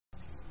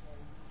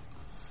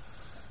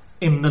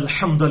إن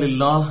الحمد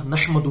لله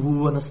نحمده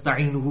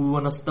ونستعينه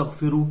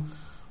ونستغفره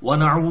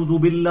ونعوذ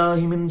بالله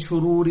من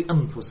شرور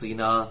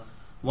أنفسنا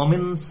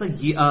ومن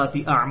سيئات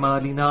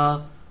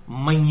أعمالنا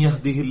من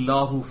يهده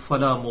الله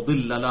فلا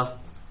مضل له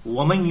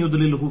ومن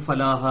يضلله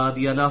فلا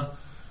هادي له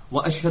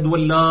وأشهد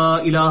أن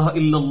لا إله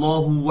إلا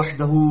الله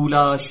وحده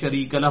لا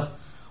شريك له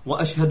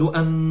وأشهد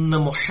أن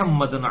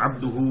محمدا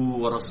عبده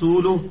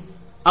ورسوله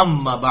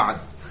أما بعد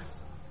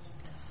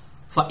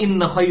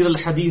فإن خير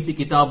الحديث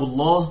كتاب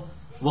الله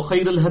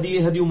وخير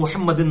الهدي هدي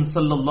محمد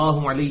صلى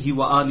الله عليه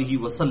وآله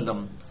وسلم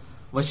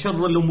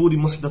وشر الأمور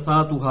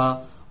محدثاتها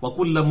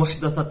وكل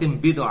محدثة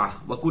بدعة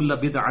وكل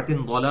بدعة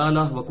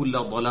ضلالة وكل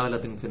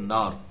ضلالة في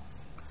النار.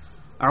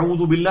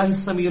 أعوذ بالله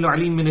السميع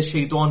العليم من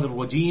الشيطان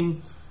الرجيم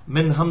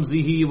من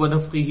همزه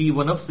ونفخه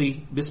ونفثه.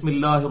 بسم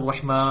الله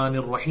الرحمن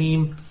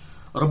الرحيم.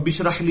 رب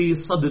اشرح لي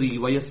صدري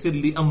ويسر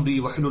لي أمري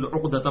واحلل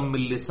عقدة من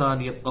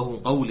لساني يفقهوا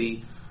قولي.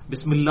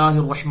 بسم الله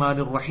الرحمن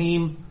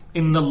الرحيم.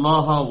 إن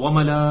الله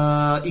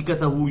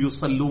وملائكته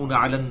يصلون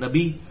على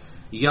النبي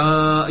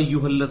يا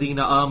أيها الذين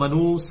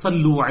آمنوا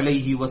صلوا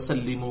عليه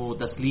وسلموا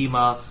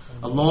تسليما.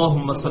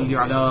 اللهم صل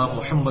على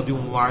محمد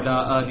وعلى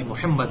آل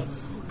محمد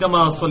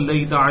كما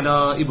صليت على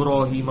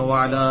إبراهيم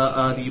وعلى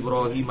آل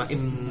إبراهيم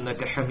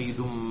إنك حميد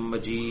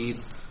مجيد.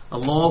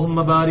 اللهم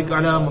بارك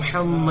على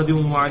محمد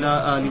وعلى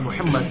آل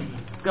محمد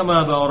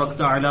كما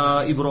باركت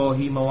على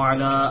إبراهيم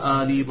وعلى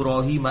آل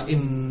إبراهيم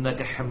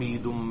إنك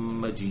حميد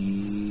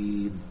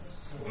مجيد.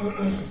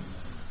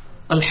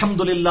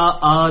 الحمدللہ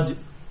آج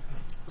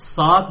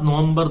 7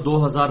 نومبر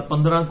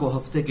 2015 کو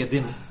ہفتے کے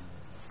دن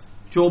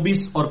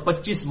 24 اور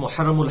 25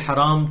 محرم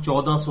الحرام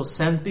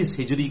 1437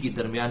 ہجری کی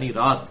درمیانی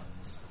رات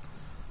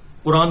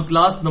قرآن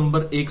کلاس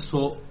نمبر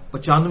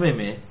 195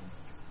 میں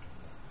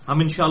ہم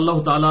انشاءاللہ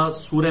تعالی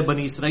سورہ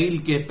بنی اسرائیل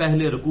کے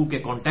پہلے رکوع کے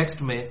کانٹیکسٹ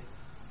میں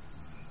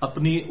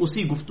اپنی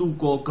اسی گفتگو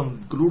کو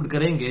کنکلوڈ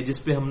کریں گے جس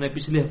پہ ہم نے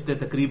پچھلے ہفتے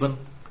تقریباً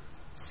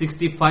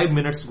 65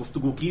 منٹس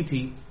گفتگو کی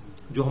تھی،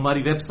 جو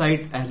ہماری ویب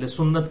سائٹ اہل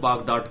سنت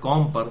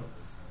پاک.com پر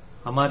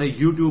ہمارے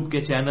یوٹیوب کے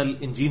چینل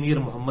انجینئر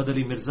محمد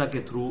علی مرزا کے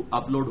تھرو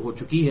اپلوڈ ہو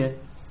چکی ہے،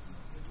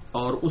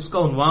 اور اس کا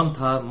عنوان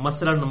تھا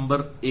مسئلہ نمبر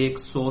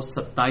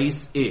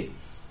 127A،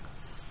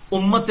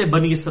 امت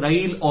بنی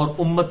اسرائیل اور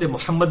امت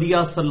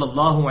محمدیہ صلی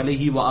اللہ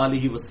علیہ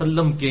وآلہ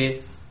وسلم کے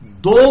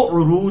 2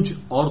 عروج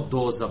اور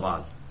 2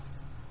 زوال.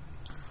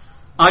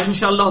 آج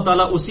انشاءاللہ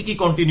تعالی اسی کی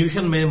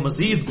کنٹینیوشن میں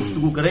مزید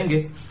گفتگو کریں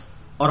گے،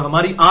 اور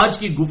ہماری آج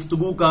کی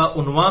گفتگو کا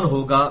عنوان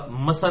ہوگا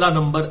مسئلہ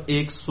نمبر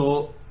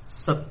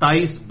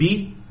 127B،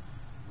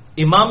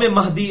 امام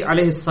مہدی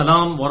علیہ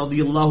السلام ورضی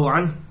اللہ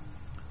عنہ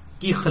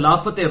کی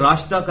خلافت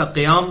راشدہ کا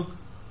قیام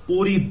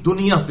پوری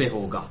دنیا پہ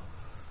ہوگا.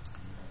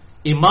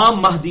 امام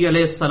مہدی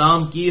علیہ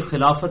السلام کی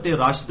خلافت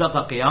راشدہ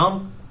کا قیام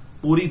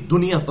پوری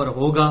دنیا پر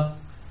ہوگا.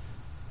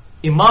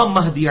 امام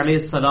مہدی علیہ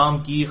السلام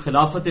کی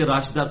خلافت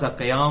راشدہ کا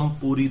قیام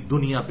پوری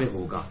دنیا پہ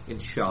ہوگا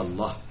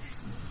انشاءاللہ.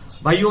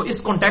 بھائیو، اس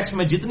کانٹیکسٹ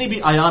میں جتنی بھی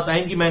آیات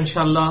آئیں گی میں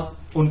انشاءاللہ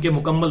ان کے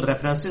مکمل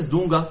ریفرنسز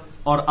دوں گا،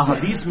 اور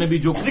احادیث میں بھی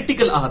جو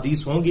کرٹیکل احادیث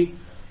ہوں گی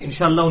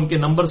انشاءاللہ ان کے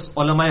نمبرز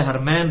علماء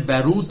حرمین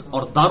بیروت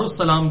اور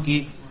دارالسلام کی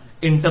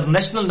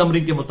انٹرنیشنل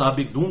نمبرنگ کے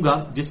مطابق دوں گا،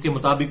 جس کے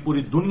مطابق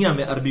پوری دنیا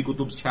میں عربی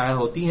کتب شائع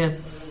ہوتی ہیں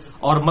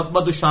اور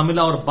مکتبۃ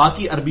الشاملہ اور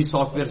باقی عربی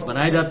سافٹ ویئرز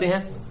بنائے جاتے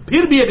ہیں.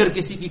 پھر بھی اگر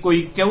کسی کی کوئی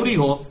کیوری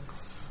ہو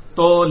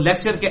تو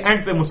لیکچر کے اینڈ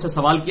پہ مجھ سے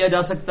سوال کیا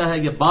جا سکتا ہے،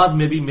 یا بعد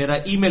میں بھی میرا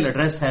ای میل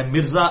ایڈریس ہے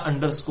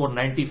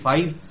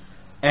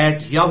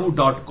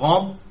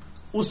mirza_95@yahoo.com،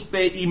 اس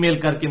پہ ای میل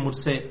کر کے مجھ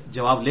سے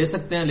جواب لے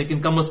سکتے ہیں، لیکن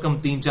کم از کم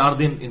 3-4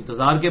 دن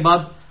انتظار کے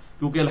بعد،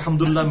 کیونکہ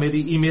الحمدللہ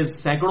میری ای میل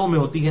سینکڑوں میں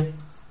ہوتی ہیں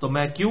تو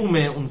میں کیوں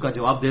میں ان کا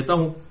جواب دیتا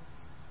ہوں.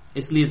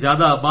 اس لیے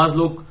زیادہ بعض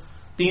لوگ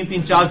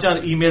 3-3 4-4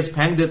 ای میلز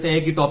پھینک دیتے ہیں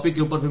ایک ہی ٹاپک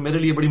کے اوپر، پھر میرے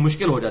لیے بڑی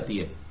مشکل ہو جاتی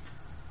ہے.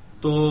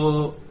 تو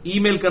ای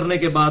میل کرنے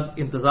کے بعد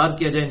انتظار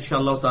کیا جائے،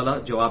 انشاءاللہ تعالی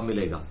جواب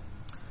ملے گا.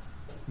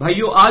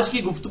 بھائیو، آج کی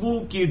گفتگو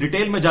کی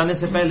ڈیٹیل میں جانے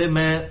سے پہلے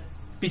میں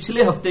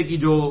پچھلے ہفتے کی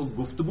جو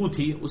گفتگو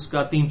تھی اس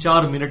کا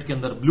 3-4 منٹ کے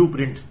اندر بلو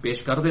پرنٹ پیش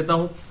کر دیتا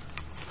ہوں،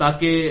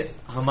 تاکہ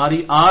ہماری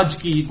آج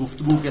کی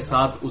گفتگو کے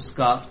ساتھ اس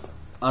کا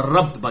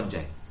ربط بن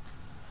جائے.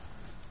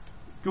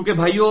 کیونکہ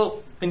بھائیو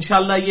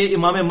انشاءاللہ یہ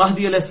امام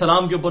مہدی علیہ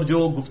السلام کے اوپر جو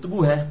گفتگو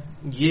ہے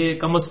یہ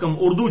کم از کم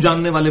اردو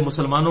جاننے والے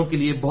مسلمانوں کے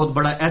لیے بہت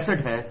بڑا ایسٹ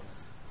ہے،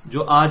 جو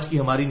آج کی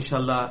ہماری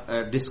انشاءاللہ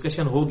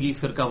ڈسکشن ہوگی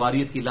فرقہ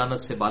واریت کی لعنت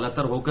سے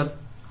بالاتر ہو کر،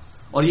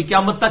 اور یہ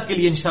قیامت تک کے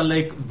لیے انشاءاللہ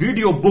ایک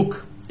ویڈیو بک،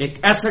 ایک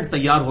ایسٹ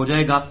تیار ہو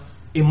جائے گا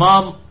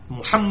امام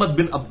محمد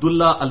بن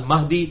عبداللہ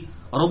المہدی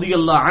رضی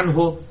اللہ عنہ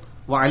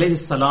وعلیہ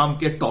السلام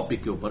کے ٹاپک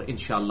کے اوپر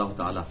انشاءاللہ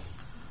تعالی.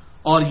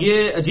 اور یہ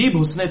عجیب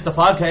حسن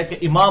اتفاق ہے کہ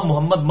امام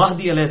محمد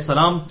مہدی علیہ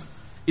السلام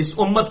اس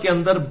امت کے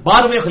اندر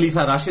 12ویں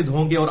خلیفہ راشد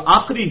ہوں گے اور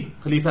آخری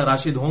خلیفہ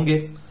راشد ہوں گے،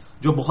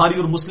 جو بخاری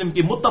اور مسلم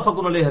کی متفق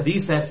علیہ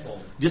حدیث ہے،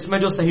 جس میں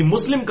جو صحیح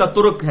مسلم کا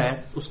ترک ہے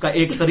اس کا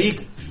ایک طریق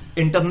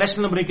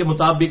انٹرنیشنل نمبر کے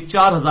مطابق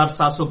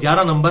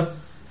 4711 نمبر،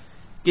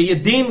 کہ یہ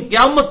دین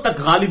قیامت تک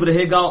غالب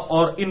رہے گا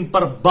اور ان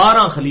پر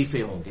 12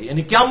 خلیفے ہوں گے،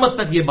 یعنی قیامت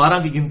تک یہ 12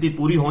 کی گنتی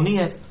پوری ہونی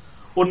ہے.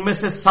 ان میں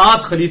سے 7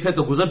 خلیفے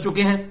تو گزر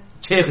چکے ہیں،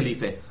 6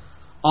 خلیفے،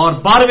 اور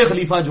 12ویں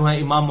خلیفہ جو ہیں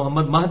امام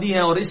محمد مہدی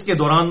ہیں، اور اس کے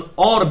دوران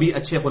اور بھی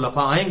اچھے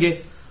خلفاء آئیں گے۔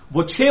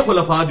 وہ 6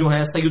 خلفاء جو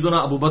ہیں سیدنا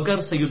ابو بکر،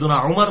 سیدنا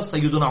عمر،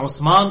 سیدنا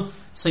عثمان،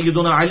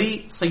 سیدنا علی،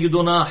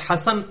 سیدنا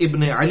حسن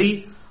ابن علی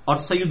اور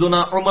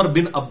سیدنا عمر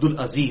بن عبد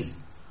العزیز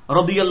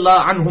رضی اللہ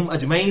عنہم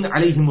اجمعین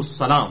علیہم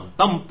السلام،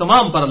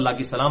 تمام پر اللہ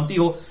کی سلامتی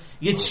ہو۔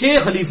 یہ 6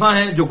 خلیفہ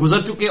ہیں جو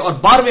گزر چکے، اور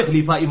 12ویں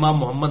خلیفہ امام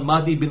محمد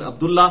مہدی بن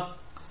عبداللہ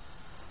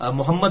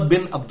محمد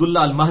بن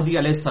عبداللہ المہدی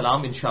علیہ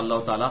السلام انشاءاللہ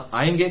تعالی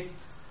آئیں گے۔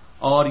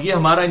 اور یہ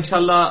ہمارا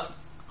انشاءاللہ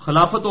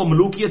خلافت و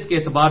ملوکیت کے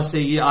اعتبار سے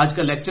یہ آج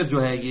کا لیکچر جو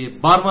ہے یہ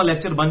 12واں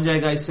لیکچر بن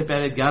جائے گا۔ اس سے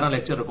پہلے 11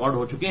 لیکچر ریکارڈ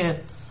ہو چکے ہیں،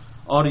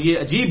 اور یہ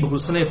عجیب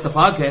حسن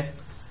اتفاق ہے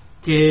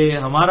کہ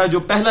ہمارا جو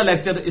پہلا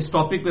لیکچر اس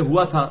ٹاپک پہ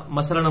ہوا تھا،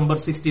 مسئلہ نمبر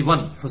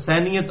 61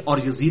 حسینیت اور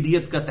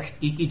یزیدیت کا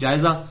تحقیقی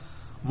جائزہ،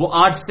 وہ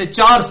آج سے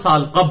 4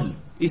 سال قبل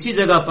اسی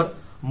جگہ پر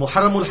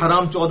محرم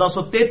الحرام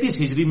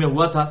 1433 ہجری میں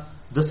ہوا تھا،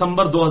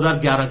 دسمبر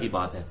 2011 کی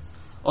بات ہے۔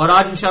 اور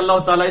آج انشاءاللہ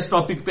تعالی اس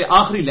ٹاپک پہ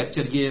آخری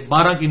لیکچر، یہ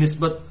 12 کی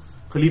نسبت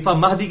خلیفہ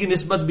مہدی کی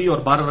نسبت بھی اور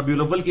 12 ربیع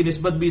الاول کی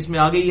نسبت بھی اس میں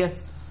آ گئی ہے،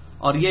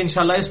 اور یہ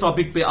انشاءاللہ اس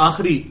ٹاپک پہ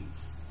آخری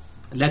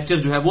لیکچر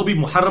جو ہے وہ بھی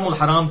محرم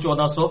الحرام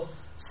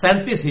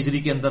 1437 ہجری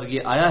کے اندر یہ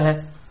آیا ہے،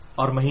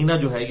 اور مہینہ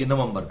جو ہے یہ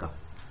نومبر کا۔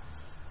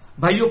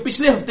 بھائیو،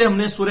 پچھلے ہفتے ہم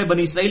نے سورہ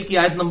بنی اسرائیل کی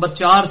آیت نمبر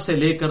 4 سے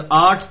لے کر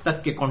 8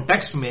 تک کے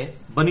کانٹیکسٹ میں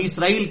بنی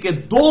اسرائیل کے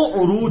 2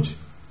 عروج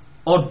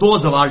اور 2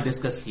 زوال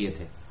ڈسکس کیے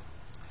تھے۔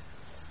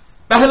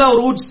 پہلا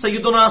عروج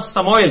سیدنا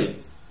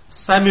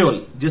سیموئل،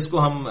 جس کو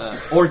ہم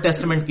اولڈ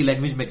ٹیسٹمنٹ کی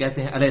لینگویج میں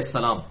کہتے ہیں، علیہ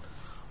السلام،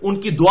 ان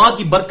کی دعا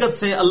کی برکت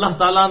سے اللہ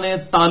تعالیٰ نے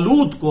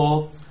طالوت کو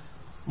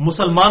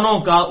مسلمانوں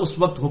کا اس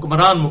وقت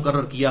حکمران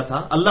مقرر کیا تھا۔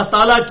 اللہ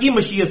تعالیٰ کی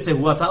مشیت سے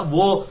ہوا تھا،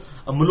 وہ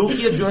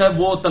ملوکیت جو ہے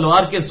وہ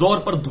تلوار کے زور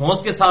پر دھونس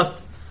کے ساتھ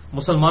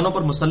مسلمانوں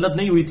پر مسلط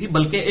نہیں ہوئی تھی،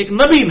 بلکہ ایک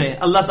نبی نے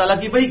اللہ تعالیٰ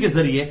کی وحی کے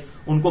ذریعے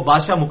ان کو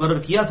بادشاہ مقرر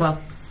کیا تھا۔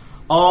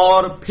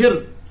 اور پھر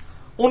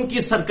ان کی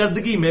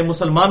سرکردگی میں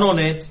مسلمانوں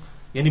نے،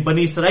 یعنی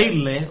بنی اسرائیل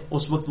نے،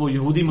 اس وقت وہ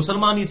یہودی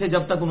مسلمان ہی تھے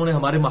جب تک انہوں نے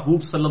ہمارے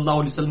محبوب صلی اللہ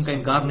علیہ وسلم کا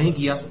انکار نہیں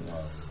کیا،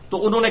 تو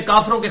انہوں نے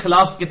کافروں کے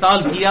خلاف قتال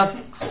کیا،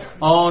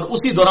 اور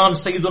اسی دوران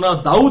سیدنا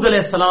داؤد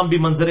علیہ السلام بھی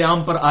منظر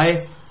عام پر آئے،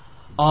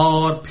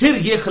 اور پھر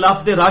یہ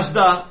خلافت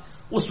راشدہ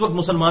اس وقت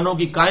مسلمانوں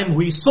کی قائم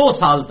ہوئی 100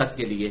 سال تک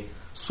کے لیے۔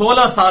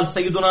 16 سال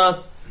سیدنا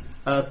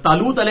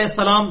طالوت علیہ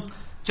السلام،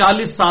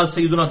 40 سال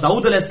سیدنا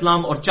داؤد علیہ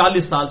السلام، اور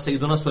 40 سال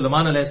سیدنا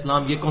سلیمان علیہ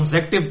السلام، یہ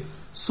کنسیکٹیو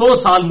 100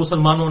 سال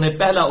مسلمانوں نے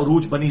پہلا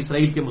عروج بنی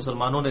اسرائیل کے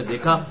مسلمانوں نے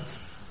دیکھا۔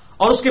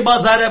 اور اس کے بعد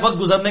ظاہر ہے وقت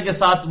گزرنے کے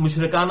ساتھ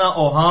مشرکانہ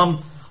اوہام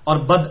اور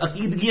بد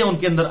عقیدگیاں ان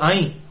کے اندر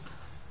آئیں،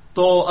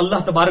 تو اللہ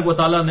تبارک و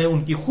تعالیٰ نے ان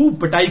کی خوب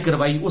پٹائی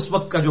کروائی۔ اس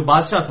وقت کا جو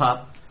بادشاہ تھا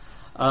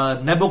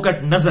نیبوکڈ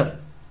نظر،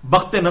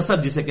 بخت نصر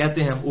جسے کہتے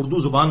ہیں ہم اردو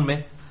زبان میں،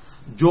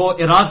 جو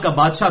عراق کا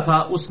بادشاہ تھا،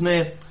 اس نے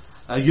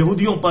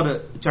یہودیوں پر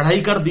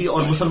چڑھائی کر دی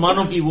اور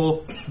مسلمانوں کی وہ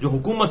جو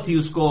حکومت تھی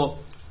اس کو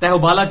تہ و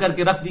بالا کر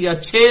کے رکھ دیا۔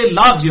 6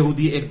 لاکھ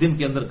یہودی ایک دن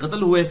کے اندر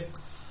قتل ہوئے،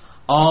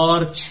 اور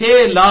 6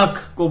 لاکھ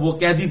کو وہ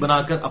قیدی بنا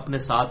کر اپنے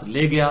ساتھ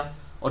لے گیا،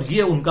 اور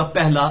یہ ان کا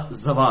پہلا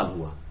زوال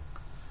ہوا۔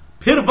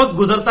 پھر وقت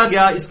گزرتا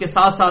گیا، اس کے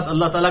ساتھ ساتھ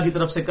اللہ تعالیٰ کی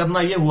طرف سے کرنا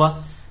یہ ہوا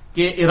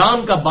کہ ایران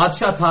کا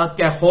بادشاہ تھا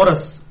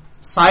کیخورس،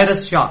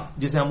 سائرس شاہ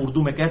جسے ہم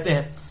اردو میں کہتے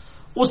ہیں،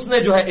 اس نے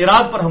جو ہے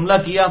عراق پر حملہ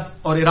کیا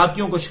اور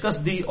عراقیوں کو شکست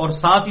دی، اور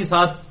ساتھ ہی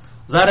ساتھ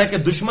ظاہر ہے کہ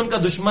دشمن کا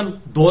دشمن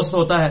دوست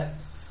ہوتا ہے،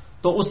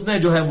 تو اس نے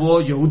جو ہے وہ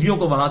یہودیوں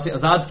کو وہاں سے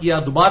آزاد کیا،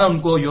 دوبارہ ان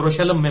کو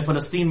یروشلم میں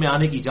فلسطین میں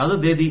آنے کی اجازت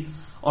دے دی،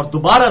 اور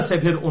دوبارہ سے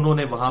پھر انہوں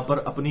نے وہاں پر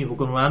اپنی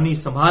حکمرانی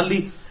سنبھال لی۔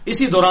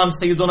 اسی دوران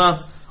سیدنا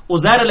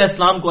عزیر علیہ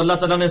السلام کو اللہ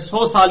تعالیٰ نے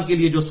 100 سال کے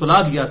لیے جو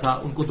صلح دیا تھا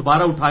ان کو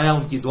دوبارہ اٹھایا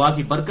ان کی دعا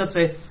کی برکت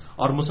سے،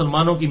 اور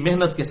مسلمانوں کی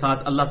محنت کے ساتھ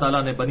اللہ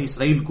تعالیٰ نے بنی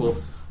اسرائیل کو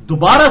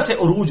دوبارہ سے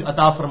عروج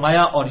عطا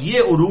فرمایا، اور یہ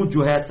عروج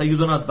جو ہے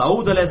سیدنا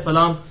داؤد علیہ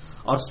السلام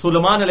اور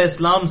سلیمان علیہ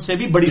السلام سے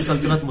بھی بڑی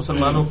سلطنت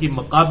مسلمانوں کی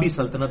مقابی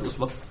سلطنت اس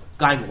وقت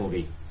قائم ہو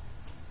گئی،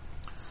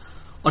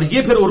 اور یہ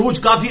پھر عروج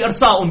کافی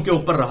عرصہ ان کے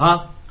اوپر رہا۔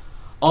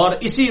 اور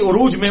اسی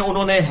عروج میں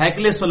انہوں نے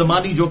ہیکل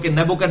سلیمانی جو کہ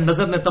نیبوکڈ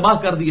نظر نے تباہ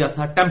کر دیا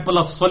تھا، ٹیمپل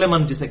آف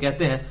سلیمان جسے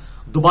کہتے ہیں،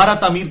 دوبارہ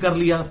تعمیر کر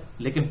لیا،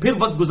 لیکن پھر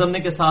وقت گزرنے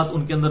کے ساتھ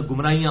ان کے اندر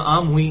گمراہیاں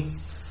عام ہوئیں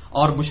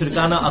اور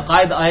مشرکانہ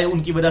عقائد آئے، ان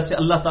کی وجہ سے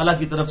اللہ تعالیٰ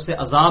کی طرف سے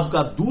عذاب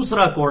کا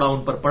دوسرا کوڑا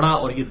ان پر پڑا،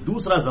 اور یہ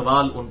دوسرا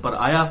زوال ان پر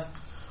آیا،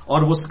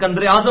 اور وہ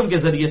سکندر اعظم کے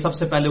ذریعے سب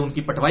سے پہلے ان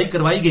کی پٹوائی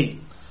کروائی گئی،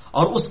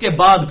 اور اس کے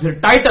بعد پھر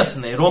ٹائٹس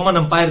نے، رومن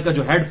امپائر کا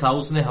جو ہیڈ تھا،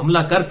 اس نے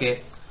حملہ کر کے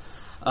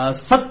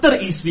 70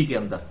 عیسوی کے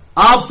اندر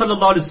آپ صلی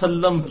اللہ علیہ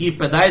وسلم کی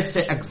پیدائش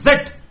سے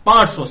ایگزیکٹ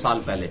 500 سال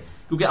پہلے،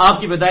 کیونکہ آپ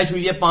کی پیدائش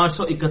ہوئی ہے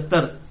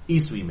 571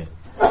 عیسوی میں،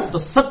 تو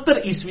 70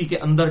 عیسوی کے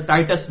اندر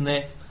ٹائٹس نے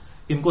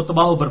ان کو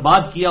تباہ و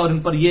برباد کیا، اور ان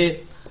پر یہ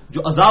جو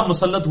عذاب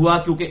مسلط ہوا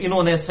کیونکہ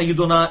انہوں نے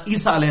سیدنا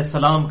عیسیٰ علیہ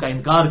السلام کا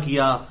انکار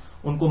کیا،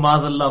 ان کو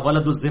معاذ اللہ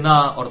ولد الزنا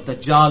اور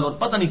دجال اور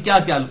پتہ نہیں کیا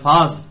کیا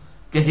الفاظ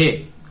کہے،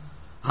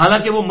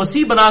 حالانکہ وہ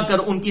مسیح بنا کر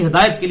ان کی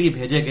ہدایت کے لیے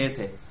بھیجے گئے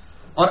تھے،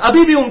 اور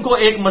ابھی بھی ان کو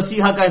ایک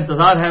مسیحا کا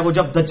انتظار ہے، وہ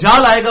جب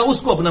دجال آئے گا اس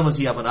کو اپنا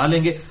مسیحا بنا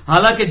لیں گے،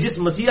 حالانکہ جس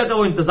مسیحا کا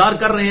وہ انتظار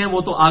کر رہے ہیں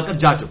وہ تو آ کر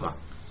جا چکا،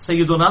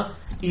 سیدنا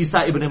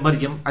عیسیٰ ابن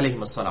مریم علیہ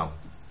السلام۔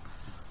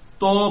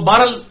 تو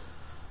بہرحال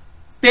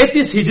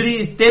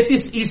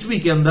 33 عیسوی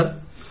کے اندر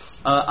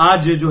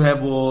آج جو ہے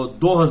وہ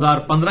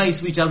 2015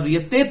 عیسوی چل رہی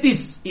ہے. 33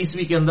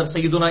 عیسوی کے اندر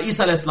سیدنا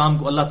عیسیٰ علیہ السلام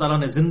کو اللہ تعالیٰ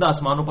نے زندہ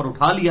آسمانوں پر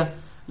اٹھا لیا،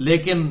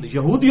 لیکن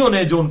یہودیوں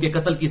نے جو ان کے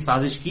قتل کی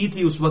سازش کی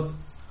تھی اس وقت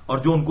اور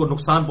جو ان کو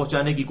نقصان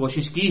پہنچانے کی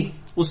کوشش کی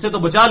اس سے تو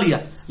بچا لیا،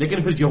 لیکن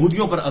پھر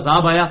یہودیوں پر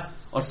عذاب آیا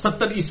اور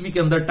 70 عیسوی کے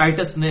اندر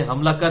ٹائٹس نے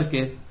حملہ کر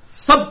کے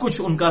سب کچھ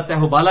ان کا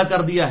تہو بالا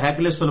کر دیا.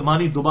 ہیکل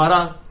سلیمانی دوبارہ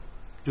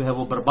جو ہے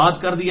وہ برباد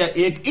کر دیا.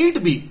 ایک اینٹ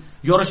بھی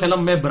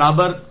یروشلم میں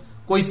برابر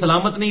کوئی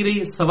سلامت نہیں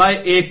رہی سوائے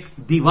ایک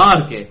دیوار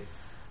کے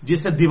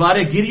جسے دیوار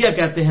گریا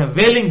کہتے ہیں،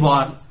 ویلنگ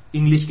وال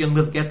انگلش کے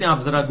اندر کہتے ہیں.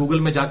 آپ ذرا گوگل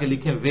میں جا کے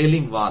لکھیں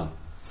ویلنگ وال،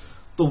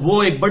 تو وہ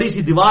ایک بڑی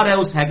سی دیوار ہے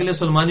اس ہیکل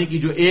سلیمانی کی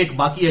جو ایک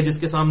باقی ہے، جس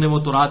کے سامنے وہ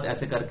تورات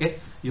ایسے کر کے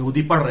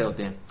یہودی پڑھ رہے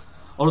ہوتے ہیں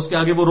اور اس کے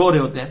آگے وہ رو رہے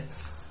ہوتے ہیں.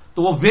 تو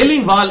وہ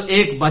ویلنگ وال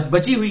ایک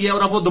بچی ہوئی ہے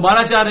اور اب وہ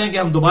دوبارہ چاہ رہے ہیں کہ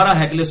ہم دوبارہ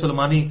ہیکل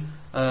سلیمانی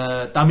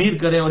تعمیر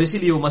کریں، اور اسی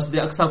لیے وہ مسجد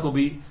اقصی کو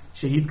بھی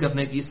شہید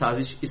کرنے کی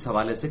سازش اس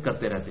حوالے سے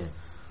کرتے رہتے ہیں.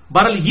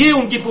 بہرحال یہ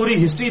ان کی پوری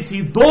ہسٹری تھی،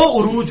 2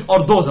 عروج اور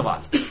 2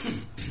 زوال.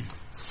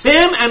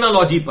 سیم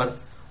اینالوجی پر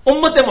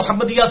امت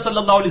محمدیہ صلی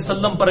اللہ علیہ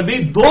وسلم پر بھی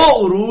 2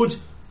 عروج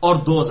اور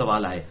 2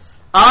 زوال آئے.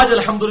 آج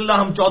الحمدللہ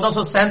ہم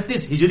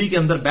 1437 ہجری کے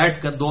اندر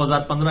بیٹھ کر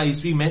 2015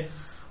 عیسوی میں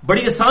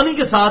بڑی آسانی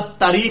کے ساتھ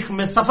تاریخ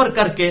میں سفر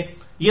کر کے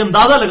یہ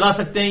اندازہ لگا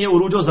سکتے ہیں یہ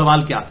عروج و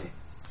زوال کیا تھے.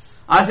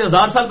 آج سے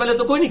 1000 سال پہلے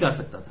تو کوئی نہیں کر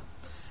سکتا تھا.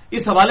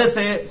 اس حوالے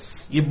سے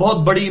یہ بہت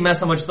بڑی میں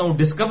سمجھتا ہوں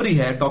ڈسکوری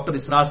ہے ڈاکٹر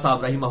اسرار صاحب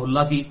رحمہ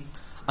اللہ کی،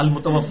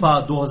 المتوفا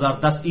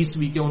 2010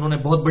 عیسوی کے. انہوں نے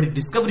بہت بڑی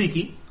ڈسکوری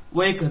کی.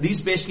 وہ ایک حدیث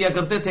پیش کیا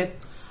کرتے تھے،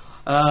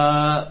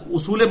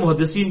 اصول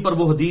محدثین پر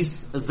وہ حدیث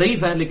ضعیف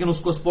ہے لیکن اس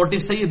کو سپورٹو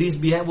صحیح حدیث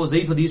بھی ہے. وہ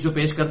ضعیف حدیث جو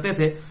پیش کرتے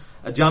تھے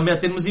جامعہ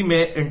ترمذی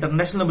میں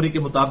انٹرنیشنل نمبر کے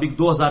مطابق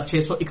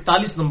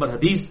 2641 نمبر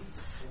حدیث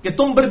کہ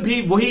تم پر بھی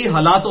وہی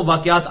حالات و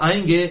واقعات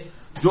آئیں گے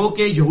جو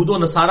کہ یہود و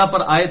نصارہ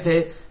پر آئے تھے،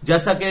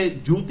 جیسا کہ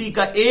جوتی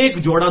کا ایک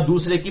جوڑا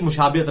دوسرے کی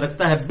مشابہت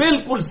رکھتا ہے،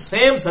 بالکل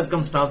سیم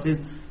سرکمسٹانسز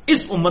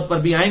اس امت پر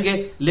بھی آئیں گے.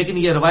 لیکن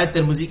یہ روایت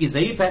ترمذی کی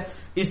ضعیف ہے.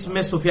 اس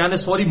میں سفیان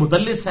ثوری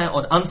مدلس ہیں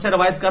اور ان سے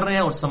روایت کر رہے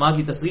ہیں اور سما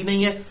کی تصریح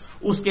نہیں ہے.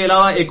 اس کے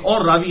علاوہ ایک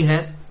اور راوی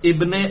ہیں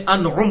ابن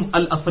انعم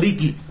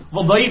الافریقی،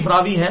 وہ ضعیف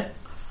راوی ہیں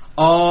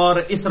اور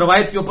اس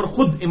روایت کے اوپر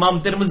خود امام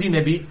ترمذی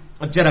نے بھی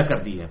جرح کر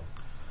دی ہے.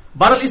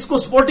 بہرحال اس کو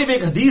سپورٹو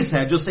ایک حدیث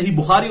ہے جو صحیح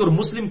بخاری اور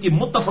مسلم کی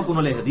متفق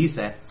علیہ حدیث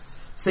ہے.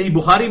 صحیح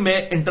بخاری میں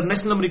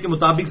انٹرنیشنل نمبر کے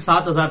مطابق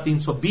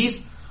 7320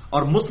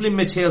 اور مسلم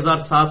میں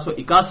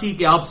 6781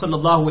 کہ آپ صلی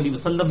اللہ علیہ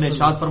وسلم نے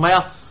ارشاد فرمایا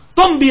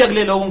تم بھی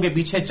اگلے لوگوں کے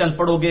پیچھے چل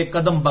پڑو گے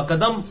قدم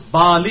بقدم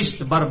بالشت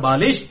بر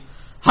بالشت،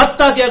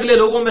 حتیٰ کہ اگلے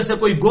لوگوں میں سے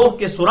کوئی گوہ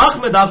کے سوراخ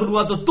میں داخل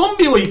ہوا تو تم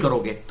بھی وہی کرو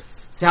گے.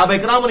 صحابہ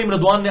کرام علیہم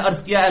رضوان نے عرض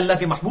کیا اللہ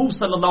کے محبوب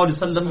صلی اللہ علیہ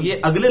وسلم یہ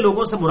اگلے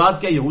لوگوں سے مراد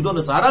کیا یہود و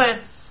نصارہ ہیں؟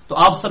 تو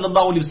آپ صلی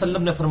اللہ علیہ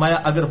وسلم نے فرمایا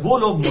اگر وہ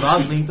لوگ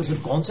مراد نہیں تو پھر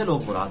کون سے لوگ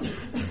مراد ہیں؟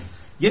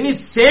 یعنی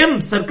سیم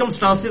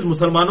سرکمسٹانسز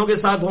مسلمانوں کے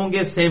ساتھ ہوں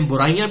گے، سیم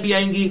برائیاں بھی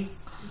آئیں گی.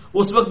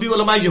 اس وقت بھی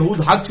علماء یہود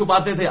حق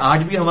چھپاتے تھے، آج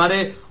بھی ہمارے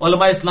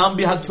علماء اسلام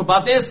بھی حق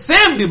چھپاتے ہیں.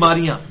 سیم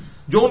بیماریاں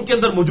جو ان کے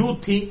اندر موجود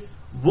تھیں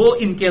وہ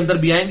ان کے اندر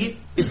بھی آئیں گی.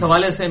 اس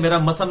حوالے سے میرا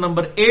مسئلہ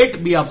نمبر 8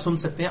 بھی آپ سن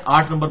سکتے ہیں.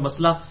 8 نمبر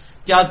مسئلہ،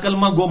 کیا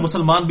کلمہ گو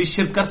مسلمان بھی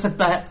شرک کر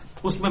سکتا ہے؟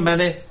 اس میں میں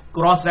نے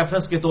کراس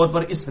ریفرنس کے طور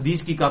پر اس حدیث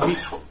کی کافی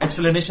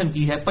ایکسپلینیشن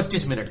کی ہے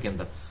 25 منٹ کے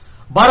اندر.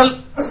 بہرحال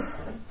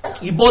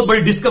یہ بہت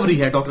بڑی ڈسکوری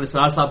ہے. ڈاکٹر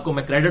اسرار صاحب کو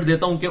میں کریڈٹ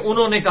دیتا ہوں کہ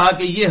انہوں نے کہا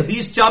کہ یہ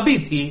حدیث چابی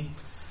تھی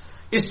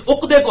اس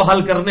عقدے کو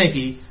حل کرنے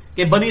کی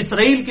کہ بنی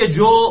اسرائیل کے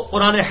جو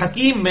قرآن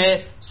حکیم میں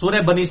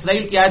سورہ بنی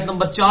اسرائیل کی آیت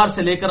نمبر 4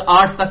 سے لے کر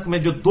 8 تک میں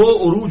جو 2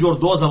 عروج اور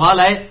 2 زوال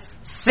آئے،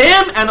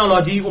 سیم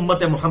اینالوجی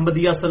امت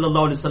محمدیہ صلی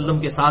اللہ علیہ وسلم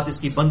کے ساتھ اس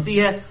کی بنتی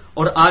ہے.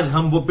 اور آج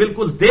ہم وہ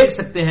بالکل دیکھ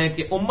سکتے ہیں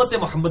کہ امت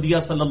محمدیہ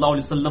صلی اللہ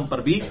علیہ وسلم پر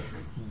بھی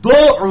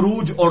 2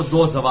 عروج اور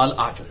 2 زوال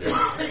آ چکے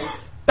ہیں.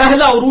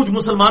 پہلا عروج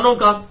مسلمانوں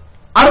کا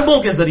عربوں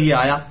کے ذریعے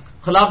آیا.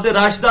 خلافت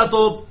راشدہ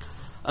تو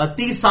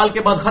 30 سال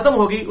کے بعد ختم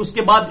ہو گئی، اس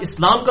کے بعد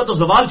اسلام کا تو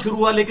زوال شروع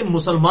ہوا، لیکن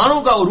مسلمانوں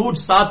کا عروج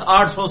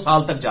 700-800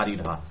 سال تک جاری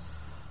رہا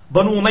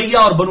بنو امیہ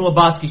اور بنو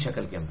عباس کی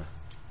شکل کے اندر.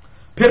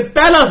 پھر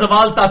پہلا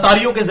زوال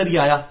تاتاریوں کے ذریعے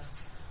آیا.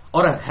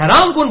 اور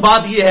حیران کن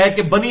بات یہ ہے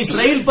کہ بنی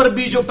اسرائیل پر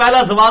بھی جو پہلا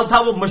زوال تھا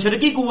وہ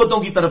مشرقی قوتوں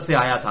کی طرف سے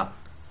آیا تھا،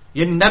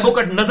 یعنی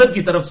نیبوکڈ نظر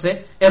کی طرف سے،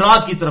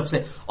 عراق کی طرف سے.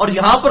 اور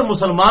یہاں پر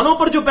مسلمانوں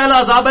پر جو پہلا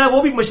عذاب ہے وہ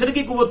بھی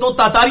مشرقی قوتوں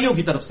تاتاریوں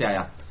کی طرف سے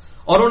آیا.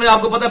 اور انہوں نے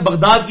آپ کو پتا ہے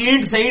بغداد کی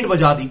اینٹ سے اینٹ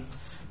بجا دی،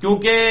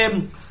 کیونکہ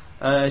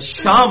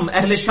شام،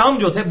 اہل شام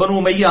جو تھے بنو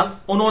امیہ،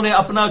 انہوں نے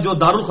اپنا جو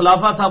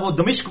دارالخلافہ تھا وہ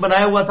دمشق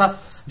بنایا ہوا تھا.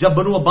 جب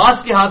بنو عباس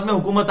کے ہاتھ میں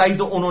حکومت آئی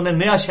تو انہوں نے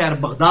نیا شہر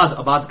بغداد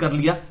آباد کر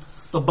لیا.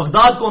 تو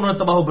بغداد کو انہوں نے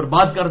تباہ و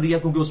برباد کر دیا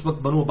کیونکہ اس وقت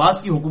بنو عباس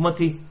کی حکومت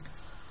تھی.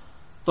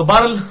 تو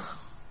بہرحال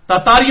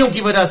تاتاریوں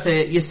کی وجہ سے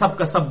یہ سب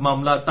کا سب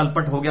معاملہ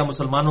تلپٹ ہو گیا.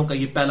 مسلمانوں کا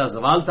یہ پہلا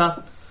زوال تھا.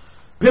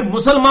 پھر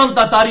مسلمان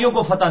تاتاریوں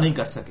کو فتح نہیں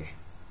کر سکے،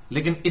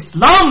 لیکن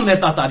اسلام نے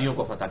تاتاریوں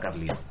کو فتح کر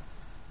لیا.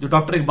 جو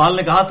ڈاکٹر اقبال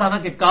نے کہا تھا نا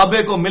کہ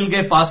کعبے کو مل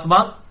گئے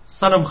پاسباں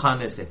صنم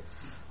خانے سے،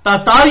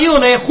 تاتاریوں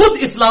نے خود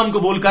اسلام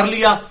قبول کر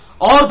لیا.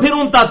 اور پھر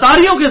ان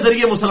تاتاریوں کے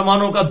ذریعے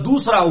مسلمانوں کا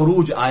دوسرا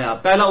عروج آیا.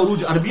 پہلا عروج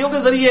عربیوں کے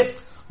ذریعے،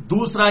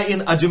 دوسرا ان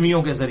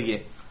اجمیوں کے ذریعے.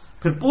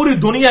 پھر پوری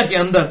دنیا کے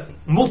اندر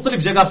مختلف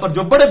جگہ پر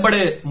جو بڑے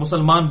بڑے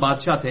مسلمان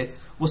بادشاہ تھے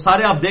وہ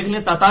سارے آپ دیکھ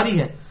لیں تاتاری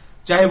ہیں.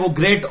 چاہے وہ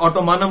گریٹ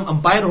آٹومانم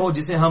امپائر ہو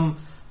جسے ہم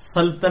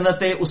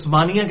سلطنت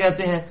عثمانیہ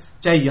کہتے ہیں،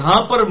 چاہے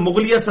یہاں پر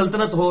مغلیہ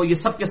سلطنت ہو، یہ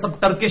سب کے سب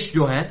ٹرکش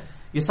جو ہیں،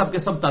 یہ سب کے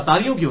سب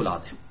تاتاریوں کی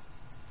اولاد ہیں.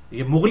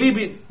 یہ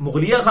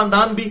مغلیہ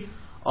خاندان بھی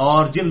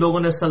اور جن لوگوں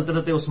نے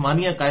سلطنت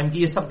عثمانیہ قائم کی،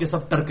 یہ سب کے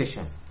سب ٹرکش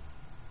ہیں،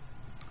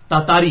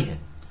 تاتاری ہیں.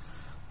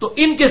 تو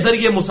ان کے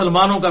ذریعے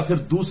مسلمانوں کا پھر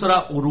دوسرا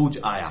عروج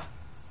آیا.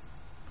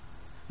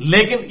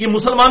 لیکن یہ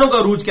مسلمانوں کا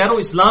عروج کہہ رہا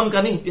ہوں، اسلام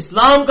کا نہیں.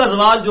 اسلام کا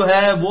زوال جو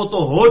ہے وہ تو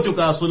ہو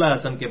چکا صلح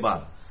حسن کے بعد،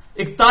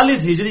 41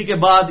 ہجری کے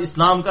بعد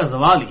اسلام کا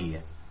زوال ہی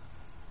ہے.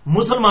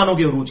 مسلمانوں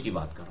کے عروج کی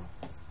بات کر رہا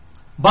ہوں.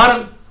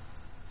 بہرحال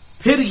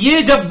پھر یہ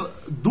جب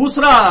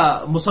دوسرا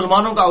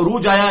مسلمانوں کا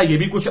عروج آیا، یہ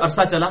بھی کچھ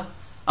عرصہ چلا.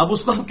 اب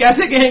اس کو ہم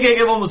کیسے کہیں گے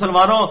کہ وہ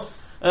مسلمانوں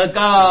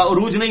کا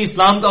عروج نہیں،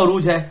 اسلام کا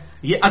عروج ہے؟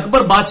 یہ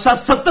اکبر بادشاہ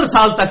 70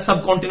 سال تک سب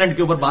کانٹیننٹ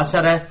کے اوپر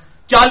بادشاہ رہے،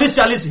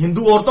 40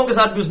 ہندو عورتوں کے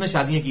ساتھ بھی اس نے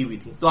شادیاں کی ہوئی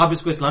تھیں. تو آپ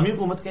اس کو اسلامی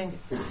حکومت کہیں گے؟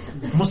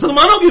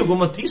 مسلمانوں کی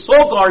حکومت تھی، سو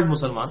کالڈ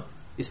مسلمان،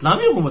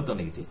 اسلامی حکومت تو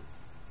نہیں تھی.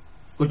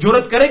 کوئی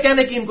جرت کرے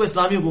کہنے کی ان کو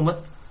اسلامی حکومت؟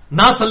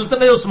 نہ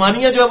سلطنت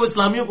عثمانیہ جو ہے وہ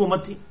اسلامی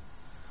حکومت تھی.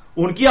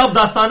 ان کی آپ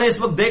داستانیں اس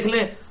وقت دیکھ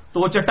لیں تو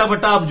وہ چٹا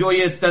بٹا اب جو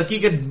یہ ترکی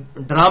کے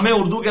ڈرامے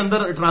اردو کے اندر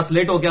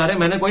ٹرانسلیٹ ہو کے آ رہے ہیں،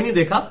 میں نے کوئی نہیں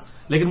دیکھا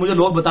لیکن مجھے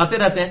لوگ بتاتے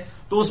رہتے ہیں،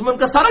 تو اس میں ان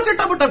کا سارا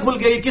چٹا بٹا کھل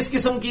گیا. یہ کس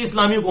قسم کی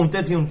اسلامی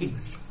حکومتیں تھیں ان کی؟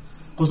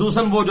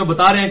 خصوصاً وہ جو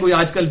بتا رہے ہیں کوئی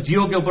آج کل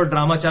جیو کے اوپر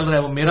ڈرامہ چل رہا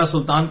ہے وہ میرا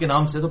سلطان کے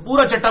نام سے، تو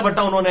پورا چٹا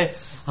بٹا انہوں نے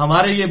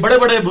ہمارے یہ بڑے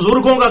بڑے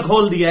بزرگوں کا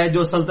کھول دیا ہے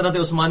جو سلطنت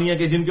عثمانیہ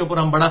کے، جن کے اوپر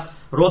ہم بڑا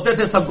روتے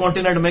تھے سب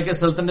کانٹیننٹ میں کہ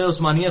سلطنت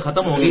عثمانیہ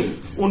ختم ہوگی.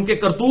 ان کے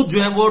کرتوت جو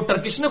ہیں وہ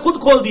ٹرکش نے خود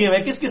کھول دیے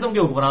ہیں. کس قسم کے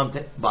حکمران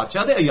تھے؟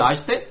 بادشاہ تھے، عیاش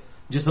تھے،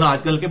 جس طرح آج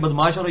کل کے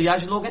بدماش اور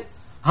عیاش لوگ ہیں.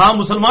 ہاں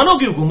مسلمانوں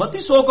کی حکومت تھی،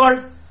 سو کالڈ،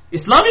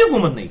 اسلامی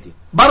حکومت نہیں تھی.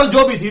 بہرحال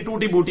جو بھی تھی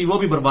ٹوٹی بوٹی وہ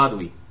بھی برباد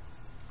ہوئی.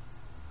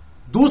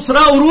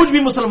 دوسرا عروج بھی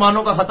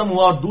مسلمانوں کا ختم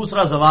ہوا اور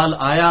دوسرا زوال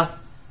آیا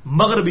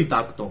مغربی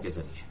طاقتوں کے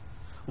ذریعے.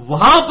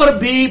 وہاں پر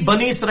بھی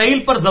بنی اسرائیل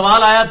پر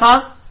زوال آیا تھا.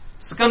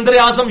 سکندر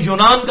اعظم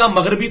یونان کا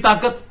مغربی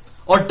طاقت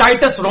اور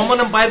ٹائٹس رومن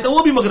امپائر کا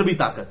وہ بھی مغربی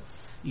طاقت.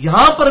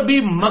 یہاں پر بھی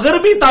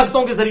مغربی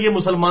طاقتوں کے ذریعے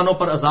مسلمانوں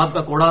پر عذاب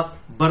کا کوڑا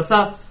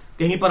برسا.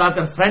 کہیں پر آ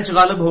کر فرینچ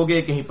غالب ہو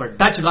گئے، کہیں پر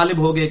ڈچ غالب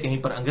ہو گئے، کہیں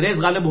پر انگریز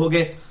غالب ہو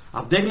گئے.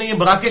 آپ دیکھ لیں یہ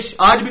مراکش،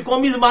 آج بھی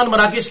قومی زبان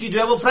مراکش کی جو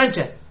ہے وہ فرینچ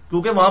ہے،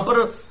 کیونکہ وہاں پر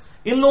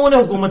ان لوگوں نے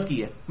حکومت کی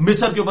ہے.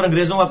 مصر کے اوپر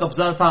انگریزوں کا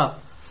قبضہ تھا،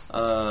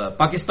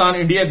 پاکستان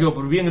انڈیا کے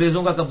اوپر بھی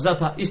انگریزوں کا قبضہ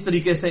تھا. اس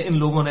طریقے سے ان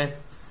لوگوں نے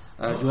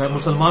جو ہے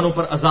مسلمانوں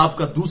پر عذاب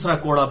کا دوسرا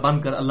کوڑا بن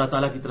کر اللہ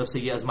تعالیٰ کی طرف سے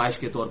یہ آزمائش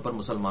کے طور پر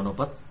مسلمانوں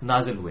پر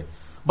نازل ہوئے.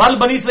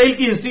 بنی اسرائیل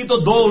کی ہسٹری تو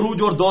 2 عروج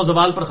اور 2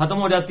 زوال پر ختم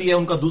ہو جاتی ہے.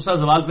 ان کا دوسرا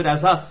زوال پھر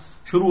ایسا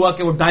شروع ہوا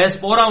کہ وہ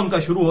ڈائسپورا ان کا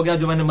شروع ہو گیا،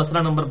 جو میں نے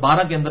مسئلہ نمبر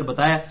 12 کے اندر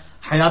بتایا،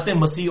 حیات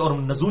مسیح اور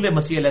نزول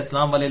مسیح علیہ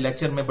السلام والے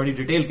لیکچر میں بڑی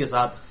ڈیٹیل کے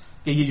ساتھ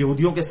کہ یہ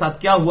یہودیوں کے ساتھ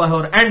کیا ہوا ہے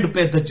اور اینڈ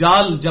پہ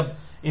دجال جب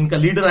ان کا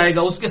لیڈر آئے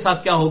گا اس کے ساتھ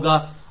کیا ہوگا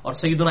اور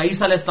سیدنا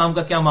عیسیٰ علیہ السلام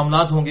کا کیا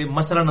معاملات ہوں گے.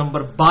 مسئلہ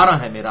نمبر 12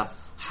 ہے میرا،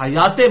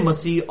 حیات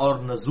مسیح اور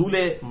نزول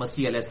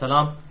مسیح علیہ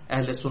السلام،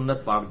 اہل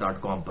سنت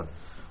پاک.com پر.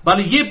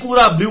 بھائی یہ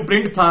پورا بلیو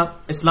پرنٹ تھا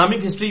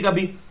اسلامک ہسٹری کا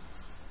بھی.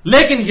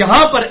 لیکن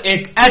یہاں پر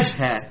ایک ایج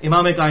ہے.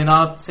 امام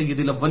کائنات سید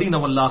الاولین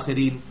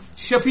والآخرین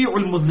شفیع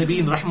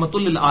المذنبین رحمت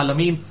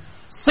للعالمین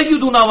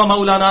سیدنا و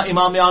مولانا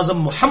امام اعظم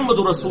محمد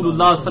رسول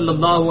اللہ صلی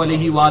اللہ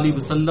علیہ وآلہ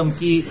وسلم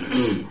کی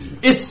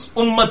اس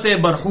امت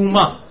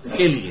برحومہ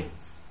کے لیے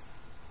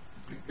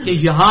کہ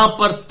یہاں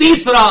پر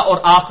تیسرا اور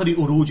آخری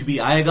عروج بھی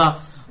آئے گا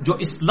جو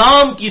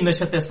اسلام کی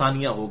نشت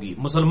ثانیہ ہوگی،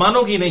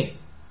 مسلمانوں کی نہیں،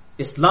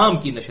 اسلام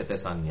کی نشت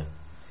ثانیہ.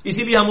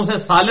 اسی لیے ہم اسے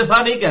ثالثہ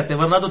نہیں کہتے،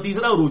 ورنہ تو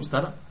تیسرا عروج تھا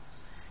نا.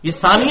 یہ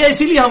ثانیہ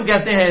اسی لیے ہم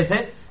کہتے ہیں ایسے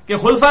کہ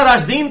خلفاء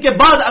راشدین کے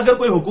بعد اگر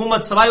کوئی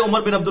حکومت سوائے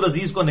عمر بن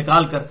عبدالعزیز کو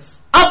نکال کر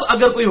اب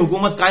اگر کوئی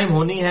حکومت قائم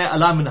ہونی ہے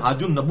علی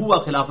منہاج النبوہ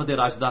خلافت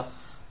راشدہ،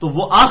 تو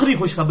وہ آخری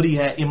خوشخبری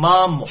ہے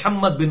امام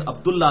محمد بن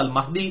عبداللہ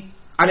المہدی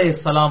علیہ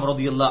السلام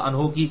رضی اللہ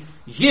عنہ کی.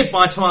 یہ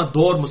 5واں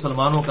دور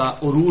مسلمانوں کا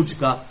عروج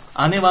کا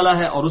آنے والا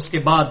ہے اور اس کے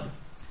بعد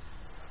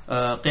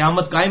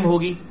قیامت قائم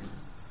ہوگی.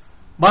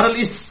 بہرحال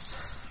اس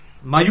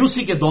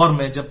مایوسی کے دور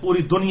میں جب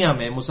پوری دنیا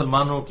میں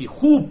مسلمانوں کی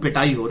خوب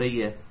پٹائی ہو رہی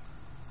ہے،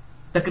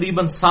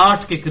 تقریباً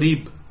 60 کے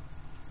قریب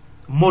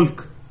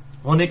ملک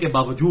ہونے کے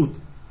باوجود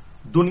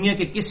دنیا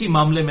کے کسی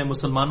معاملے میں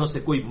مسلمانوں سے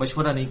کوئی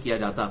مشورہ نہیں کیا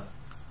جاتا،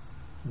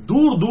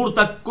 دور دور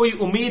تک کوئی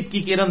امید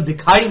کی کرن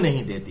دکھائی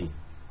نہیں دیتی.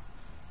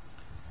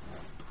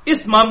 اس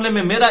معاملے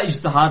میں میرا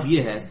اجتہاد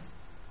یہ ہے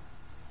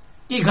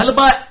کہ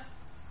غلبہ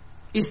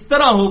اس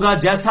طرح ہوگا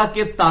جیسا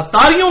کہ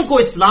تاتاریوں کو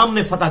اسلام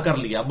نے فتح کر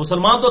لیا.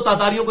 مسلمان تو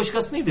تاتاریوں کو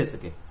شکست نہیں دے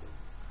سکے،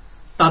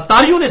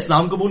 تاتاریوں نے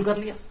اسلام قبول کر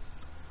لیا.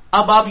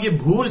 اب آپ یہ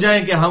بھول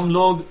جائیں کہ ہم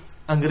لوگ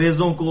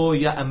انگریزوں کو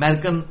یا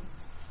امریکن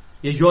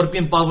یا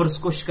یورپین پاورز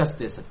کو شکست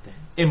دے سکتے ہیں،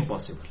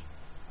 امپاسبل.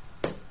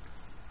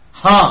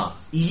 ہاں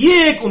یہ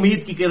ایک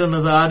امید کی کرن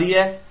نظر آ رہی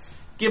ہے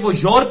کہ وہ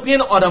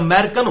یورپین اور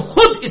امریکن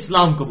خود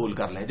اسلام قبول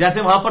کر لیں،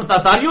 جیسے وہاں پر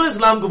تاتاریوں نے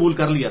اسلام قبول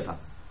کر لیا تھا.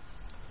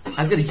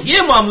 اگر یہ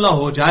معاملہ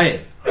ہو جائے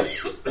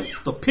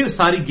تو پھر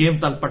ساری گیم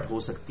تلپٹ ہو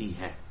سکتی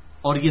ہے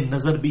اور یہ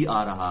نظر بھی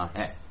آ رہا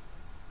ہے.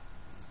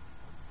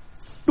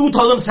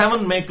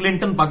 2007 میں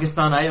کلنٹن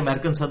پاکستان آئے،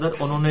 امریکن صدر.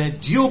 انہوں نے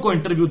جیو کو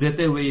انٹرویو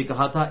دیتے ہوئے یہ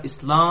کہا تھا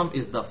Islam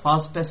is the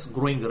fastest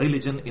growing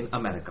religion in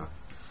America.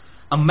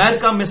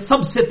 امریکہ میں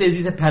سب سے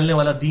تیزی سے پھیلنے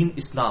والا دین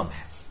اسلام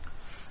ہے.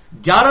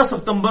 11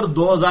 ستمبر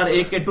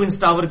 2001 کے ٹوئنس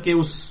ٹاور کے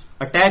اس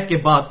اٹیک کے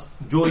بعد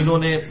جو انہوں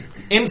نے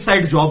ان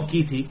سائڈ جاب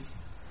کی تھی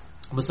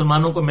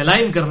مسلمانوں کو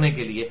ملائن کرنے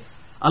کے لیے،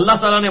 اللہ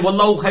تعالیٰ نے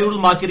واللہ خیر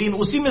الماکرین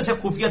اسی میں سے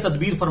خفیہ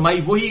تدبیر فرمائی،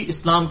 وہی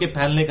اسلام کے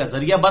پھیلنے کا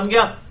ذریعہ بن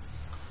گیا.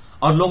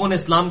 اور لوگوں نے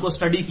اسلام کو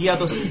اسٹڈی کیا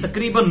تو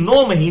تقریباً 9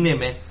 مہینے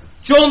میں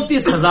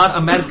 34,000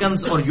 امریکنز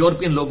اور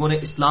یورپین لوگوں نے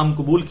اسلام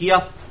قبول کیا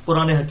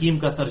قرآن حکیم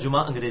کا ترجمہ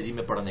انگریزی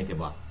میں پڑھنے کے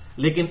بعد.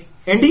 لیکن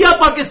انڈیا،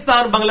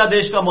 پاکستان، بنگلہ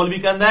دیش کا مولوی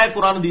کہتا ہے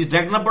قرآن حدیث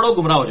ڈائریکٹ نہ پڑھو،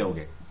 گمراہ ہو جاؤ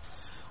گے.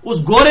 اس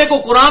گورے کو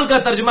قرآن کا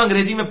ترجمہ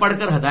انگریزی میں پڑھ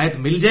کر ہدایت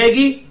مل جائے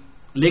گی،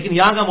 لیکن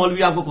یہاں کا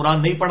مولوی آپ کو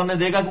قرآن نہیں پڑھنے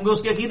دے گا کیونکہ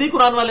اس کے عقیدے ہی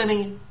قرآن والے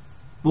نہیں ہیں.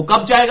 وہ کب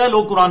چاہے گا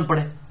لوگ قرآن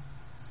پڑھیں؟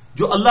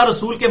 جو اللہ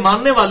رسول کے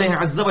ماننے والے ہیں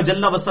عز و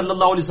جل و صلی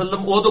اللہ علیہ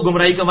وسلم، وہ تو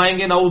گمراہی کمائیں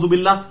گے نعوذ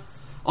باللہ.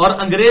 اور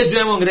انگریز جو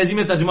ہے وہ انگریزی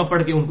میں ترجمہ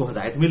پڑھ کے ان کو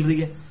ہدایت مل رہی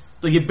ہے.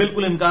 تو یہ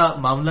بالکل ان کا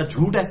معاملہ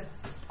جھوٹ ہے.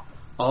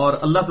 اور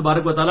اللہ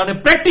تبارک و تعالیٰ نے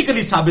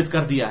پریکٹیکلی ثابت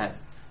کر دیا ہے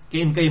کہ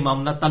ان کا یہ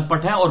معاملہ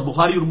تلپٹ ہے. اور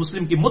بخاری اور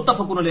مسلم کی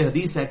متفق علیہ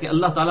حدیث ہے کہ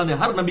اللہ تعالیٰ نے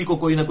ہر نبی کو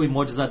کوئی نہ کوئی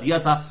معجزہ دیا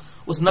تھا.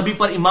 اس نبی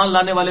پر ایمان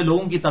لانے والے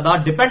لوگوں کی تعداد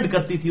ڈپینڈ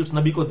کرتی تھی اس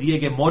نبی کو دیے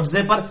گئے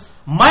معجزے پر.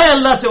 میں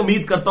اللہ سے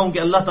امید کرتا ہوں کہ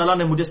اللہ تعالیٰ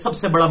نے مجھے سب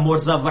سے بڑا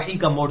معجزہ وحی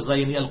کا معجزہ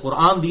یعنی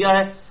القرآن دیا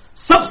ہے.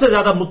 سب سے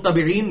زیادہ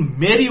متبعین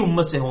میری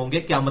امت سے ہوں گے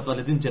قیامت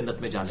والے دن جنت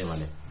میں جانے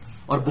والے.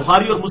 اور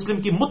بخاری اور مسلم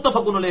کی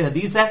متفق علیہ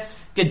حدیث ہے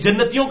کہ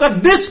جنتیوں کا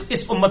نصف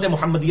اس امت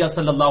محمدیہ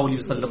صلی اللہ علیہ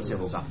وسلم سے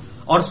ہوگا.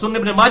 اور سنن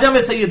ابن ماجہ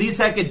میں صحیح حدیث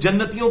ہے کہ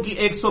جنتیوں کی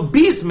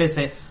 120 میں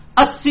سے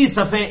 80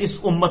 صفیں اس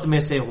امت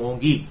میں سے ہوں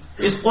گی.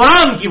 اس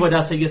قرآن کی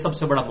وجہ سے یہ سب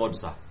سے بڑا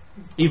معجزہ،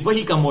 یہ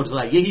وہی کا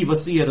معجزہ، یہی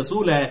وصی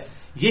رسول ہے،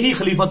 یہی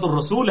خلیفت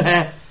الرسول ہے،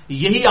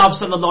 یہی آپ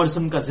صلی اللہ علیہ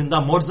وسلم کا زندہ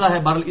معجزہ ہے.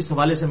 بہرحال اس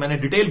حوالے سے میں نے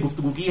ڈیٹیل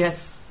گفتگو کی ہے.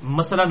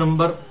 مسئلہ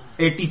نمبر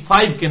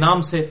 85 کے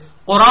نام سے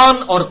قرآن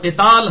اور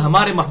قتال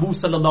ہمارے محبوب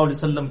صلی اللہ علیہ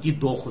وسلم کی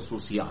 2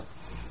 خصوصیات،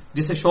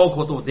 جسے شوق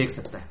ہو تو وہ دیکھ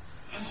سکتا ہے.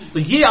 تو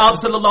یہ آپ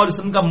صلی اللہ علیہ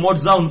وسلم کا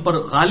معجزہ ان پر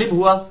غالب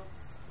ہوا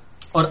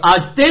اور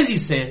آج تیزی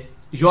سے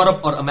یورپ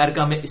اور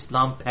امریکہ میں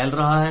اسلام پھیل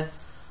رہا ہے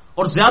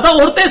اور زیادہ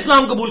عورتیں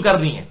اسلام قبول کر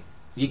رہی ہیں.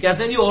 یہ کہتے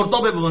ہیں جی عورتوں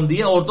پہ پابندی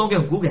ہے، عورتوں کے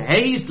حقوق ہے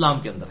ہی اسلام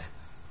کے اندر ہے.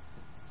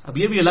 اب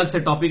یہ بھی الگ سے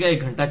ٹاپک ہے،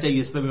 1 گھنٹہ چاہیے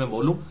اس پہ بھی میں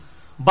بولوں.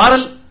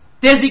 بہرحال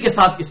تیزی کے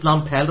ساتھ اسلام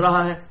پھیل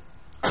رہا ہے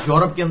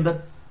یورپ کے اندر.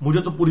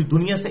 مجھے تو پوری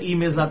دنیا سے ای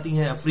میلز آتی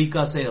ہیں،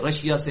 افریقہ سے،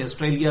 رشیا سے،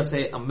 آسٹریلیا سے،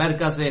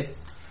 امریکہ سے،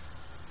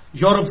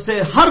 یورپ سے،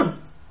 ہر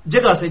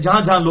جگہ سے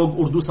جہاں جہاں لوگ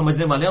اردو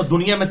سمجھنے والے ہیں. اور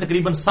دنیا میں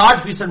تقریباً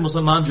 60%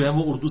 مسلمان جو ہیں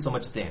وہ اردو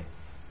سمجھتے ہیں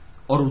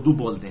اور اردو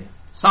بولتے ہیں،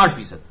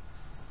 60%.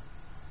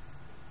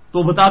 تو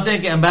بتاتے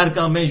ہیں کہ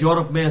امریکہ میں،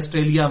 یورپ میں،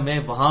 آسٹریلیا میں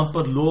وہاں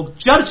پر لوگ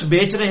چرچ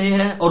بیچ رہے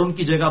ہیں اور ان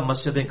کی جگہ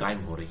مسجدیں قائم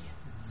ہو رہی ہیں.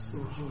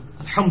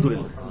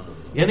 الحمدللہ.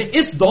 یعنی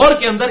اس دور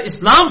کے اندر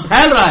اسلام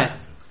پھیل رہا ہے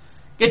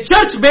کہ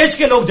چرچ بیچ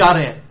کے لوگ جا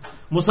رہے ہیں.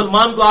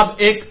 مسلمان کو آپ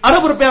 1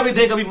 ارب روپیہ بھی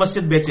دیں کبھی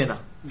مسجد بیچے نا،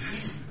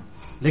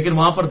 لیکن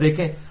وہاں پر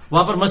دیکھیں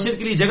وہاں پر مسجد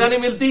کے لیے جگہ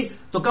نہیں ملتی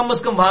تو کم از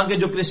کم وہاں کے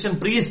جو کرسچن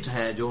پریسٹ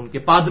ہیں، جو ان کے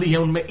پادری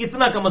ہیں، ان میں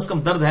اتنا کم از کم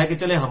درد ہے کہ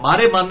چلے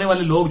ہمارے ماننے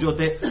والے لوگ جو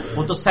تھے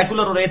وہ تو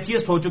سیکولر اور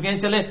ایتھیسٹ ہو چکے ہیں،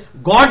 چلے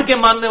گاڈ کے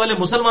ماننے والے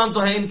مسلمان تو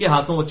ہیں، ان کے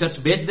ہاتھوں وہ چرچ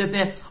بیچ دیتے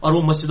ہیں اور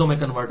وہ مسجدوں میں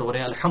کنورٹ ہو رہے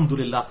ہیں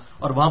الحمدللہ.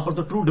 اور وہاں پر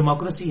تو ٹرو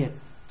ڈیموکریسی ہے.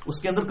 اس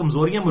کے اندر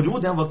کمزوریاں موجود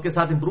ہیں، وقت کے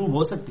ساتھ امپروو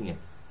ہو سکتی ہیں.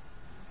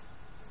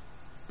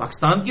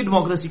 پاکستان کی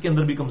ڈیموکریسی کے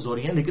اندر بھی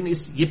کمزوریاں ہیں، لیکن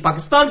یہ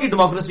پاکستان کی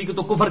ڈیموکریسی کو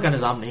تو کفر کا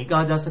نظام نہیں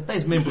کہا جا سکتا،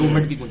 اس میں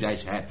امپروومنٹ کی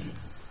گنجائش ہے.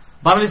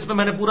 بہرحال اس پہ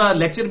میں نے پورا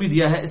لیکچر بھی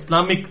دیا ہے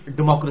اسلامک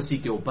ڈیموکریسی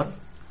کے اوپر.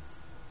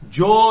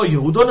 جو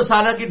یہود و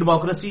نصارہ کی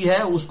ڈیموکریسی ہے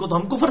اس کو تو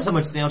ہم کفر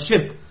سمجھتے ہیں اور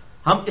شرک.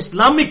 ہم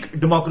اسلامک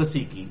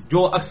ڈیموکریسی کی، جو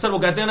اکثر وہ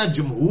کہتے ہیں نا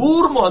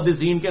جمہور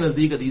محدثین کے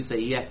نزدیک حدیث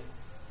صحیح ہے.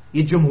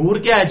 یہ جمہور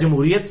کیا ہے؟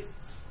 جمہوریت،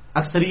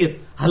 اکثریت.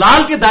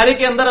 حلال کے دائرے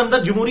کے اندر اندر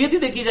جمہوریت ہی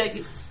دیکھی جائے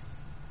گی.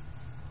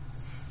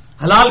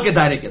 حلال کے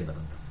دائرے کے اندر اندر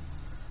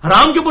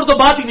حرام کے اوپر تو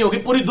بات ہی نہیں ہوگی.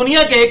 پوری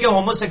دنیا کہے کہ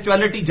ہومو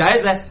سیکچولیٹی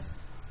جائز ہے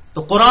تو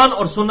قرآن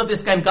اور سنت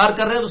اس کا انکار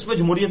کر رہے ہیں تو اس میں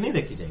جمہوریت نہیں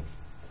دیکھی جائے گی.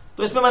 تو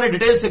اس میں نے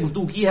ڈیٹیل سے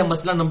گفتگو کی ہے.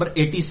 مسئلہ نمبر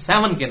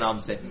 87 کے نام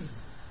سے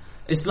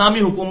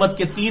اسلامی حکومت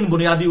کے 3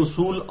 بنیادی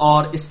اصول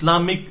اور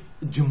اسلامک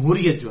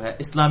جمہوریت جو ہے،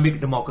 اسلامک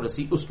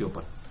ڈیموکریسی، اس کے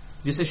اوپر.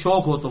 جسے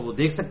شوق ہو تو وہ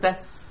دیکھ سکتا ہے.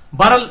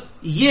 بہرحال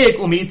یہ ایک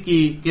امید کی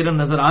کرن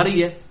نظر آ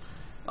رہی ہے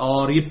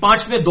اور یہ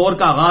 5ویں دور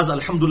کا آغاز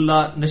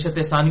الحمدللہ، نشت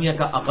ثانیہ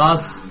کا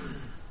آغاز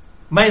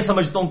میں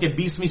سمجھتا ہوں کہ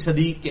 20ویں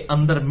صدی کے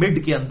اندر، مڈ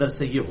کے اندر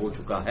سے یہ ہو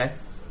چکا ہے.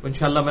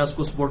 انشاءاللہ میں اس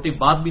کو سپورٹیو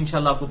بات بھی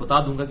انشاءاللہ آپ کو بتا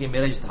دوں گا کہ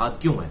میرا اجتہاد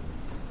کیوں ہے.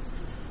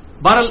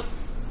 بہرحال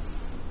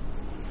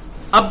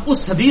اب اس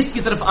حدیث کی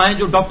طرف آئیں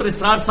جو ڈاکٹر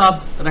اسرار صاحب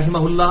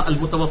رحمہ اللہ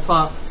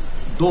المتوفا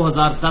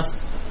 2010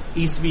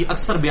 عیسوی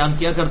اکثر بیان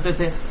کیا کرتے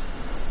تھے،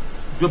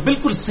 جو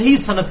بالکل صحیح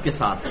سند کے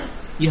ساتھ،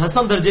 یہ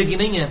حسن درجے کی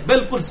نہیں ہے،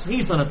 بالکل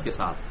صحیح سند کے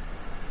ساتھ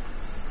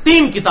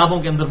 3 کتابوں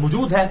کے اندر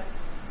موجود ہے.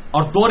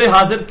 اور دور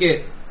حاضر کے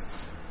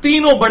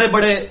تینوں بڑے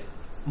بڑے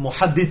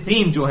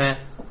محدثین جو ہیں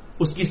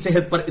اس کی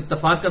صحت پر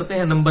اتفاق کرتے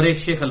ہیں. نمبر 1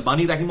 شیخ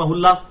البانی رحمہ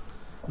اللہ،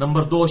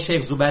 نمبر 2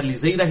 شیخ زبیر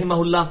لیزئی رحمہ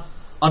اللہ،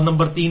 اور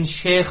نمبر 3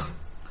 شیخ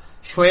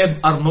شعیب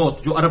ارنوت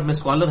جو عرب میں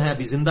اسکالر ہیں,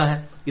 ابھی زندہ ہے,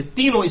 یہ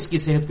تینوں اس کی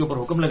صحت کے اوپر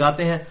حکم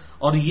لگاتے ہیں,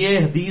 اور یہ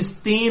حدیث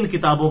 3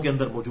 کتابوں کے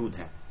اندر موجود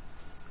ہے.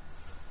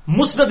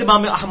 مسند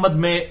امام احمد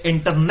میں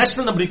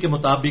انٹرنیشنل نمبر کے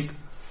مطابق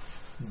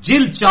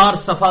جلد 4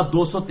 صفحہ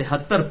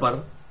 273 پر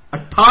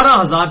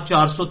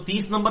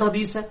 18,430 نمبر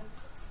حدیث ہے.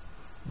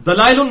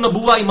 دلائل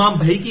النبوہ امام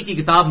بھیکی کی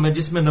کتاب میں,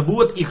 جس میں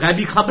نبوت کی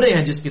غیبی خبریں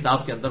ہیں جس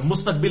کتاب کے اندر,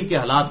 مستقبل کے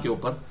حالات کے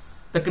اوپر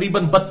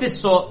تقریباً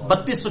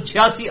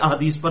 3286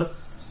 احادیث پر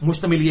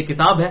مشتمل یہ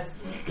کتاب ہے.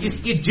 اس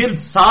کی جلد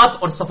 7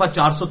 اور صفحہ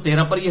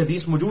 413 پر یہ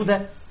حدیث موجود ہے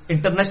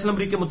انٹرنیشنل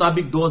نمبر کے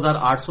مطابق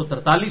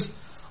 2843.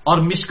 اور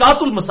مشکات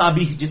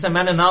المصابیح جسے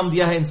میں نے نام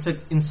دیا ہے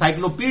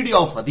انسائکلوپیڈیا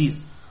آف حدیث,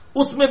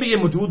 اس میں بھی یہ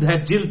موجود ہے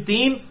جلد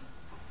 3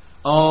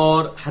 اور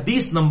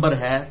حدیث نمبر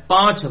ہے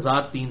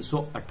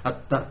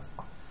 5378.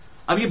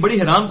 اب یہ بڑی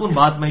حیران کن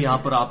بات میں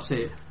یہاں پر آپ سے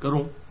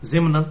کروں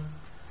ضمناً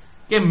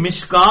کہ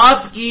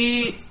مشکات کی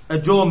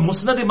جو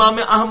مسند امام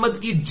احمد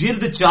کی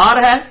جلد 4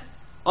 ہے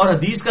اور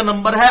حدیث کا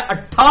نمبر ہے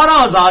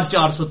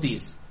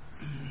 18,430,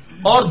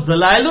 اور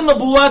دلائل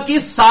النبوہ کی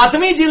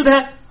 7ویں جلد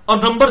ہے اور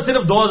نمبر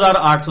صرف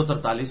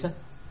 2,843 ہے.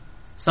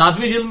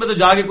 7ویں جلد میں تو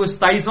جا کے کوئی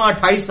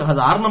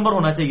 27,000-28,000 نمبر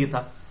ہونا چاہیے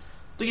تھا.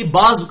 تو یہ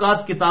بعض اوقات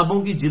کتابوں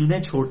کی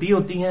جلدیں چھوٹی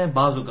ہوتی ہیں,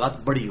 بعض اوقات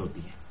بڑی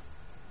ہوتی ہیں.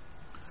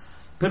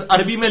 پھر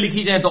عربی میں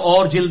لکھی جائیں تو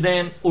اور جلدیں,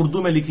 اردو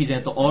میں لکھی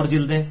جائیں تو اور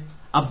جلدیں.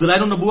 اب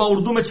دلائل النبوہ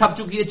اردو میں چھپ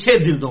چکی ہے 6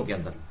 جلدوں کے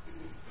اندر,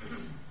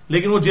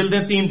 لیکن وہ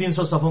جلدیں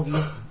 300 صفحوں کی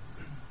ہیں.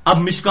 اب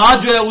مشکات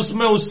جو ہے اس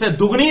میں اس سے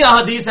دگنی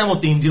احادیث ہیں, وہ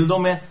 3 جلدوں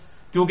میں ہے,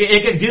 کیونکہ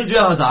ایک ایک جلد جو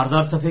ہے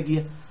 1000 صفحے کی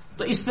ہے.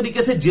 تو اس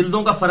طریقے سے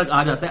جلدوں کا فرق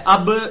آ جاتا ہے.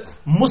 اب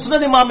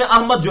مسند امام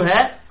احمد جو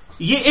ہے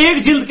یہ ایک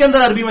جلد کے اندر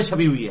عربی میں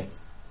چھپی ہوئی ہے,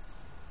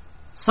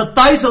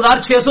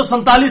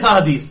 27,647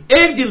 احادیث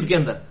ایک جلد کے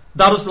اندر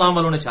دارالاسلام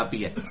والوں نے چھاپی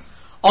ہے.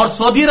 اور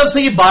سعودی عرب سے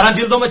یہ 12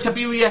 جلدوں میں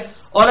چھپی ہوئی ہے.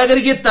 اور اگر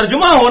یہ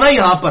ترجمہ ہونا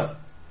یہاں پر,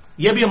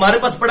 یہ بھی ہمارے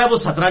پاس پڑا ہے, وہ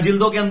 17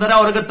 جلدوں کے اندر ہے,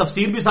 اور اگر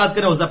تفسیر بھی ساتھ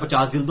کرے ہو جائے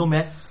 50 جلدوں میں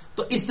ہے.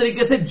 تو اس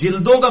طریقے سے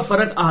جلدوں کا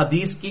فرق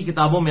احادیث کی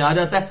کتابوں میں آ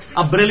جاتا ہے.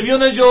 اب بریلویوں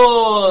نے جو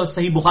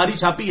صحیح بخاری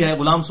چھاپی ہے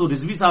غلام سور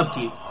رضوی صاحب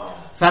کی,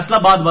 فیصلہ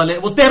آباد والے,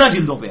 وہ 13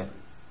 جلدوں پہ ہے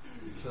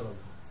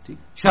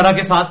شرح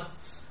کے ساتھ.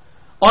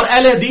 اور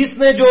اہل حدیث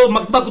نے جو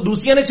مکتبہ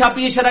قدوسیہ نے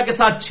چھاپی ہے شرح کے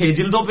ساتھ 6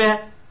 جلدوں پہ ہے,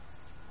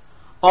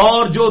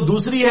 اور جو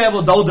دوسری ہے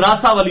وہ داؤد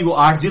راسا والی وہ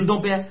 8 جلدوں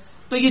پہ ہے.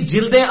 تو یہ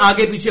جلدیں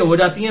آگے پیچھے ہو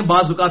جاتی ہیں.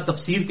 بعض اوقات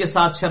تفسیر کے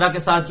ساتھ شرح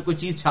کے ساتھ کوئی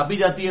چیز چھاپی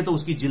جاتی ہے تو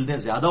اس کی جلدیں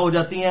زیادہ ہو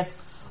جاتی ہیں,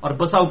 اور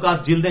بسا اوقات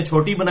جلدیں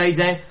چھوٹی بنائی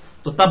جائیں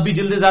تو تب بھی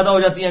جلدیں زیادہ ہو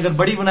جاتی ہیں. اگر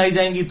بڑی بنائی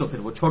جائیں گی تو پھر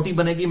وہ چھوٹی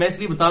بنے گی. میں اس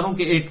لیے بتا رہا ہوں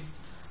کہ ایک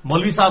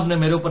مولوی صاحب نے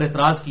میرے اوپر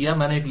اعتراض کیا,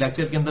 میں نے ایک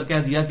لیکچر کے اندر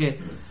کہہ دیا کہ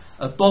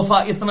تحفہ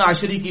اثنا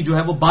عشری کی جو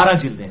ہے وہ 12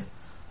 جلدیں ہیں.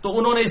 تو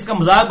انہوں نے اس کا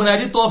مذاق بنایا,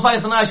 جی تحفہ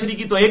اثنا عشری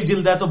کی تو 1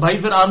 جلد ہے, تو بھائی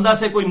پھر آندہ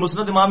سے کوئی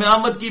مسند امام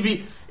احمد کی بھی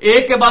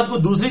ایک کے بعد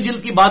کوئی دوسری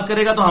جلد کی بات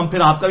کرے گا تو ہم پھر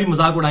آپ کا بھی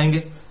مذاق اڑائیں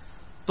گے.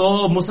 تو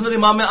مسند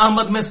امام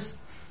احمد میں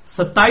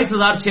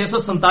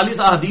 27,647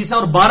 احادیث ہیں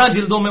اور 12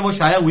 جلدوں میں وہ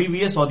شائع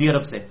ہوئی ہے سعودی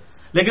عرب سے.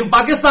 لیکن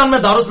پاکستان میں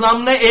دارالاسلام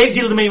نے 1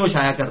 جلد میں ہی وہ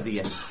شائع کر دی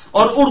ہے,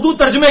 اور اردو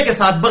ترجمے کے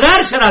ساتھ بغیر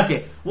شرح کے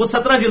وہ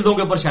 17 جلدوں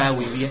کے اوپر شائع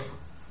ہوئی ہے.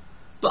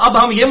 تو اب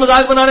ہم یہ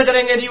مذاق بنانے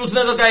کریں گے جی اس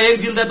نے تو کہا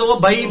 1 جلد ہے, تو وہ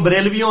بھائی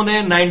بریلویوں نے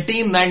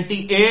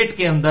 1998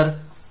 کے اندر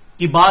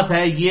کی بات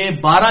ہے, یہ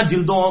 12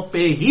 جلدوں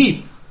پہ ہی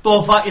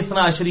تحفہ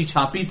اثنا عشری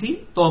چھاپی تھی,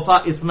 تحفہ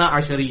اثنا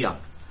عشریہ,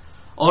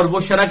 اور وہ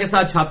شرح کے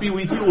ساتھ چھاپی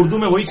ہوئی تھی. اردو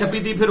میں وہی چھپی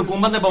تھی, پھر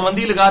حکومت نے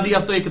پابندی لگا دی.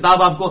 اب تو یہ کتاب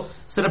آپ کو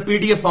صرف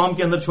PDF فارم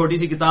کے اندر چھوٹی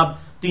سی کتاب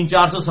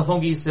 300-400 صفحوں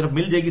کی صرف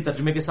مل جائے گی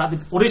ترجمے کے ساتھ.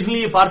 اوریجنلی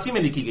یہ فارسی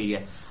میں لکھی گئی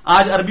ہے,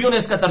 آج عربیوں نے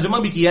اس کا ترجمہ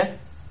بھی کیا ہے,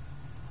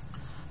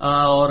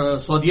 اور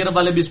سعودی عرب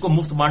والے بھی اس کو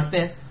مفت بانٹتے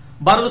ہیں.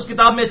 بہرحال اس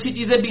کتاب میں اچھی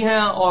چیزیں بھی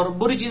ہیں اور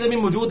بری چیزیں بھی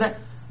موجود ہیں.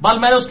 بال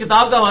میں نے اس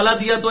کتاب کا حوالہ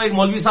دیا تو ایک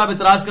مولوی صاحب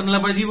اعتراض کرنے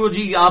لگے, جی وہ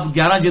جی آپ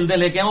 11 جلدیں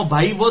لے کے آئے.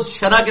 بھائی وہ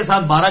شرح کے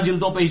ساتھ 12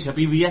 جلدوں پہ ہی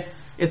چھپی ہوئی ہے,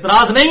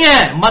 اعتراض نہیں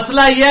ہے.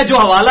 مسئلہ یہ ہے جو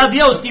حوالہ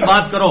دیا اس کی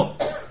بات کرو,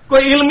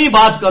 کوئی علمی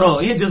بات کرو,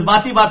 یہ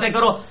جذباتی باتیں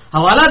کرو.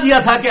 حوالہ دیا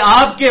تھا کہ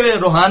آپ کے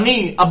روحانی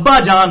ابا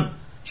جان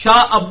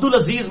شاہ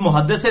عبدالعزیز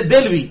محدث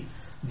دہلوی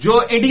جو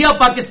انڈیا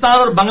پاکستان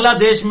اور بنگلہ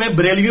دیش میں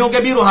بریلویوں کے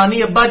بھی روحانی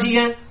ابا جی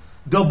ہیں,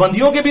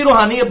 دیوبندیوں کے بھی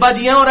روحانی ابا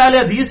جی ہیں, اور اہل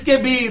حدیث کے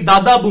بھی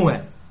دادا ابو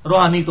ہیں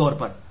روحانی طور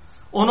پر.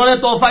 انہوں نے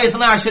تحفہ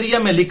اثنا عشریہ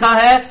میں لکھا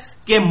ہے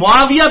کہ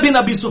معاویہ بن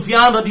ابی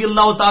سفیان رضی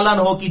اللہ تعالیٰ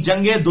عنہ کی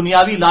جنگیں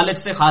دنیاوی لالچ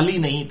سے خالی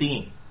نہیں تھیں.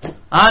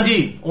 ہاں جی,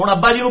 ہوں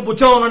ابا جی کو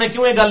پوچھو انہوں نے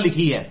کیوں یہ گل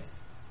لکھی ہے.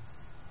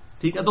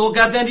 ٹھیک ہے, تو وہ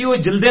کہتے ہیں جی وہ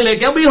جلدیں لے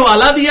کے ابھی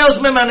حوالہ دیا اس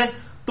میں نے,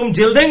 تم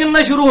جلدیں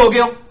گننا شروع ہو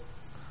گئے ہو.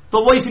 تو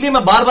وہ اس لیے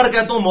میں بار بار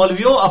کہتا ہوں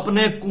مولویوں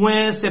اپنے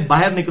کنویں سے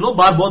باہر نکلو,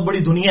 باہر بہت بڑی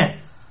دنیا ہے.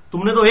 تم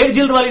نے تو 1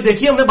 جلد والی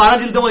دیکھی, ہم نے 12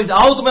 جلدوں والی,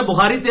 آؤ تمہیں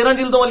بخاری 13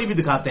 جلدوں والی بھی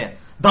دکھاتے ہیں.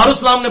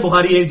 دارالاسلام نے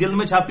بخاری 1 جلد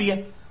میں چھاپی ہے.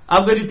 اب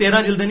کہ جی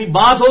 13 جلدیں نہیں,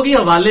 بات ہوگی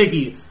حوالے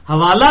کی.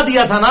 حوالہ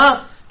دیا تھا نا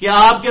کہ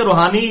آپ کے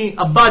روحانی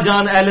ابا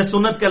جان اہل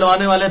سنت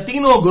کہلوانے والے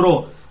تینوں گروہ,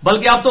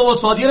 بلکہ اب تو وہ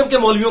سعودی عرب کے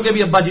مولویوں کے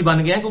بھی ابا جی بن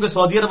گئے ہیں, کیونکہ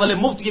سعودی عرب والے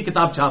مفت یہ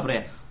کتاب چھاپ رہے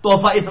ہیں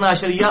تحفہ اثنا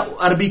عشریہ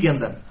عربی کے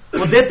اندر,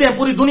 وہ دیتے ہیں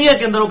پوری دنیا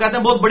کے اندر. وہ کہتے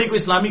ہیں بہت بڑی کوئی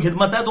اسلامی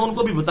خدمت ہے, تو ان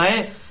کو بھی بتائیں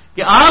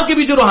کہ آپ کے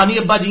بھی جو روحانی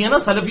ابا جی ہیں نا,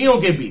 سلفیوں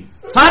کے بھی,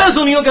 سارے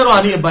سنیوں کے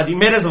روحانی ابا جی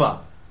میرے سوا,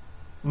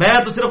 میں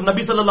تو صرف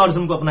نبی صلی اللہ علیہ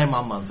وسلم کو اپنا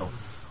امام مانتا ہوں,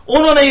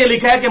 انہوں نے یہ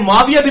لکھا ہے کہ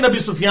معاویہ بن ابی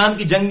سفیان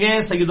کی جنگیں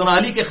سیدنا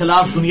علی کے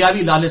خلاف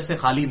دنیاوی لالچ سے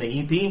خالی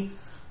نہیں تھیں.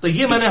 تو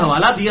یہ میں نے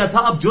حوالہ دیا تھا.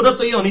 اب جرت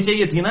تو یہ ہونی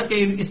چاہیے تھی نا کہ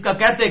اس کا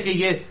کہتے کہ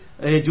یہ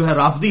جو ہے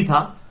رافضی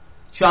تھا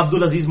شاہ عبد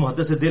العزیز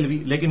محدث دہلوی،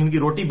 لیکن ان کی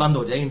روٹی بند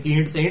ہو جائے، ان کی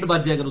اینٹ سے اینٹ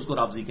بچ جائے اگر اس کو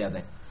رافضی کہہ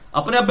دیں.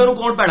 اپنے ابے کو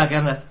کون پیڑا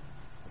کہنا ہے؟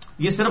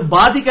 یہ صرف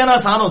بات ہی کہنا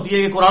آسان ہوتی ہے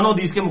کہ قرآن و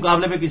حدیث کے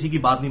مقابلے میں کسی کی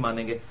بات نہیں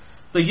مانیں گے.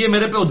 تو یہ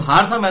میرے پہ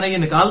ادھار تھا، میں نے یہ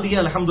نکال دیا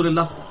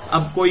الحمدللہ.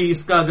 اب کوئی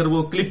اس کا اگر وہ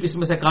کلپ اس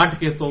میں سے کاٹ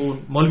کے تو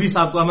مولوی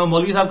صاحب کو، میں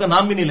مولوی صاحب کا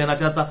نام بھی نہیں لینا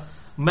چاہتا،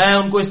 میں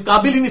ان کو اس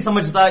قابل ہی نہیں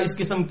سمجھتا اس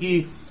قسم کی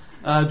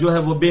جو ہے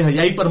وہ بے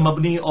حیائی پر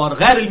مبنی اور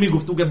غیر علمی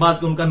گفتگو کے بعد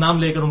کہ ان کا نام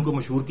لے کر ان کو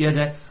مشہور کیا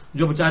جائے،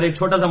 جو بیچارے ایک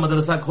چھوٹا سا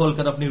مدرسہ کھول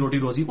کر اپنی روٹی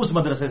روزی اس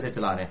مدرسے سے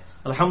چلا رہے ہیں.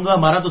 الحمدللہ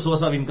ہمارا تو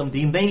سورس آف انکم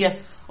دین نہیں ہے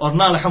اور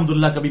نہ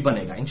الحمدللہ کبھی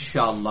بنے گا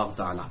انشاءاللہ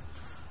تعالی.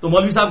 تو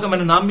مولوی صاحب کا میں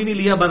نے نام بھی نہیں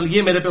لیا، بل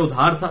یہ میرے پہ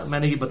ادھار تھا، میں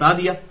نے یہ بتا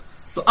دیا.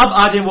 تو اب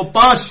آ جائیں وہ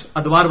 5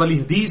 ادوار والی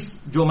حدیث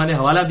جو میں نے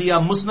حوالہ دیا.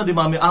 مسند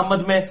امام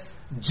احمد میں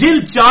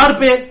جلد 4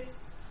 پہ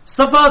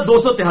صفحہ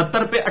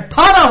 273 پہ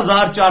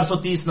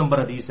 18,430 نمبر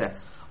حدیث ہے،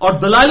 اور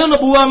دلائل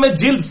النبوہ میں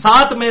جلد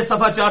 7 میں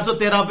صفحہ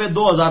 413 پہ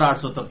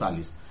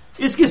 2,843.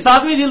 اس کی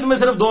 7ویں جلد میں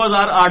صرف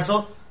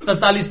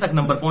 2,843 تک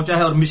نمبر پہنچا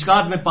ہے، اور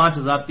مشکات میں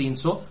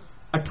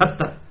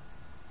 5,378.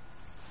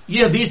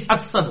 یہ حدیث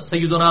اکثر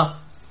سیدنا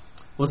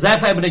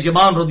حذیفہ ابن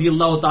یمان رضی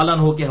اللہ تعالیٰ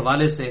عنہ کے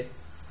حوالے سے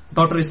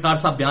ڈاکٹر اسرار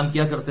صاحب بیان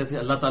کیا کرتے تھے.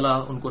 اللہ تعالیٰ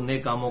ان کو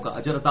نیک کاموں کا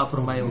اجر عطا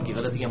فرمائے، ان کی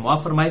غلطیاں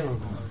معاف فرمائے.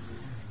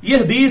 یہ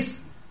حدیث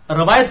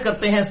روایت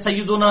کرتے ہیں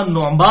سیدنا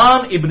نعمان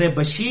ابن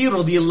بشیر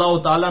رضی اللہ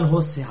تعالیٰ عنہ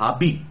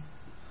صحابی،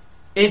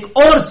 ایک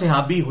اور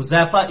صحابی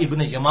حذیفہ ابن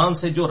یمان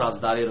سے جو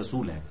رازدار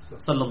رسول ہیں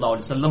صلی اللہ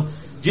علیہ وسلم،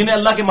 جنہیں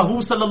اللہ کے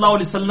محبوب صلی اللہ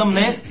علیہ وسلم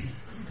نے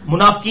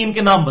منافقین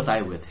کے نام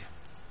بتائے ہوئے تھے.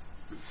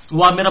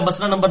 وہ آپ میرا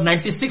مسئلہ نمبر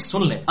 96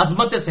 سن لیں،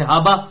 عظمت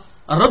صحابہ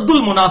رد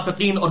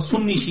المنافقین اور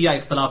سنی شیعہ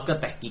اختلاف کا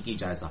تحقیقی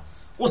جائزہ.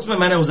 اس میں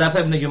نے حذیفہ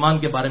ابن یمان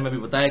کے بارے میں بھی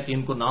بتایا کہ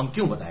ان کو نام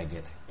کیوں بتائے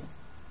گئے تھے.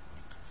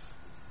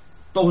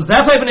 تو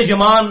حذیفہ ابن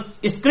یمان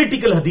اس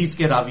کریٹیکل حدیث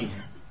کے راوی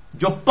ہیں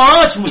جو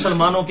 5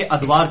 مسلمانوں کے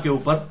ادوار کے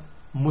اوپر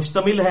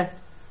مشتمل ہے،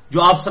 جو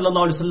آپ صلی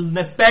اللہ علیہ وسلم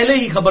نے پہلے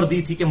ہی خبر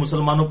دی تھی کہ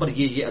مسلمانوں پر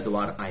یہ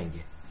ادوار آئیں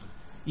گے.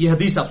 یہ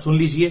حدیث آپ سن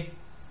لیجئے.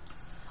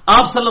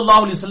 آپ صلی اللہ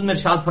علیہ وسلم نے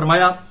ارشاد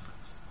فرمایا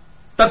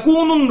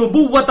تکون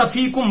النبوۃ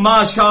فیکم ما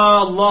شاء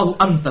اللہ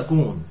ان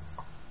تکون،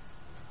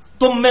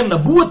 تم میں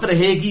نبوت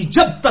رہے گی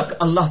جب تک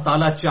اللہ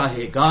تعالیٰ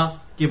چاہے گا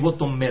کہ وہ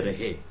تم میں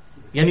رہے،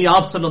 یعنی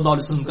آپ صلی اللہ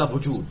علیہ وسلم کا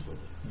وجود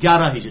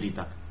 11 ہجری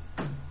تک.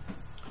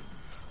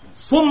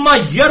 ثم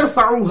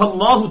یرفعها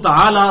اللہ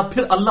تعالی،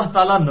 پھر اللہ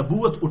تعالیٰ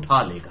نبوت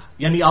اٹھا لے گا،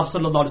 یعنی آپ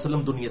صلی اللہ علیہ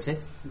وسلم دنیا سے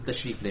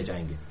تشریف لے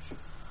جائیں گے.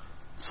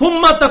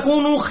 ثم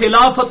تکون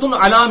خلافۃ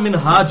علی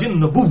منہاج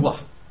النبوۃ،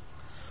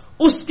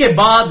 اس کے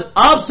بعد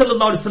آپ صلی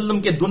اللہ علیہ وسلم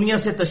کے دنیا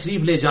سے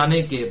تشریف لے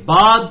جانے کے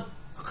بعد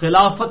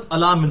خلافت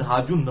علی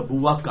منہاج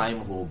النبوۃ قائم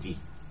ہوگی،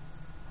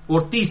 اور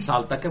 30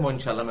 سال تک ہے، وہ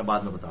انشاءاللہ میں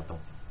بعد میں بتاتا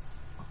ہوں.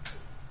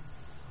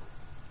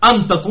 ان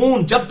تکون،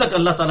 جب تک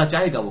اللہ تعالیٰ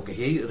چاہے گا وہ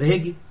رہے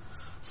گی.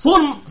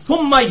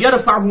 ثم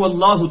یرفعہ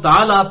اللہ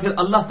تعالی، پھر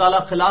اللہ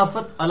تعالیٰ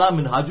خلافت علی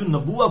منہاج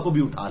النبوۃ کو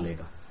بھی اٹھا لے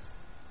گا.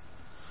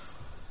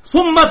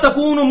 ثم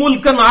تکون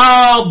ملکا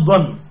عاضا،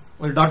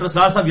 ڈاکٹر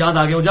سراج صاحب یاد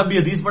آ گئے، وہ جب بھی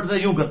حدیث پڑھتے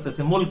یوں کرتے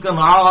تھے، ملکا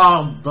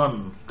عاضا،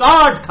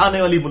 کاٹ کھانے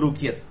والی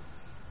ملوکیت،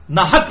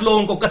 نہ حق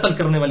لوگوں کو قتل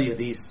کرنے والی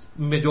حدیث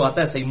میں جو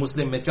آتا ہے صحیح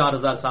مسلم میں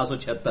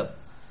 4776.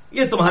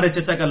 یہ تمہارے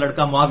چچا کا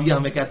لڑکا معاویہ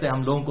ہمیں کہتے ہیں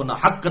ہم لوگوں کو نہ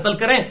حق قتل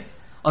کریں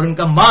اور ان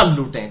کا مال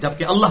لوٹیں،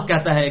 جبکہ اللہ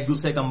کہتا ہے ایک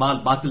دوسرے کا مال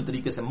باطل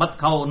طریقے سے مت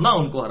کھاؤ، نہ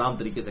ان کو حرام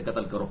طریقے سے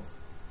قتل کرو.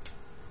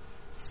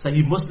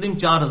 صحیح مسلم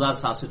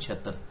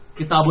 4776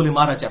 کتاب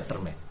الامارہ چیپٹر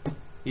میں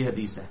یہ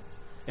حدیث ہے.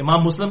 امام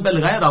مسلم پہ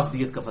لگایا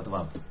رافضیت کا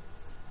فتویٰ،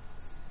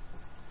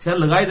 خیر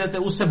لگائی دیتے،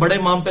 اس سے بڑے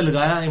امام پہ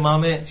لگایا،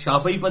 امام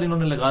شافعی پر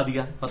انہوں نے لگا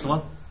دیا فتویٰ.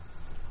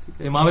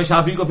 امام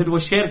شافعی کو پھر وہ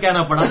شعر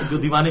کہنا پڑا جو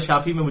دیوان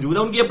شافعی میں موجود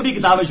ہے، ان کی اپنی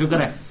کتاب ہے، شکر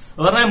ہے،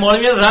 ورنہ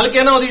مولوی نے رل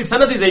کے نہ ہوتی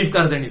سند ہی ضعیف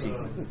کر دینی سی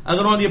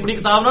اگر انہوں نے اپنی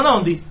کتاب نہ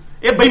ہوتی.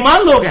 یہ بےمان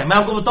لوگ ہیں، میں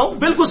آپ کو بتاؤں،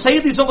 بالکل صحیح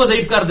حدیثوں کو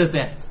ضعیف کر دیتے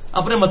ہیں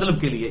اپنے مطلب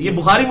کے لیے. یہ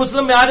بخاری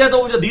مسلم میں آ جائے تو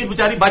وہ حدیث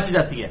بیچاری بچ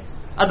جاتی ہے،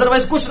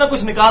 ادروائز کچھ نہ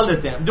کچھ نکال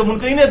دیتے ہیں. جو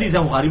منکرین حدیث ہے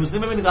بخاری مسلم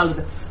میں بھی نکال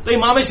دیتے ہیں. تو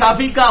امام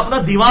شافعی کا اپنا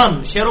دیوان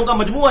شعروں کا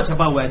مجموعہ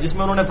چھپا ہوا ہے جس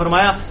میں انہوں نے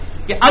فرمایا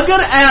کہ اگر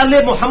اہل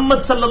محمد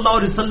صلی اللہ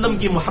علیہ وسلم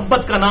کی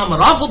محبت کا نام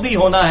رافضی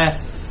ہونا ہے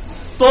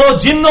تو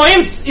جن و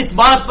انس اس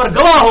بات پر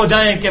گواہ ہو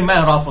جائیں کہ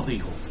میں رافضی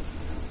ہوں،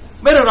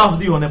 میرے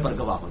رافضی ہونے پر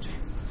گواہ ہو جائیں.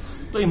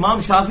 تو امام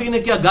شافعی نے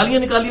کیا گالیاں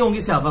نکالی ہوں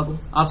گی صحابہ کو،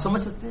 آپ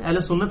سمجھ سکتے ہیں. اہل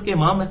سنت کے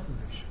امام ہیں.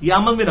 یہ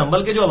احمد بن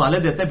حنبل کے جو حوالے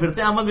دیتے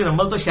پھرتے ہیں، احمد بن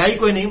حنبل تو شیعی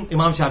کوئی نہیں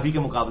امام شافعی کے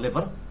مقابلے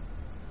پر،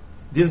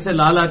 جن سے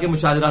لا لا کے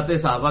مشاجرات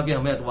صحابہ کے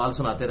ہمیں اقوال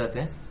سناتے رہتے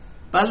ہیں.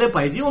 پہلے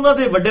بھائی جی انہوں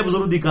نے بڑے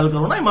بزرگ کی گل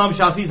کرو نا، امام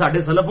شافعی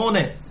ساڈے سلفوں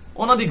نے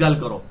انہوں کی گل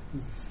کرو.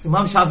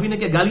 امام شافعی نے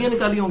کیا گالیاں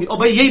نکالی ہوں گی؟ اور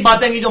بھائی یہی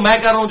باتیں گی جو میں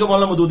کہہ رہا ہوں جو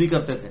مولانا مودودی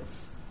کرتے تھے،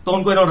 تو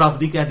ان کو انہوں نے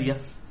رافضی کہہ دیا،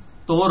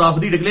 تو وہ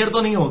رافضی ڈکلیئر تو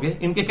نہیں ہوگے،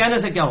 ان کے کہنے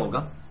سے کیا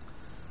ہوگا.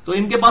 تو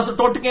ان کے پاس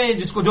ٹوٹکے ہیں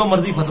جس کو جو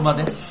مرضی فتوا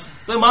دیں.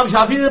 تو امام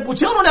شافعی سے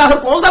پوچھے انہوں نے آخر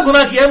کون سا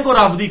گناہ کیا ان کو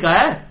رافضی کا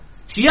ہے؟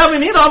 شیعہ بھی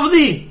نہیں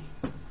رافضی.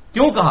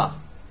 کیوں کہا؟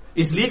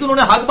 اس لیے کہ انہوں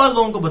نے حق بات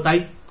لوگوں کو بتائی،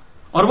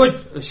 اور وہ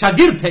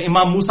شاگرد تھے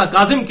امام موسیٰ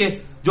کاظم کے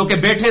جو کہ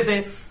بیٹے تھے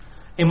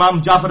امام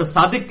جعفر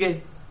صادق کے،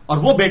 اور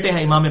وہ بیٹے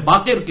ہیں امام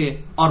باقر کے،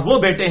 اور وہ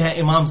بیٹے ہیں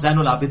امام زین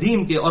العابدین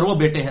کے، اور وہ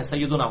بیٹے ہیں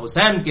سیدنا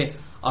حسین کے،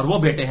 اور وہ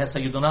بیٹے ہیں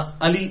سیدنا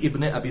علی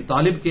ابن ابی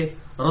طالب کے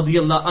رضی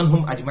اللہ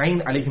عنہم اجمعین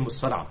علیہم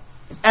السلام۔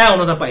 اے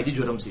انہوں نے پائی تھی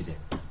جرم سیجے،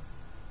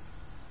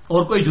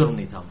 اور کوئی جرم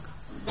نہیں تھا ان کا۔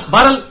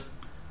 بہرحال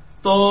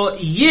تو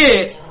یہ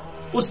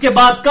اس کے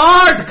بعد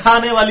کاٹ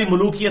کھانے والی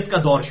ملوکیت کا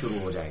دور شروع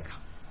ہو جائے گا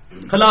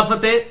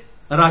خلافت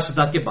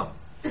راشدہ کے بعد۔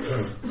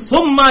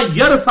 ثم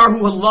یرفعہ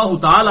اللہ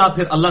تعالی،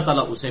 پھر اللہ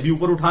تعالیٰ اسے بھی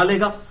اوپر اٹھا لے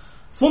گا۔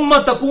 ثم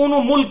تکون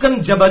ملکن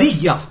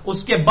جبریہ، اس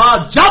کے بعد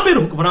جابر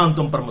حکمران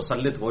تم پر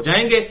مسلط ہو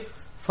جائیں گے۔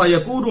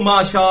 فیکون ما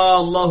شاء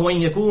اللہ ان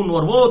یکون،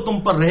 اور وہ تم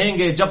پر رہیں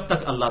گے جب تک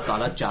اللہ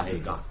تعالیٰ چاہے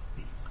گا۔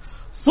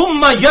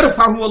 ثم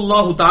یرفعہ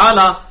اللہ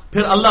تعالی،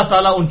 پھر اللہ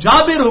تعالیٰ ان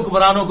جابر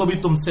حکمرانوں کو بھی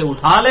تم سے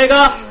اٹھا لے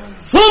گا۔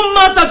 ثم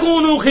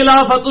تکون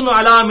خلافت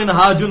علی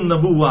منہاج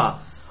النبوہ،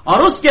 اور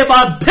اس کے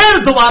بعد پھر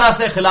دوبارہ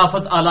سے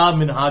خلافت علی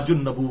منہاج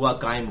النبوہ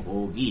قائم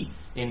ہوگی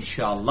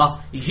انشاءاللہ۔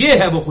 یہ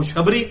ہے وہ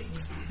خوشخبری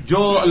جو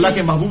اللہ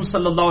کے محبوب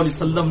صلی اللہ علیہ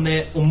وسلم نے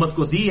امت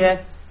کو دی ہے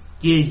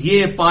کہ یہ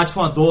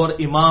 5واں دور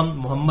امام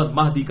محمد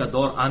مہدی کا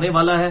دور آنے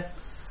والا ہے،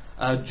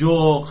 جو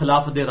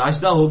خلافت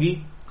راشدہ ہوگی،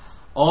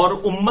 اور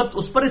امت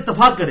اس پر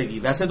اتفاق کرے گی۔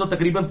 ویسے تو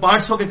تقریباً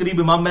 500 کے قریب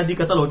امام مہدی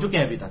قتل ہو چکے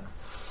ہیں ابھی تک،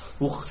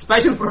 وہ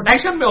اسپیشل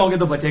پروٹیکشن میں ہوں گے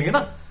تو بچیں گے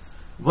نا،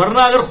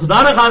 ورنہ اگر خدا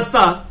نہ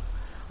خواستہ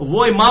وہ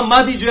امام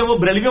مہدی جو ہے وہ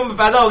بریلویوں میں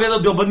پیدا ہو گئے تو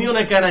جو بندیوں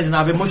نے کہنا ہے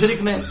جناب مشرک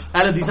نے،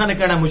 اہل حدیث نے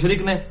کہنا ہے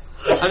مشرک نے،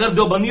 اگر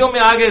جو بندیوں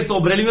میں آ گئے تو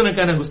بریلویوں نے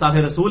کہنا ہے گستاخ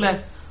رسول ہے۔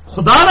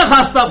 خدا نہ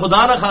خواستہ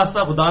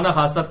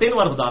 3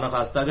 بار خدا نہ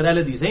خواستہ اگر اہل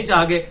حدیث ہی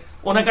چاہ گئے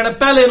انہیں کہنا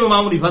پہلے انہوں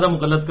امام حنیفہ کا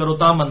مقلد کرو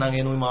تا منا گے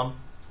انہوں امام۔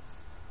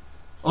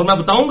 اور میں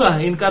بتاؤں گا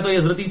ان کا تو یہ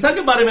حضرت عیسیٰ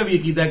کے بارے میں بھی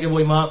عقیدہ ہے کہ وہ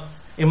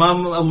امام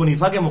ابو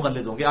حنیفہ کے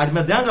مقلد ہوں گے۔ آج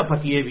میں دیاں گا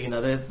پھکیے بھی نہ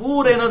دے،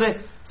 پورے نہ دے،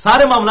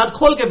 سارے معاملات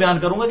کھول کے بیان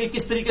کروں گا کہ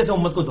کس طریقے سے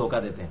امت کو دھوکہ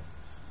دیتے ہیں۔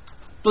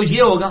 تو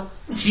یہ ہوگا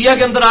شیعہ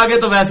کے اندر آگے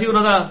تو ویسے ہی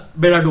انہوں کا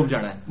بیڑا ڈوب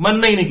جانا ہے،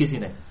 مننا ہی نہیں کسی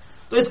نے۔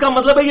 تو اس کا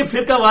مطلب ہے یہ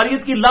فرقہ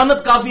واریت کی لعنت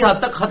کافی حد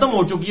تک ختم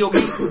ہو چکی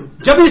ہوگی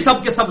جب ہی سب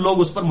کے سب لوگ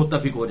اس پر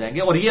متفق ہو جائیں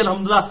گے۔ اور یہ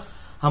الحمدللہ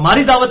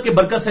ہماری دعوت کی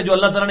برکت سے جو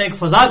اللہ تعالیٰ نے ایک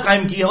فضا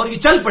قائم کی ہے اور یہ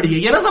چل پڑی ہے،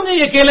 یہ نہ سمجھیں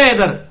یہ اکیلے ہیں،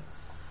 ادھر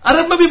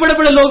عرب میں بھی بڑے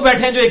بڑے لوگ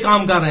بیٹھے ہیں جو یہ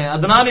کام کر رہے ہیں۔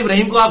 عدنان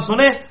ابراہیم کو آپ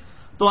سنیں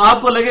تو آپ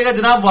کو لگے گا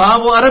جناب وہاں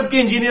وہ عرب کے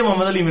انجینئر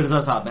محمد علی مرزا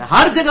صاحب ہیں۔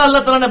 ہر جگہ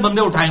اللہ تعالیٰ نے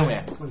بندے اٹھائے ہوئے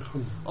ہیں،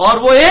 اور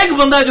وہ ایک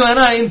بندہ جو ہے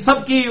نا ان سب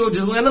کی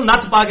جس کو ہے نا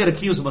نت پا کے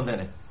رکھی اس بندے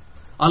نے،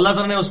 اللہ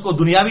تعالیٰ نے اس کو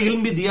دنیاوی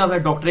علم بھی دیا ہوا ہے،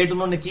 ڈاکٹریٹ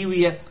انہوں نے کی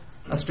ہوئی ہے،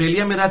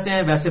 آسٹریلیا میں رہتے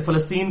ہیں، ویسے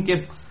فلسطین کے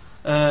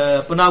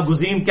پناہ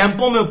گزین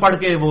کیمپوں میں پڑھ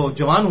کے وہ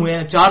جوان ہوئے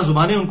ہیں، 4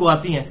 زبانیں ان کو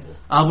آتی ہیں۔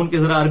 آپ ان کے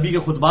ذرا عربی کے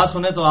خطبات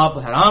سنیں تو آپ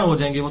حیران ہو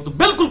جائیں گے، وہ تو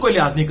بالکل کوئی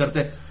لحاظ نہیں کرتے۔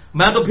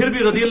 میں تو پھر بھی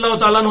رضی اللہ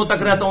تعالیٰ عنہ تک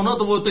رہتا ہوں نا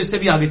تو وہ تو اس سے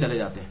بھی آگے چلے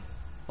جاتے ہیں،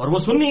 اور وہ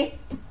سنی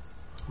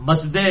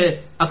مسجد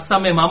اقصی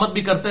میں امامت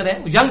بھی کرتے رہے،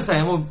 ینگ سے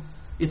ہیں وہ،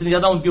 اتنی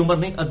زیادہ ان کی عمر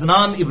نہیں۔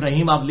 عدنان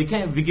ابراہیم آپ لکھیں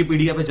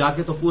ویکیپیڈیا پہ جا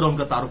کے تو پورا ان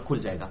کا تعارف کھل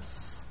جائے گا،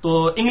 تو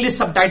انگلش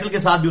سب ٹائٹل کے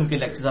ساتھ بھی ان کے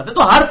لیکچرز آتے ہیں۔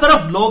 تو ہر طرف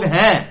لوگ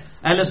ہیں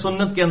اہل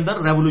سنت کے اندر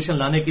ریولوشن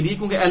لانے کے لیے،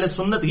 کیونکہ اہل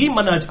سنت ہی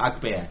منہج حق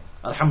پہ ہے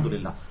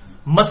الحمدللہ۔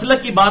 مسلک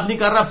کی بات نہیں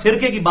کر رہا،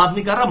 فرقے کی بات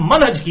نہیں کر رہا،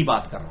 منہج کی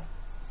بات کر رہا ہوں۔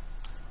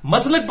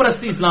 مسلک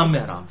پرستی اسلام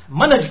میں حرام ہے،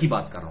 منہج کی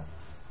بات کر رہا ہوں۔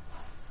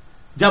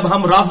 جب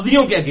ہم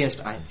رافضیوں کے اگینسٹ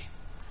آئیں گے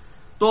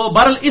تو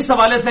بہرحال اس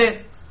حوالے سے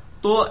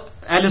تو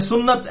اہل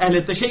سنت اہل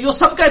تشیع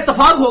سب کا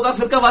اتفاق ہوگا،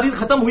 فرقہ واریت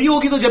ختم ہوئی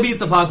ہوگی تو جب ہی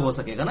اتفاق ہو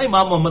سکے گا نا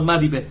امام محمد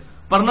مہدی پہ،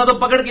 ورنہ تو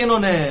پکڑ کے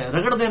انہوں نے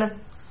رگڑ دینا۔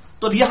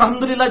 تو یہ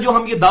الحمدللہ جو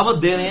ہم یہ دعوت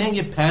دے رہے ہیں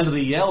یہ پھیل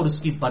رہی ہے اور اس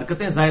کی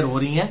برکتیں ظاہر ہو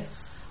رہی ہیں،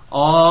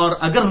 اور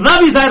اگر نہ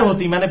بھی ظاہر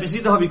ہوتی، میں نے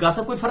پچھلی دفعہ بھی کہا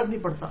تھا، کوئی فرق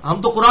نہیں پڑتا، ہم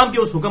تو قرآن کے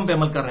اس حکم پہ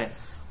عمل کر رہے ہیں۔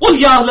 قل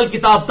یا اہل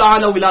الکتاب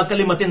تعالوا الی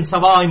کلمۃ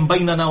سواء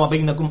بیننا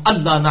وبینکم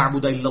الا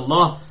نعبد الا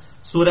اللہ،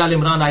 سورہ ال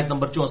عمران آیت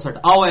نمبر 64۔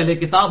 آؤ اہل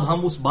کتاب ہم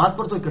اس بات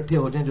پر تو اکٹھے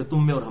ہو جائیں جو تم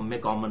میں اور ہم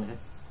میں کامن ہے،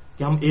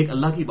 کہ ہم ایک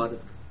اللہ کی عبادت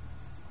کریں۔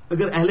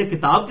 اگر اہل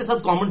کتاب کے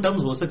ساتھ کامن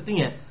ٹرمز ہو سکتی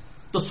ہیں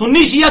تو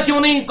سنی شیعہ کیوں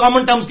نہیں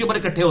کامن ٹرمز کے اوپر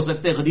اکٹھے ہو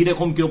سکتے؟ غدیر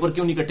قوم کے اوپر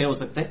کیوں نہیں اکٹھے ہو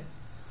سکتے؟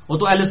 وہ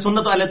تو اہل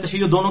سنت اور اہل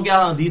تشیع دونوں کے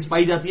حدیث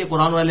پائی جاتی ہے،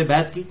 قرآن اور اہل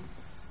بیت کی،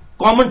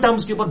 کامن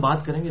ٹرمز کے اوپر بات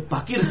کریں گے۔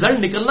 باقی رزلٹ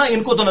نکلنا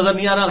ان کو تو نظر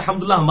نہیں آ رہا۔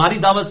 الحمدللہ ہماری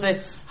دعوت سے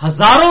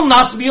ہزاروں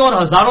ناسبیوں اور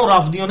ہزاروں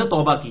رافضیوں نے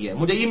توبہ کی ہے،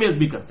 مجھے ای میلز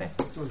بھی کرتے ہیں۔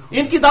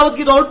 ان کی دعوت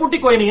کی تو آؤٹ پٹ ہی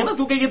کوئی نہیں ہے نا،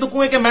 کیونکہ یہ تو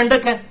کنویں کے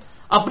مینڈک ہیں،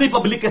 اپنی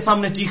پبلک کے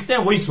سامنے چیختے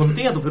ہیں، وہی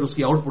سنتی ہیں، تو پھر اس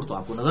کی آؤٹ پٹ تو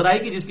آپ کو نظر آئے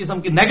گی۔ جس قسم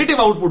کی نیگیٹو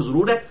آؤٹ پٹ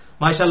ضرور ہے،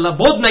 ماشاءاللہ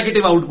بہت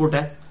نیگیٹو آؤٹ پٹ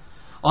ہے،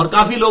 اور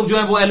کافی لوگ جو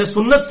ہے وہ اہل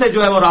سنت سے جو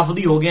ہے وہ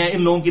رافضی ہو گئے ہیں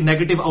ان لوگوں کی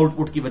نیگیٹو آؤٹ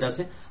پٹ کی وجہ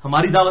سے۔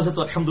 ہماری دعوت سے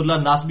تو الحمدللہ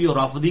ناسبی اور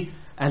رافضی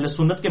اہل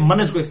سنت کے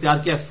منہج کو اختیار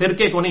کیا،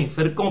 فرقے کو نہیں۔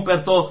 فرقوں پر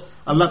تو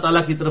اللہ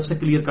تعالیٰ کی طرف سے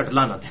کلیئر کٹ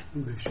لعنت ہے،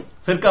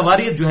 فرقہ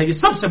واریت جو ہے یہ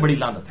سب سے بڑی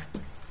لعنت ہے۔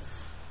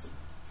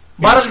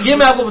 بہرحال یہ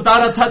میں آپ کو بتا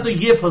رہا تھا، تو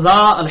یہ فضا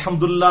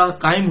الحمدللہ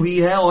قائم ہوئی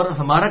ہے، اور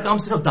ہمارا کام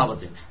صرف دعوت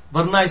دینا ہے،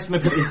 ورنہ اس میں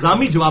پھر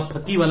الزامی جواب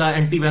پھکی والا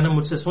اینٹی وینم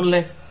مجھ سے سن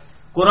لیں۔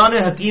 قرآن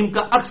حکیم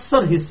کا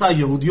اکثر حصہ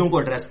یہودیوں کو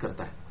ایڈریس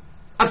کرتا ہے،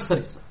 اکثر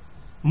حصہ۔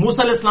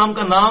 موسیٰ علیہ السلام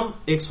کا نام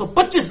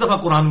 125 دفعہ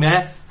قرآن میں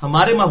آیا،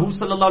 ہمارے محبوب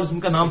صلی اللہ علیہ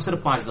وسلم کا نام صرف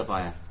 5 دفعہ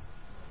آیا۔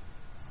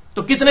 تو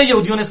کتنے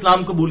یہودیوں نے اسلام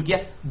قبول کیا؟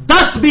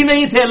 10 بھی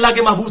نہیں تھے اللہ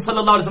کے محبوب صلی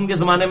اللہ علیہ وسلم کے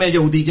زمانے میں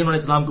یہودی جنہوں نے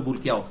اسلام قبول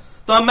کیا ہو،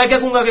 تو اب میں کیا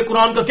کہوں گا کہ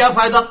قرآن کا کیا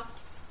فائدہ,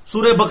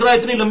 سورہ بقرہ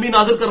اتنی لمبی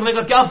نازل کرنے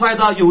کا کیا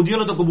فائدہ, یہودیوں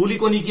نے تو قبول ہی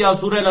کو نہیں کیا,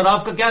 سورہ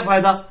الاعراف کا کیا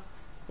فائدہ,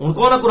 ان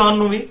کو نا قرآن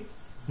نو بھی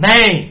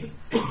نہیں.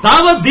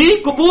 دعوت دی,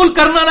 قبول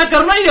کرنا نہ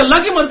کرنا یہ اللہ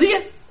کی مرضی ہے,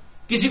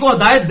 کسی کو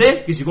ہدایت دے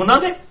کسی کو نہ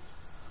دے.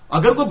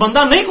 اگر کوئی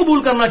بندہ نہیں قبول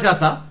کرنا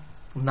چاہتا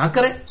نہ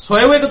کرے,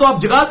 سوئے ہوئے کو تو آپ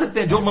جگا سکتے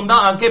ہیں, جو بندہ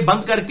آنکھیں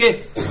بند کر کے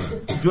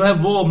جو ہے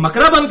وہ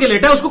مکرا بن کے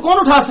لیٹا ہے اس کو کون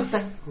اٹھا سکتا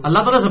ہے؟ اللہ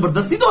تعالیٰ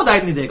زبردستی تو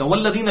ہدایت نہیں دے گا.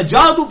 والذین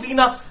جاہدوا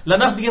فینا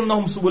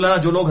لنہدینہم سبلنا,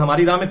 جو لوگ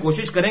ہماری راہ میں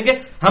کوشش کریں گے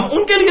ہم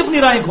ان کے لیے اپنی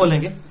راہیں کھولیں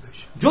گے.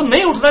 جو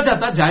نہیں اٹھنا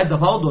چاہتا جائے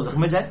دفعہ ہو دوزخ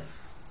میں جائے.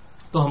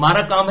 تو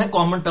ہمارا کام ہے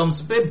کامن ٹرمز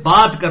پہ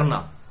بات کرنا.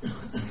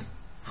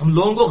 ہم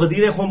لوگوں کو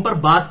غدیر خون پر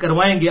بات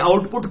کروائیں گے,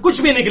 آؤٹ پٹ کچھ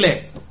بھی نکلے.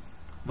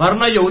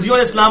 ورنہ یہودیوں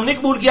نے اسلام نہیں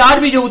قبول کیا, آج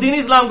بھی یہودی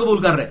نہیں اسلام قبول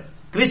کر رہے,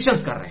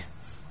 کرسچنز کر رہے ہیں.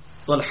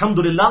 تو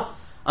الحمدللہ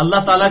اللہ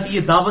تعالیٰ کی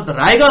یہ دعوت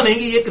رائے گا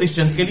نہیں, یہ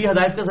کرسچنز کے لیے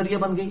ہدایت کا ذریعہ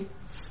بن گئی.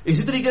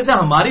 اسی طریقے سے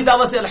ہماری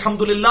دعوت سے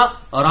الحمدللہ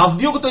اور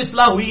رافضیوں کو تو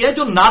اصلاح ہوئی ہے,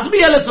 جو نازبی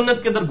اہل سنت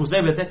کے اندر گھسے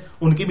ہوئے تھے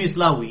ان کی بھی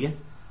اصلاح ہوئی ہے.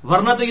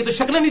 ورنہ تو یہ تو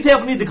شکلیں نہیں تھے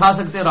اپنی دکھا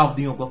سکتے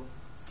رافضیوں کو.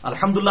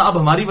 الحمدللہ اب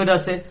ہماری وجہ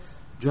سے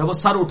جو ہے وہ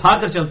سر اٹھا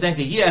کر چلتے ہیں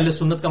کہ یہ اہل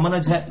سنت کا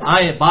منہج ہے,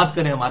 آئیں بات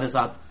کریں ہمارے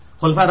ساتھ,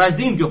 خلفائے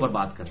راشدین کے اوپر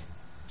بات کریں.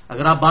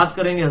 اگر آپ بات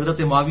کریں گے حضرت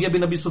معاویہ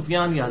بن ابی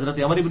سفیان یا حضرت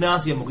عمر بن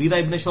عاص یا مغیرہ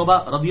ابن شعبہ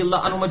رضی اللہ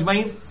عنہم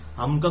اجمعین,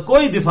 ہم ان کا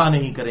کوئی دفاع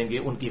نہیں کریں گے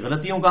ان کی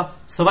غلطیوں کا,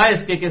 سوائے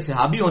اس کے کہ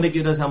صحابی ہونے کی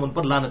وجہ سے ہم ان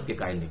پر لعنت کے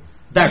قائل نہیں.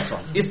 دیٹس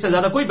آل, اس سے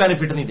زیادہ کوئی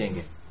بینیفٹ نہیں دیں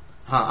گے.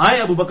 ہاں آئیں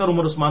ابو بکر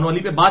عمر عثمان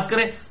علی پہ بات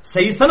کریں,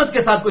 صحیح سند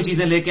کے ساتھ کوئی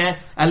چیزیں لے کے آئیں.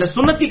 اہل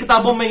سنت کی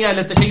کتابوں میں یا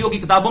اہل تشیع کی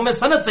کتابوں میں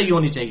سند صحیح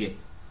ہونی چاہیے.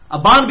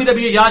 ابان بن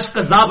ربیع یاش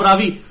کذاب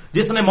راوی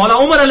جس نے مولا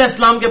عمر علیہ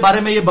السلام کے بارے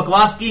میں یہ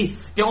بکواس کی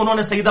کہ انہوں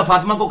نے سیدہ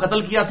فاطمہ کو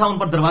قتل کیا تھا, ان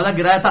پر دروازہ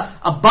گرایا تھا,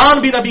 ابان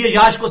بن ربیع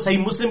یاش کو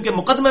صحیح مسلم کے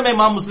مقدمے میں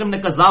امام مسلم نے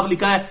کذاب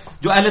لکھا ہے,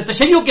 جو اہل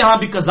تشیع کے ہاں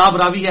بھی کذاب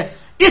راوی ہے.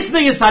 اس نے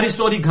یہ ساری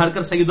سٹوری گھڑ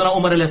کر سیدنا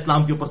عمر علیہ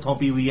السلام کے اوپر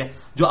تھوپی ہوئی ہے,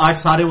 جو آج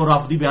سارے وہ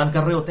رافضی بیان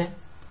کر رہے ہوتے ہیں.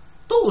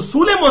 تو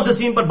اصول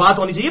محدثین پر بات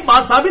ہونی چاہیے,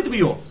 بات ثابت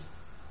بھی ہو.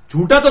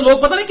 جھوٹا تو لوگ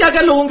پتہ نہیں کیا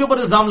کیا لوگوں کے اوپر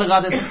الزام لگا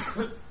دیتے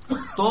ہیں.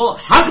 تو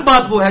حق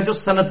بات وہ ہے جو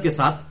سند کے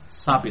ساتھ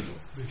ثابت ہو.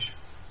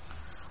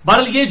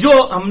 بہرحال یہ جو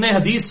ہم نے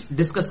حدیث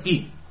ڈسکس کی,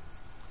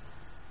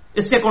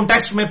 اس کے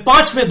کانٹیکسٹ میں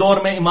 5ویں دور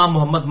میں امام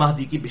محمد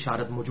مہدی کی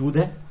بشارت موجود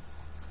ہے.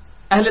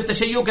 اہل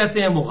تشیع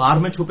کہتے ہیں وہ غار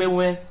میں چھپے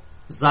ہوئے ہیں,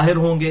 ظاہر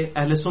ہوں گے.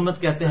 اہل سنت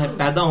کہتے ہیں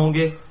پیدا ہوں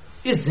گے.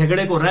 اس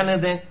جھگڑے کو رہنے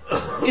دیں.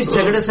 اس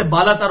جھگڑے سے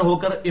بالا تر ہو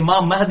کر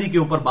امام مہدی کے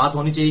اوپر بات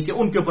ہونی چاہیے کہ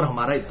ان کے اوپر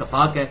ہمارا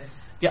اتفاق ہے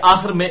کہ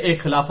آخر میں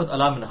ایک خلافت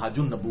علی منہاج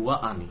النبوہ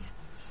آنی ہے.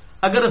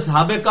 اگر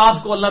اصحاب کہف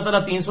کو اللہ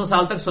تعالیٰ 300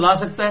 سال تک سلا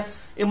سکتا ہے,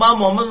 امام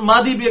محمد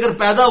مہدی بھی اگر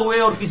پیدا ہوئے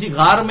اور کسی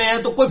غار میں ہے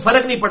تو کوئی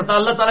فرق نہیں پڑتا,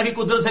 اللہ تعالیٰ کی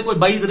قدرت سے کوئی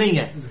بعید نہیں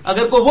ہے.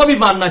 اگر کوئی وہ بھی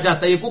ماننا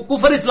چاہتا ہے, یہ کوئی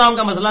کفر اسلام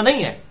کا مسئلہ نہیں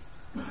ہے.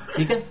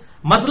 ٹھیک ہے,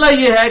 مسئلہ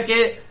یہ ہے کہ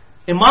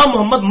امام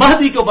محمد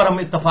مہدی کے اوپر ہم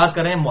اتفاق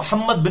کریں,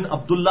 محمد بن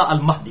عبداللہ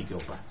المہدی کے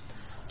اوپر.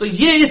 تو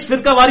یہ اس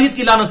فرقہ واریت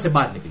کی لعنت سے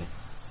باہر نکلے.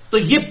 تو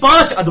یہ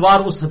 5 ادوار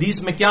اس حدیث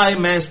میں کیا ہے,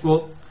 میں اس کو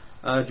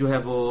جو ہے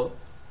وہ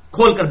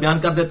کھول کر بیان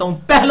کر دیتا ہوں.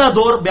 پہلا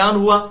دور بیان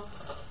ہوا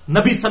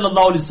نبی صلی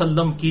اللہ علیہ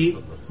وسلم کی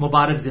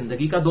مبارک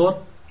زندگی کا دور.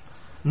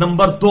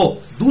 نمبر 2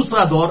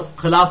 دوسرا دور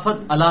خلافت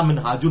علی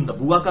منہاج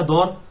النبوہ کا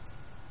دور,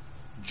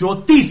 جو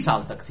 30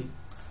 سال تک تھی,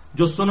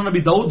 جو سنن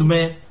نبی داؤد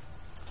میں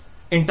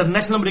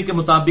انٹرنیشنل نمبر کے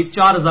مطابق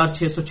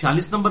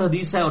 4646 نمبر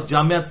حدیث ہے اور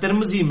جامعہ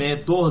ترمذی میں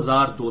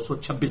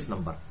 2226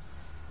 نمبر.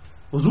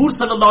 حضور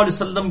صلی اللہ علیہ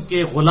وسلم کے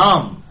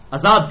غلام,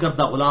 آزاد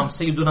کردہ غلام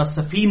سیدنا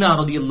سفینہ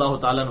رضی اللہ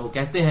تعالیٰ عنہ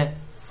کہتے ہیں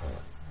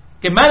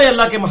کہ میں نے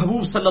اللہ کے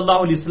محبوب صلی اللہ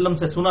علیہ وسلم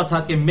سے سنا تھا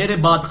کہ میرے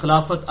بعد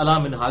خلافت علی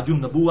منہاج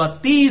النبوہ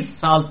 30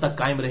 سال تک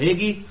قائم رہے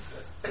گی,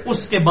 اس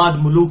کے بعد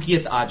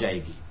ملوکیت آ جائے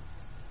گی.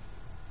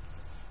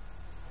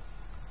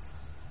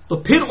 تو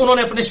پھر انہوں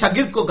نے اپنے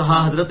شاگرد کو کہا,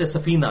 حضرت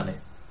سفینہ نے,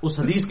 اس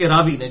حدیث کے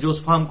راوی نے جو اس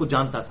فہم کو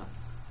جانتا تھا,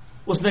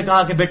 اس نے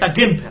کہا کہ بیٹا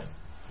گن پھر.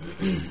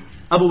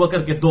 ابو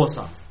بکر کے 2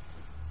 سال,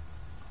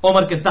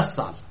 عمر کے 10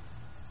 سال,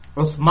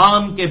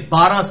 عثمان کے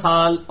 12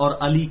 سال اور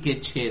علی کے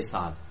 6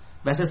 سال.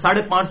 ویسے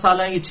 5.5 سال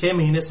ہیں, یہ 6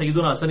 مہینے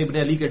سیدنا حسن ابن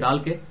علی کے ڈال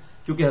کے,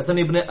 کیونکہ حسن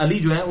ابن علی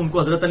جو ہے ان کو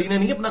حضرت علی نے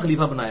نہیں اپنا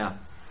خلیفہ بنایا.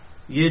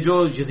 یہ جو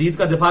یزید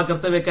کا دفاع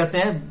کرتے ہوئے کہتے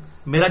ہیں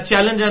میرا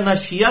چیلنج ہے, نہ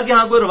شیعہ کے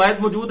ہاں کوئی روایت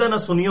موجود ہے نہ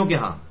سنیوں کے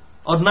ہاں,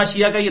 اور نہ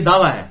شیعہ کا یہ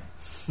دعویٰ ہے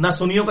نہ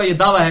سنیوں کا یہ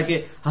دعویٰ ہے کہ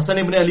حسن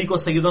ابن علی کو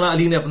سیدنا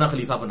علی نے اپنا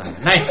خلیفہ بنایا.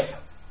 نہیں,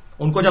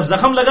 ان کو جب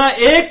زخم لگا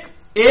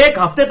ایک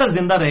ہفتے تک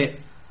زندہ رہے.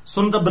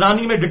 سنت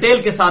برانی میں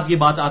ڈیٹیل کے ساتھ یہ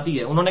بات آتی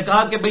ہے. انہوں نے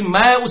کہا کہ بھئی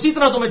میں اسی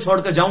طرح تمہیں چھوڑ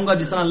کر جاؤں گا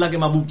جس طرح اللہ کے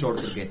محبوب چھوڑ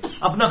کر کے,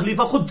 اپنا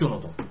خلیفہ خود چنو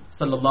تم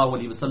صلی اللہ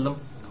علیہ وسلم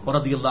اور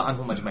رضی اللہ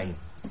عنہم اجمعین.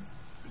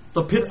 تو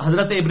پھر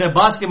حضرت ابن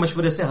عباس کے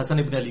مشورے سے حسن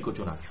ابن علی کو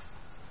چنا گیا.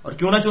 اور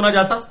کیوں نہ چنا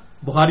جاتا,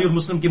 بخاری اور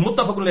مسلم کی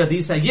متفق علیہ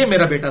حدیث ہے, یہ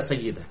میرا بیٹا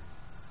سید ہے.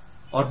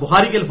 اور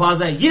بخاری کے الفاظ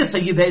ہیں یہ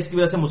سید ہے, اس کی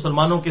وجہ سے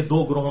مسلمانوں کے 2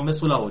 گروہوں میں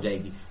صلح ہو جائے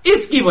گی.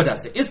 اس کی وجہ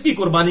سے, اس کی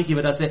قربانی کی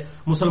وجہ سے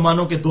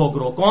مسلمانوں کے 2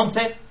 گروہ کون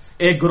سے,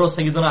 ایک گروہ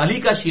سیدنا علی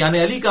کا, شیعان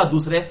علی کا,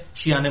 دوسرے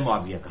شیعان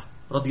معاویہ کا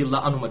رضی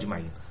اللہ عنہم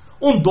اجمعین.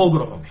 ان 2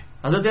 گروہوں میں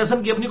حضرت حسن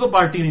کی اپنی کوئی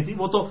پارٹی نہیں تھی,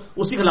 وہ تو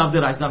اسی خلافت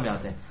راشدہ میں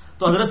آتے ہیں.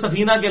 تو حضرت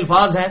سفینہ کے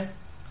الفاظ ہیں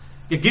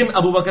کہ گن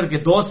ابو بکر کے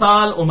 2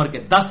 سال, عمر کے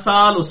 10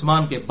 سال,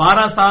 عثمان کے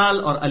 12 سال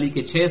اور علی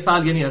کے 6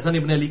 سال, یعنی حسن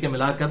ابن علی کے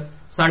ملا کر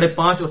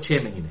 5.5 और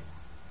 6 महीने।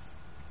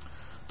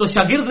 तो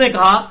शागिर्द ने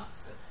कहा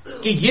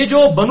कि ये जो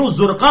बनु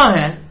जुर्का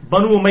है,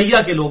 बनु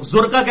उमैया के लोग,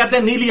 जुर्का कहते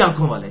हैं नीली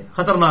आंखों वाले,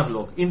 खतरनाक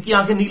लोग, इनकी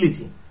आंखें नीली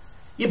थी।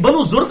 ये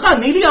बनु जुर्का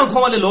नीली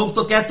आंखों वाले लोग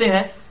तो कहते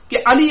हैं कि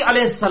अली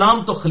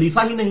अलैहिस्सलाम तो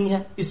खलीफा ही नहीं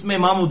है। इसमें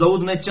इमाम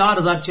दाऊद ने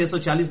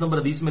 4646 नंबर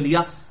हदीस में लिया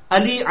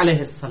अली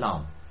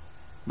अलैहिस्सलाम।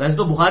 वैसे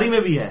तो बुखारी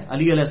में भी है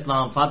अली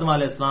अलैहिस्सलाम, फातिमा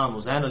अलैहिस्सलाम,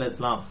 हुसैन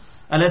अलैहिस्सलाम।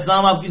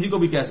 अलैहिस्सलाम आप किसी को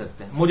भी कह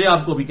सकते हैं, मुझे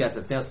आपको भी कह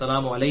सकते हैं,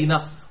 अस्सलामु अलैना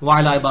व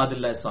अला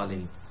इबादिल्लाह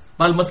सालिहीन।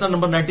 बल मसला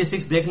नंबर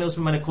 96 देख लें,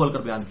 उसमें मैंने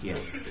खोलकर बयान किया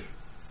है।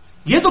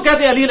 ये तो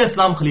कहते हैं अली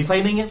अलैहिस्सलाम खलीफा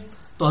ही नहीं है।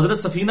 तो हजरत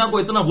सफीना को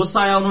इतना गुस्सा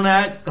आया,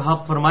 उन्होंने कहा,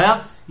 फरमाया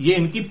ये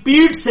इनकी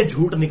पीठ से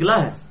झूठ निकला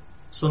है।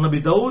 सुनन नबी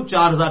दाऊद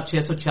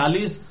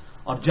 4646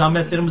 और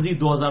जामिया तिरमिजी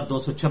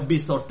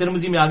 2226 और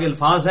तिरमिजी में आगे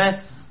अल्फाज हैं,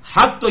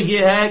 हक तो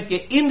यह है कि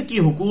इनकी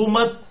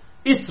हुकूमत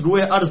इस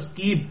रुए अर्ज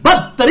की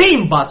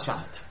बदतरीन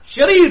बादशाहत है,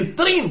 शरीर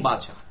तरीन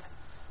बादशाहत है।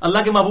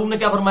 अल्लाह के महबूब ने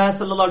क्या फरमाया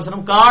सल्लल्लाहु अलैहि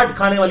वसल्लम, काट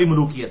खाने वाली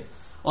मलूकियत,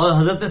 और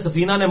हजरत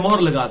सफीना ने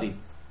मोहर लगा दी,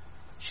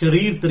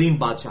 शरीर तरीन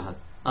बादशाहत।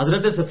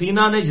 हजरत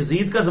सफीना ने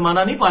यजीद का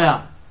जमाना नहीं पाया,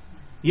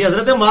 ये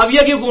हजरत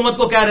मुआविया की हुकूमत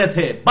को कह रहे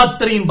थे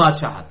बदतरीन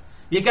बादशाहत।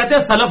 ये कहते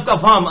हैं सलफ का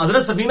फाम,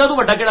 हजरत सफीना तो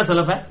बड़ा केड़ा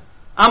सलफ है।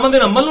 अहमद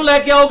बिन हंबल नूं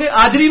लैके आओगे,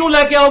 आजरी नूं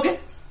लैके आओगे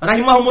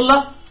रहिमहुमुल्लाह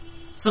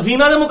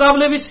सफीना के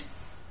मुकाबले विच।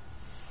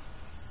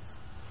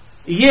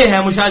 ये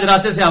है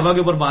मुशाजराते सहाबा के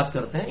ऊपर बात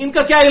करते हैं,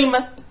 इनका क्या इल्म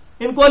है,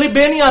 इनको अली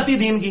बे नहीं आती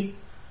दीन की,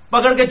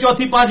 पकड़ के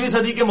 4वीं 5वीं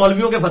सदी के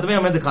मौलवियों के फतवे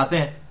हमें दिखाते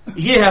हैं।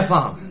 ये है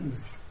फाहम।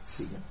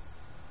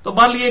 तो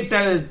मान लिए एक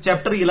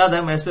चैप्टर इलाद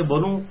है, मैं इस पे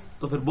बोलूं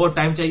तो फिर बहुत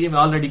टाइम चाहिए, मैं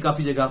ऑलरेडी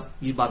काफी जगह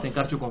ये बातें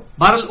कर चुका हूं।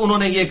 बहरहाल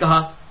उन्होंने ये कहा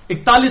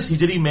 41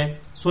 हिजरी में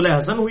सुलह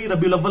हसन हुई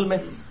रबीउल अव्वल में,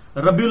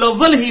 रबीउल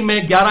अव्वल ही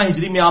में 11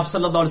 हिजरी में आप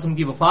सल्लल्लाहु अलैहि वसल्लम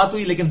की वफात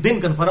हुई, लेकिन दिन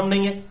कंफर्म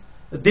नहीं है,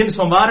 दिन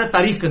सोमवार है,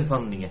 तारीख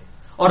कंफर्म नहीं है।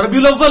 और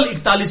रबीउल अव्वल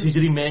 41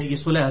 हिजरी में ये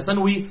सुलह हसन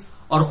हुई।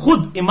 और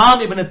खुद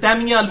इमाम इब्न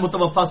तैमिया अल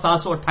मुतवफ़ा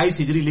 728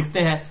 हिजरी लिखते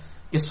हैं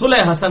कि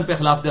सुलह हसन पे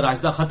खिलाफत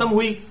राशिदा खत्म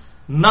हुई।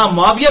 ना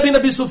मुआविया बिन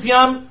अबी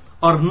सुफियान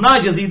और ना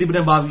यजीद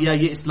इब्न मुआविया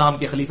ये इस्लाम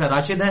के खलीफा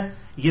राशिद हैं,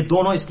 ये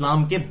दोनों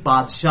इस्लाम के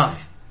बादशाह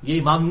हैं। ये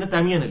इमाम इब्न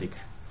तैमिया ने लिखा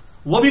है,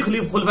 वो भी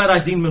खुलफा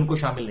राशिदीन में उनको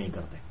शामिल नहीं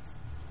करते।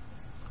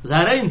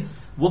 ज़ाहिर है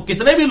वो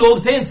कितने भी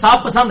लोग थे,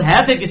 इंसाफ पसंद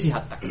है थे किसी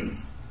हद तक,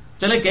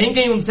 चले कहीं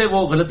कहीं उनसे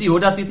वो गलती हो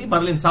जाती थी,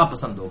 बहरहाल इंसाफ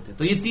पसंद लोग थे।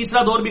 तो ये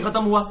तीसरा दौर भी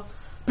खत्म हुआ।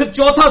 फिर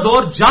चौथा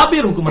दौर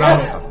जाबिर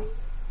हुक्मरानों का,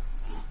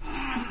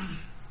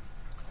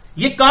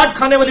 ये काट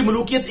खाने वाली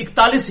मलूकियत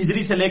 41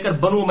 हिजरी से लेकर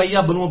बनु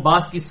उमैया बनु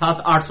अब्बास की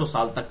 700-800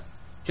 साल तक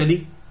चली।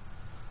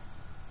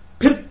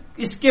 फिर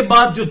इसके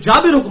बाद जो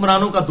जाबिर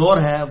हुक्मरानों का दौर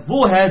है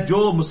वो है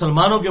जो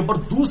मुसलमानों के ऊपर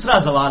दूसरा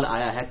जवाल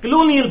आया है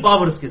कॉलोनियल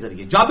पावर्स के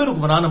जरिए। जाबिर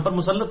हुक्मरान हम पर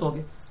मुसल्लत हो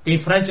गए, कहीं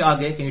फ्रेंच आ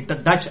गए, कहीं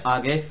डच आ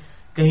गए,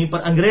 कहीं पर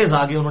अंग्रेज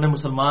आ गए, उन्होंने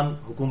मुसलमान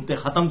हुकूमतें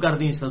खत्म कर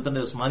दी,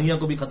 सल्तनत उस्मानिया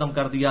को भी खत्म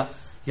कर दिया,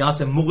 यहां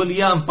से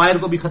मुगलिया अंपायर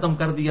को भी खत्म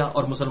कर दिया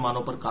और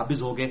मुसलमानों पर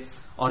काबिज हो गए।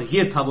 और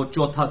ये था वो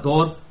चौथा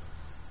दौर।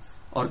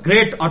 और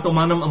ग्रेट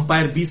ऑटोमानम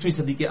अंपायर 20वीं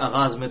सदी के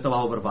आगाज में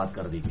तबाह बर्बाद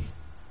कर दी गई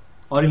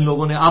और इन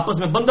लोगों ने आपस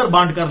में बंदर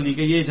बांट कर ली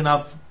कि ये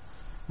जनाब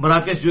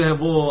मराकेश जो है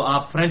वो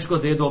आप फ्रेंच को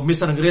दे दो,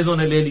 मिस्र अंग्रेजों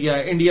ने ले लिया,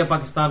 इंडिया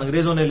पाकिस्तान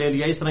अंग्रेजों ने ले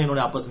लिया। इस तरह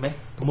इन्होंने आपस में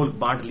मुल्क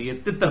बांट लिए,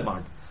 तितर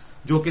बांट,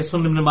 जो कि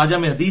सुन्न इब्न माजा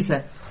में हदीस है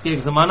कि एक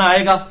जमाना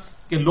आएगा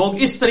कि लोग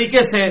इस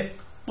तरीके से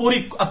पूरी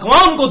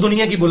अक़वाम को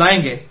दुनिया की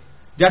बुलाएंगे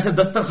जैसे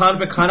दस्तरखान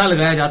पे खाना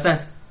लगाया जाता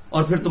है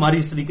और फिर तुम्हारी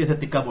इस तरीके से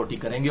टिक्का बोटी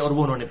करेंगे। और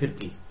वो उन्होंने फिर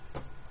की।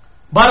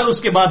 बहरहाल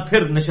उसके बाद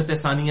फिर नशत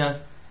सानिया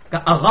का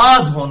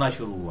आगाज होना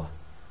शुरू हुआ।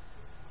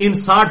 इन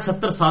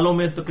 60-70 सालों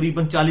में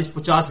तकरीबन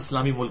 40-50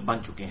 इस्लामी मुल्क बन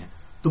चुके हैं।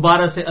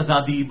 दोबारा से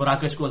आजादी,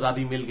 मराकश को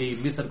आजादी मिल गई,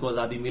 मिस्र को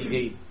आजादी मिल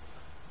गई,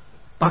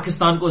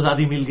 पाकिस्तान को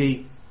आजादी मिल गई,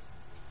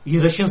 ये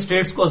रशियन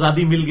स्टेट्स को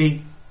आजादी मिल गई।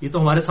 ये तो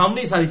हमारे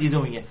सामने ही सारी चीजें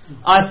हुई हैं।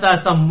 आहिस्ता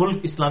आहिस्ता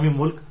मुल्क इस्लामी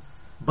मुल्क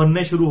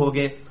बनने शुरू हो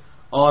गए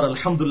और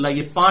अल्हम्दुलिल्लाह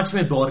ये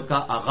 5वें दौर का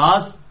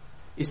आगाज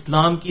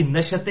इस्लाम की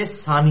नशत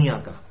सानिया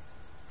का,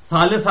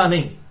 सालिसा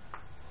नहीं,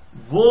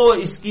 वो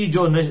इसकी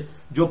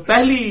जो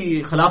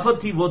पहली खिलाफत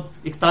थी वो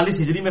 41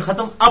 हिजरी में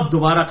खत्म, अब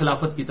दोबारा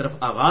खिलाफत की तरफ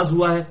आगाज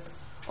हुआ है।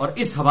 और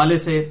इस हवाले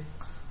से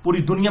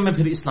पूरी दुनिया में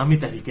फिर इस्लामी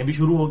तहरीकें भी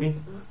शुरू हो गई।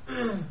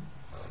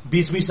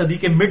 20वीं सदी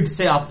के मिड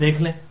से आप देख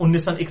लें,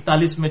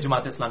 1941 में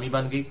जमात इस्लामी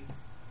बन गई।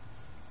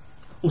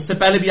 उससे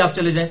पहले भी आप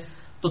चले जाएं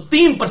तो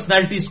 3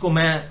 पर्सनैलिटीज को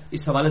मैं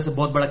इस हवाले से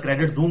बहुत बड़ा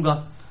क्रेडिट दूंगा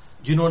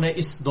जिन्होंने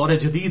इस दौरे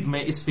जदीद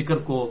में इस फिक्र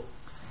को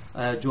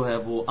जो है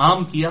वो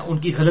आम किया।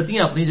 उनकी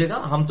गलतियां अपनी जगह,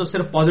 हम तो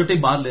सिर्फ पॉजिटिव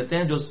बात लेते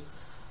हैं। जो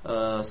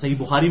सही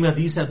बुखारी में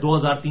हदीस है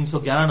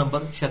 2311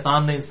 नंबर,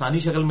 शैतान ने इंसानी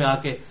शक्ल में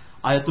आके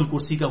आयतुल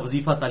कुर्सी का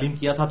वजीफा तालीम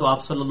किया था तो आप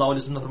सल्लल्लाहु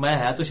अलैहि वसल्लम ने फरमाया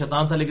है तो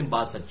शैतान था लेकिन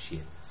बात सच्ची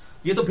है।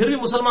 ये तो फिर भी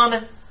मुसलमान है।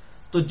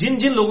 तो जिन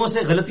जिन लोगों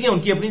से गलतियां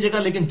उनकी अपनी जगह,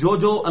 लेकिन जो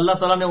जो अल्लाह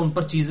ताला ने उन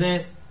पर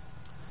चीजें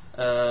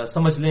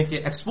समझ लें कि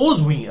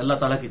एक्सपोज हुई अल्लाह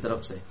ताला की तरफ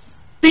से,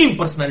 3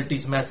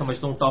 पर्सनैलिटीज मैं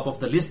समझता हूं टॉप ऑफ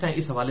द लिस्ट हैं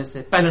इस हवाले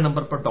से। पहले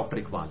नंबर पर डॉक्टर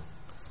इकबाल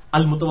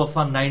अल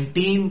मुतवफ़ा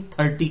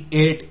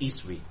 1938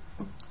 ईस्वी।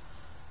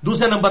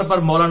 दूसरे नंबर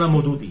पर मौलाना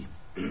मौदूदी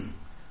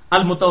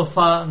अल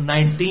मुतवफ़ा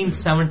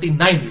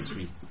 1979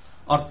 ईस्वी।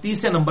 और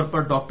तीसरे नंबर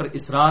पर डॉक्टर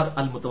इसरार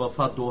अल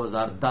मुतवफ़ा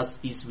 2010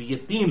 ईस्वी। ये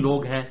 3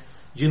 लोग हैं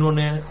جنہوں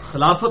نے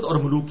خلافت اور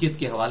ملوکیت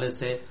کے حوالے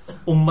سے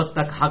امت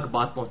تک حق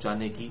بات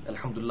پہنچانے کی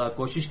الحمدللہ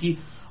کوشش کی.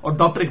 اور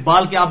ڈاکٹر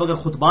اقبال کے آپ اگر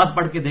خطبات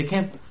پڑھ کے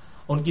دیکھیں،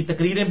 ان کی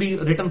تقریریں بھی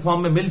ریٹن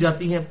فارم میں مل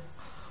جاتی ہیں.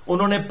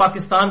 انہوں نے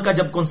پاکستان کا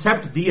جب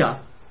کنسیپٹ دیا،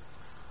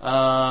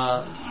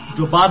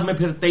 جو بعد میں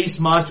پھر 23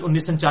 مارچ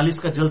 1939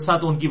 کا جلسہ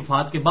تو ان کی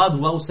وفات کے بعد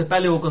ہوا، اس سے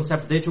پہلے وہ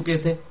کنسیپٹ دے چکے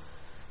تھے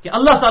کہ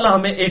اللہ تعالی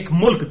ہمیں ایک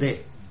ملک دے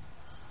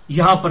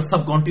یہاں پر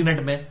سب کانٹیننٹ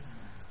میں.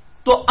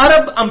 تو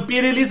عرب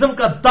امپیریلزم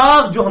کا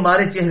داغ جو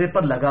ہمارے چہرے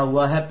پر لگا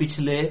ہوا ہے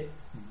پچھلے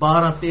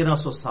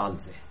 1200-1300 سال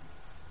سے.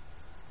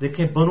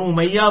 دیکھیں، بنو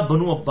امیہ،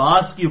 بنو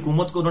عباس کی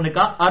حکومت کو انہوں نے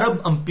کہا عرب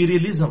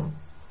امپیریلزم،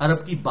 عرب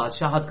کی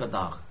بادشاہت کا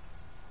داغ.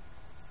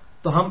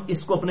 تو ہم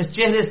اس کو اپنے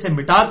چہرے سے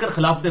مٹا کر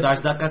خلافت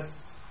راشدہ کا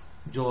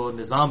جو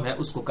نظام ہے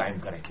اس کو قائم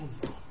کریں.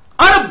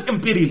 عرب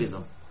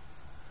امپیریلزم.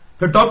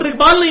 پھر ڈاکٹر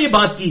اقبال نے یہ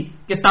بات کی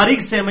کہ تاریخ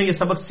سے ہمیں یہ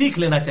سبق سیکھ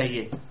لینا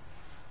چاہیے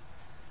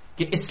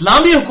کہ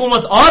اسلامی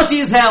حکومت اور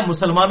چیز ہے،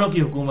 مسلمانوں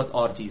کی حکومت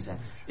اور چیز ہے.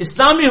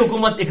 اسلامی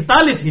حکومت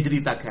 41 ہجری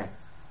تک ہے،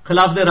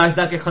 خلافت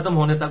راشدہ کے ختم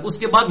ہونے تک. اس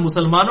کے بعد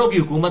مسلمانوں کی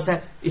حکومت ہے،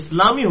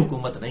 اسلامی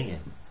حکومت نہیں ہے.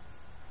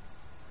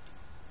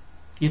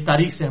 یہ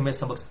تاریخ سے ہمیں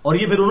سبق. اور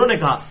یہ پھر انہوں نے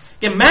کہا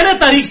کہ میں نے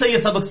تاریخ سے یہ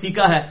سبق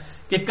سیکھا ہے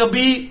کہ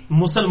کبھی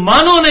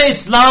مسلمانوں نے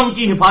اسلام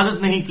کی حفاظت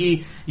نہیں کی،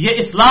 یہ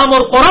اسلام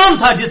اور قرآن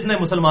تھا جس نے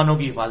مسلمانوں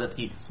کی حفاظت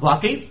کی.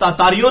 واقعی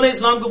تاتاریوں نے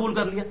اسلام قبول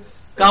کر لیا،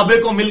 کعبے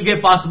کو مل گئے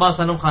پاسباں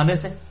صنم خانے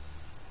سے.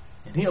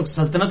 یعنی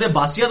سلطنت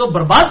باسیہ تو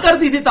برباد کر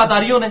دی تھی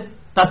تاتاریوں نے.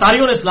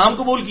 تاتاریوں نے اسلام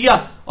قبول کیا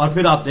اور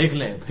پھر آپ دیکھ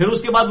لیں پھر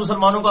اس کے بعد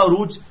مسلمانوں کا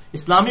عروج.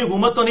 اسلامی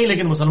حکومت تو نہیں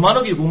لیکن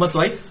مسلمانوں کی حکومت تو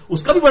آئی.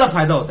 اس کا بھی بڑا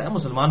فائدہ ہوتا ہے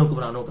مسلمان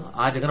حکمرانوں کا.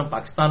 آج اگر ہم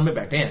پاکستان میں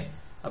بیٹھے ہیں،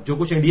 اب جو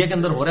کچھ انڈیا کے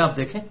اندر ہو رہا ہے آپ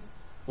دیکھیں،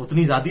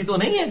 اتنی زیادہ تو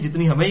نہیں ہے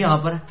جتنی ہمیں یہاں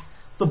پر ہے.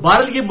 تو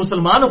بہرحال یہ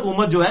مسلمان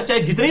حکومت جو ہے،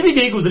 چاہے جتنی بھی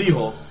گئی گزری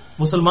ہو،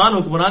 مسلمان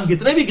حکمران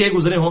کتنے بھی گئے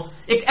گزرے ہوں،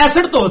 ایک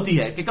ایسٹ تو ہوتی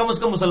ہے کہ کم از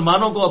کم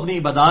مسلمانوں کو اپنی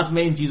عبادات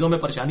میں ان چیزوں میں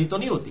پریشانی تو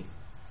نہیں ہوتی.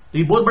 تو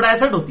یہ بہت بڑا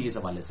ایسٹ ہوتی ہے اس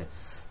حوالے سے.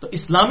 تو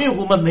اسلامی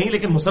حکومت نہیں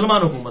لیکن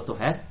مسلمان حکومت تو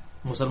ہے،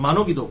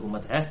 مسلمانوں کی تو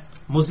حکومت ہے،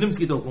 مسلمز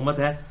کی تو حکومت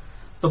ہے.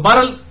 تو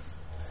بہرحال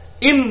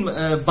ان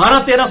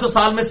 1200-1300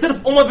 سال میں صرف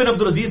عمر بن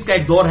عبدالعزیز کا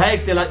ایک دور ہے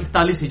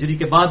 41 ہجری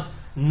کے بعد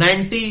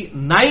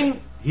 99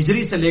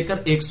 ہجری سے لے کر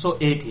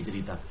 101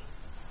 ہجری تک.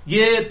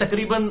 یہ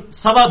تقریباً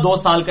 2.25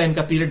 سال کا ان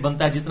کا پیریڈ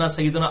بنتا ہے. جتنا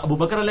سیدنا ابو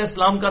بکر علیہ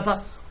السلام کا تھا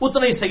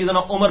اتنا ہی سیدنا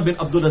عمر بن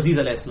عبدالعزیز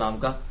علیہ السلام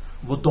کا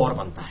وہ دور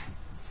بنتا ہے.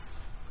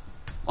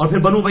 اور پھر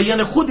بنو امیہ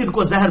نے خود ان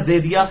کو زہر دے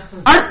دیا.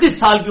 38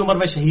 سال کی عمر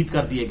میں شہید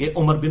کر دیے گئے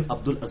عمر بن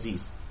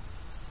عبدالعزیز.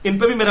 ان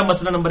پہ بھی میرا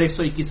مسئلہ نمبر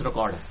 121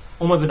 ریکارڈ ہے،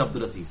 عمر بن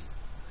عبدالعزیز.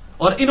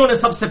 اور انہوں نے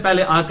سب سے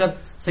پہلے آ کر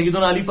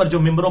سیدنا علی پر جو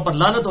ممبروں پر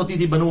لعنت ہوتی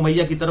تھی بنو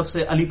امیہ کی طرف سے،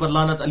 علی پر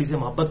لعنت، علی سے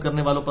محبت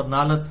کرنے والوں پر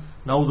لعنت،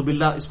 نعوذ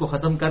باللہ، اس کو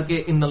ختم کر کے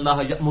ان اللہ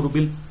یأمر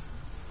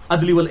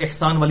بالعدل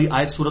والاحسان والی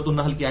آیت سورۃ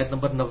النحل کی آیت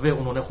نمبر 90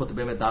 انہوں نے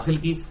خطبے میں داخل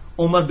کی.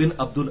 عمر بن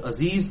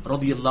عبدالعزیز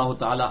رضی اللہ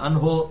تعالی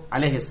عنہ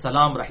علیہ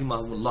السلام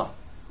رحمہم اللہ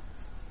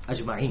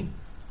اجمعین،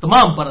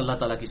 تمام پر اللہ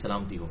تعالیٰ کی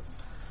سلامتی ہو،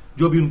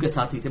 جو بھی ان کے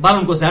ساتھی تھے. بعد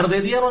ان کو زہر دے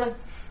دیا انہوں نے.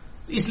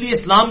 اس لیے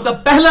اسلام کا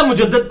پہلا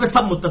مجدد پہ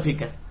سب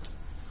متفق ہے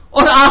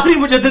اور آخری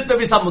مجدد پہ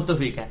بھی سب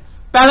متفق ہے.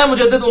 پہلا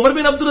مجدد عمر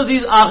بن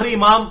عبدالعزیز، آخری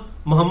امام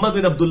محمد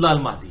بن عبداللہ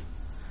المہدی.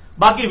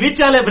 باقی وچ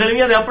والے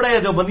بریلویاں دے اپنے،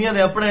 جو بندیاں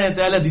دے اپنے،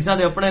 اہل حدیثاں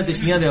دے اپنے،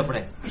 شیعہ دے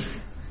اپنے.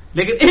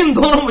 لیکن ان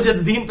دونوں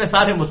مجددین پہ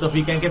سارے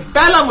متفق ہیں کہ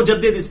پہلا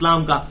مجدد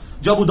اسلام کا،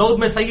 جو ابو داؤد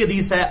میں صحیح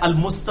حدیث ہے،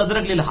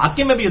 المستدرک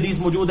للحاکم میں بھی حدیث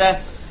موجود ہے،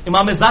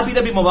 امام ذہبی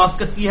نے بھی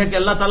موافقت کی ہے کہ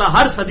اللہ تعالیٰ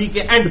ہر صدی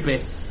کے اینڈ پہ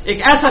ایک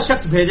ایسا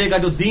شخص بھیجے گا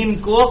جو دین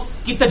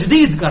کی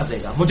تجدید کر دے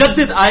گا.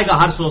 مجدد آئے گا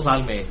ہر 100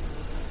 سال میں.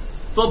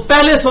 تو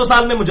پہلے 100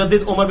 سال میں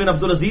مجدد عمر بن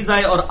عبدالعزیز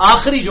آئے اور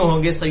آخری جو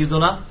ہوں گے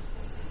سیدنا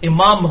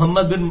امام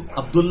محمد بن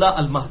عبداللہ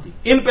المہدی.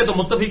 ان پہ تو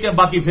متفق ہے،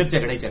 باقی پھر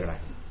جھگڑا ہی جھگڑا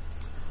ہے.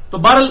 تو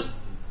بہرحال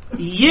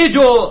یہ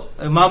جو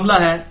معاملہ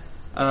ہے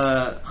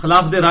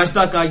خلافت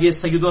راشدہ کا، یہ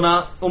سیدنا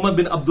عمر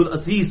بن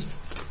عبدالعزیز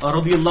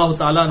رضی اللہ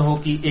تعالیٰ عنہ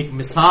کی ایک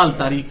مثال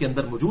تاریخ کے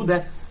اندر موجود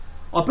ہے.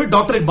 اور پھر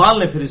ڈاکٹر اقبال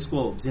نے پھر اس کو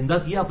زندہ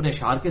کیا اپنے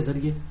اشعار کے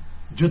ذریعے.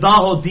 جدا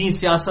ہو دین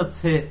سیاست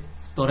سے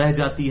تو رہ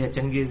جاتی ہے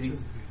چنگیزی،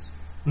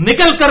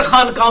 نکل کر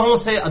خانقاہوں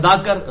سے ادا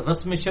کر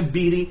رسم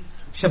شبیری.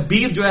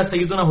 شبیر جو ہے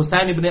سیدنا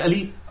حسین ابن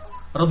علی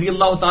رضی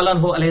اللہ تعالیٰ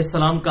عنہ علیہ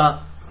السلام کا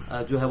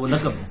جو ہے وہ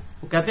لقب ہے.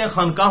 وہ کہتے ہیں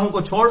خانقاہوں کو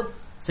چھوڑ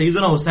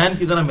سیدنا حسین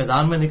کی طرح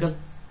میدان میں نکل.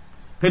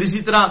 پھر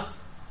اسی طرح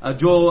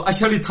جو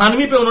اشرف علی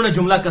تھانوی پہ انہوں نے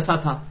جملہ کسا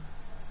تھا،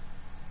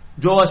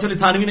 جو اشرف علی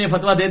تھانوی نے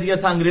فتویٰ دے دیا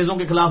تھا انگریزوں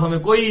کے خلاف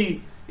ہمیں کوئی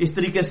اس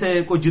طریقے سے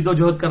کوئی جد و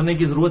جہد کرنے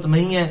کی ضرورت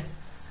نہیں ہے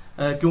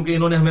کیونکہ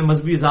انہوں نے ہمیں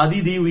مذہبی آزادی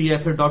دی ہوئی ہے.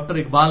 پھر ڈاکٹر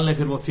اقبال نے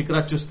پھر وہ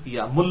فکرہ چست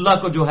کیا، ملا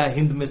کو جو ہے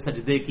ہند میں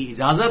سجدے کی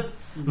اجازت،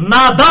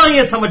 ناداں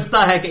یہ سمجھتا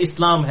ہے کہ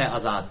اسلام ہے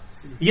آزاد.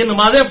 یہ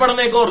نمازیں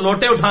پڑھنے کو اور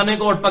لوٹے اٹھانے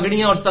کو اور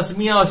پگڑیاں اور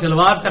تسمیاں اور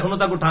شلوار ٹخنوں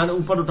تک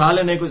اوپر اٹھا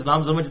لینے کو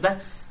اسلام سمجھتا ہے.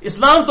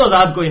 اسلام تو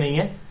آزاد کوئی نہیں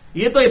ہے،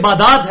 یہ تو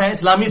عبادات ہے،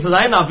 اسلامی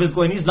سزائے نافذ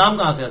کوئی نہیں. اسلام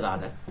کہاں سے آزاد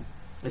ہے؟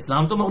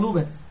 اسلام تو مغلوب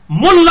ہے.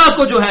 ملا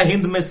کو جو ہے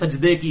ہند میں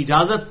سجدے کی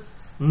اجازت،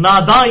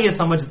 ناداں یہ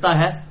سمجھتا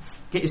ہے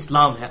کہ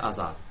اسلام ہے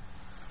آزاد.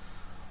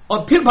 اور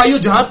پھر بھائیو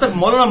جہاں تک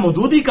مولانا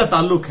مودودی کا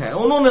تعلق ہے،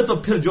 انہوں نے تو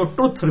پھر جو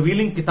ٹروتھ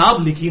ریویلنگ کتاب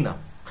لکھی نا،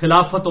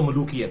 خلافت و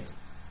ملوکیت،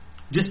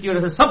 جس کی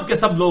وجہ سے سب کے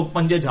سب لوگ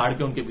پنجے جھاڑ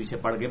کے ان کے پیچھے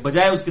پڑ گئے،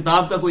 بجائے اس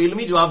کتاب کا کوئی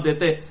علمی جواب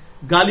دیتے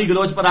گالی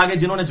گلوچ پر آگے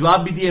جنہوں نے جواب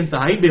بھی دیے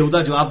انتہائی بےہودہ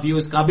جواب دیے،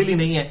 اس قابل ہی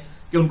نہیں ہے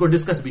کہ ان کو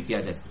ڈسکس بھی کیا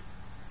جائے.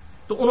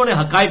 تو انہوں نے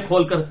حقائق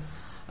کھول کر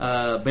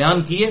بیان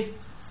کیے.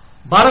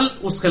 بہرحال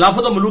اس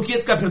خلافت و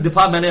ملوکیت کا پھر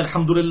دفاع میں نے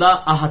الحمدللہ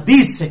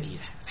احادیث سے کیا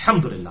ہے.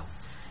 الحمدللہ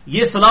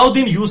یہ صلاح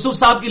الدین یوسف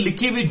صاحب کی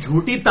لکھی ہوئی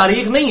جھوٹی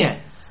تاریخ نہیں ہے،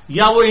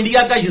 یا وہ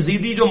انڈیا کا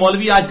یزیدی جو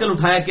مولوی آج کل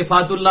اٹھایا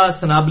کفایت اللہ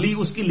سنابلی،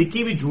 اس کی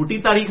لکھی ہوئی جھوٹی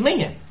تاریخ نہیں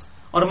ہے.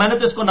 اور میں نے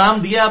تو اس کو نام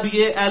دیا اب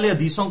یہ اہل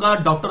حدیثوں کا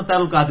ڈاکٹر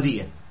طاہر القادری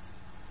ہے.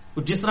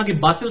 وہ جس طرح کی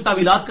باطل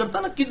تعویلات کرتا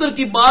ہے نا، کدھر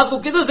کی بات کو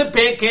کدھر سے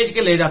کھینچ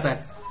کے لے جاتا ہے.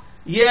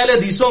 یہ اہل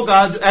حدیثوں کا،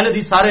 جو اہل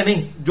حدیث سارے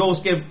نہیں جو اس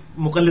کے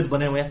مقلد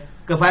بنے ہوئے ہیں،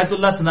 کفایت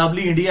اللہ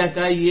سنابلی انڈیا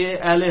کا، یہ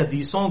اہل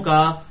حدیثوں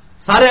کا،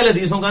 سارے اہل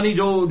حدیثوں کا نہیں،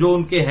 جو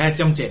ان کے ہیں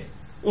چمچے،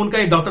 ان کا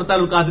یہ ڈاکٹر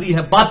طاہر القادری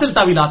ہے باطل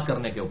تعویلات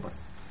کرنے کے اوپر.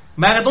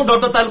 میں کہتا ہوں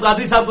ڈاکٹر طاہر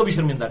القادری صاحب کو بھی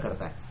شرمندہ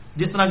کرتا ہے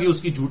جس طرح کی اس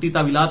کی جھوٹی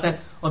تعویلات ہے،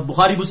 اور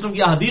بخاری مسلم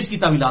کی احادیث کی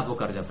تعویلات وہ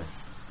کر جاتا ہے.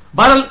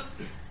 بہرحال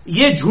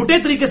یہ جھوٹے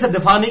طریقے سے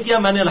دفاع نہیں کیا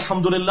میں نے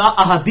الحمدللہ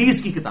احادیث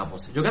کی کتابوں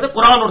سے، جو کہتے ہیں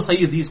قرآن اور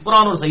صحیح حدیث،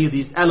 قرآن اور صحیح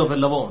حدیث، ایل آف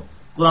لوون،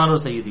 قرآن اور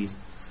صحیح حدیث.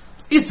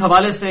 اس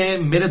حوالے سے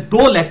میرے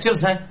 2 لیکچرز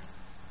ہیں.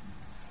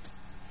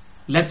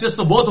 لیکچرز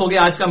تو بہت ہو گئے،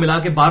 آج کا ملا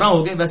کے 12 ہو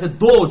گئے، ویسے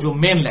 2 جو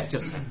مین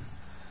لیکچرز ہیں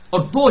اور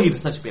 2 ہی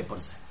ریسرچ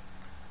پیپرز ہیں.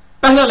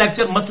 پہلا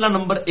لیکچر مسئلہ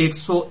نمبر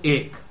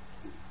 101،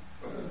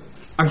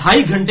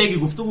 2.5 گھنٹے کی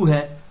گفتگو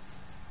ہے.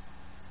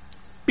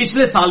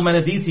 پچھلے سال میں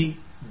نے دی تھی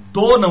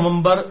 2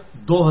 نومبر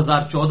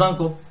 2014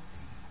 کو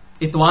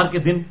اتوار کے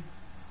دن.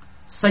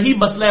 صحیح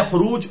مسئلہ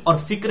خروج اور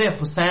فکر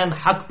حسین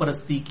حق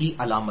پرستی کی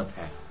علامت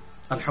ہے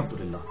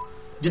الحمدللہ،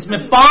 جس میں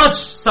 5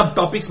 سب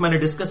ٹاپکس میں نے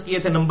ڈسکس کیے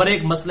تھے. نمبر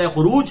 1 مسئلہ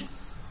خروج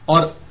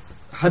اور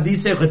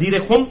حدیث غدیر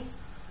خم.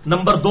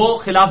 نمبر 2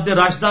 خلافت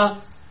راشدہ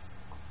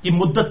کی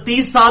مدت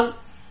 30 سال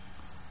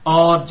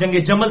اور جنگ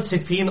جمل،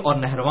 صفین اور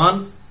نہروان.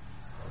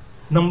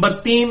 نمبر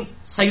 3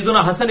 سیدنا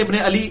حسن ابن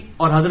علی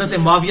اور حضرت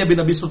معاویہ بن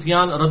ابی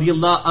سفیان رضی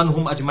اللہ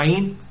عنہم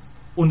اجمعین،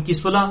 ان کی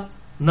صلح.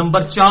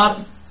 نمبر 4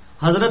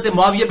 حضرت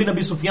معاویہ بن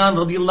ابی سفیان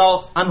رضی اللہ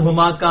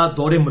عنہما کا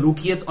دور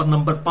ملوکیت. اور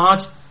نمبر 5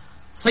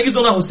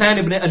 سیدنا حسین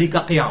ابن علی کا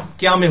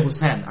قیام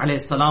حسین علیہ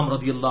السلام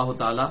رضی اللہ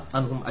تعالی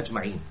عنہم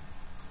اجمعین.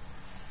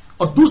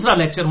 اور دوسرا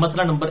لیکچر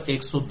مسئلہ نمبر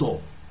 102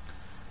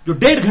 جو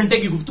 1.5 گھنٹے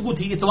کی گفتگو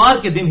تھی، اتوار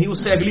کے دن ہی، اس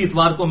سے اگلی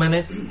اتوار کو میں نے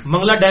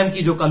منگلا ڈیم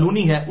کی جو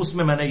کالونی ہے اس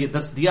میں نے یہ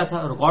درس دیا تھا،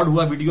 ریکارڈ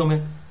ہوا ویڈیو میں،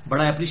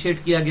 بڑا اپریشیٹ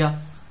کیا گیا.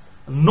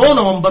 9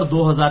 نومبر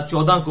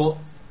 2014 کو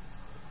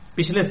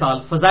پچھلے سال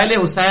فضائل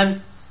حسین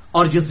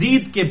اور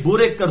یزید کے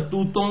برے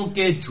کرتوتوں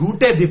کے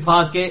جھوٹے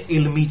دفاع کے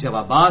علمی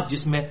جوابات،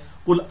 جس میں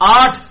کل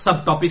 8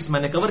 سب ٹاپکس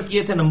میں نے کور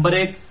کیے تھے. نمبر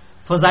 1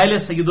 فضائل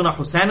سیدنا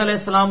حسین علیہ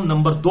السلام.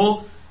 نمبر 2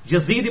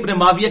 یزید ابن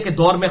معاویہ کے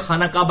دور میں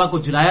خانہ کعبہ کو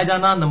جلایا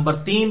جانا. نمبر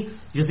 3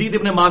 یزید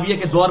ابن معاویہ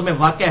کے دور میں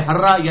واقع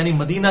حرہ یعنی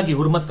مدینہ کی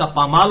حرمت کا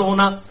پامال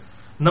ہونا.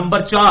 نمبر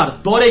 4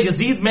 دور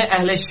یزید میں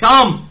اہل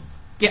شام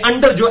کے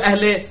انڈر جو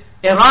اہل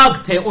عراق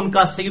تھے ان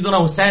کا سیدنا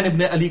حسین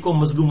ابن علی کو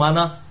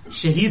مظلومانہ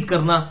شہید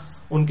کرنا،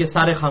 ان کے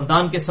سارے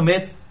خاندان کے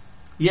سمیت.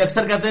 یہ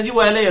اکثر کہتے ہیں جی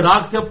وہ اہل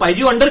عراق تھے، پائی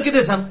جی انڈر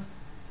کدھر سن.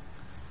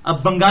 اب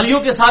بنگالیوں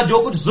کے ساتھ جو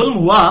کچھ ظلم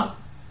ہوا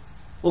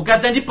وہ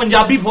کہتے ہیں جی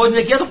پنجابی فوج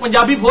نے کیا، تو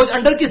پنجابی فوج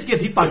انڈر کس کے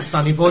تھی؟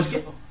 پاکستانی فوج کے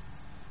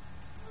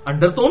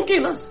انڈر تو ان کے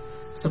نا،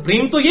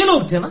 سپریم تو یہ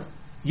لوگ تھے نا،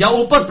 یا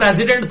اوپر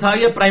پریزیڈنٹ تھا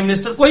یا پرائم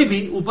منسٹر، کوئی بھی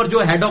اوپر جو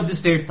ہیڈ آف دی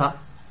اسٹیٹ تھا.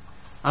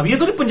 اب یہ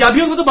تو نہیں،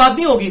 پنجابیوں کی تو بات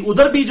نہیں ہوگی.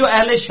 ادھر بھی جو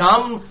اہل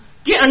شام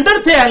کے انڈر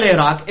تھے اہل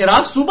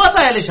عراق صوبہ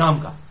تھا اہل شام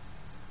کا.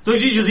 تو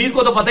جی یزید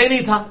کو تو پتہ ہی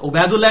نہیں تھا.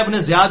 عبید اللہ ابن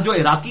زیاد جو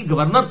عراقی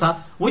گورنر تھا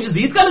وہ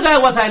یزید کا لگایا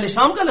ہوا تھا، اہل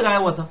شام کا لگایا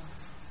ہوا تھا.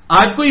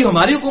 آج کوئی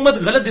ہماری حکومت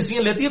غلط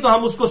ڈیسیژن لیتی ہے تو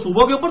ہم اس کو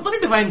صوبوں کے اوپر تو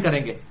نہیں ڈیفائن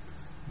کریں گے،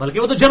 بلکہ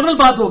وہ تو جنرل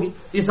بات ہوگی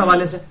اس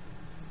حوالے سے.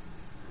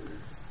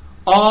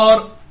 اور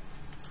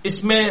اس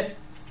میں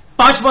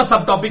 5واں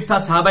سب ٹاپک تھا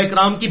صحابہ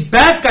اکرام کی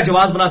بیعت کا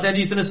جواز بناتے ہیں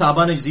جی اتنے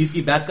صحابہ نے یزید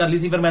کی بیعت کر لی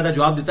تھی. پھر میں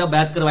جواب دیتا ہے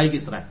بیعت کروائی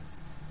کس طرح ہے،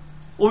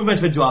 وہ بھی میں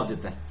پھر جواب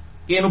دیتا ہے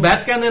کہ انہوں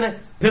بیعت کہنے نے.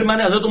 پھر میں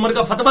نے حضرت عمر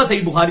کا فتویٰ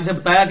صحیح بخاری سے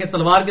بتایا کہ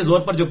تلوار کے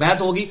زور پر جو بیعت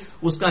ہوگی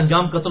اس کا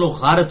انجام قتل و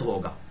غارت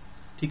ہوگا.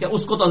 ٹھیک ہے،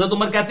 اس کو تو حضرت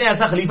عمر کہتے ہیں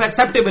ایسا خلیفہ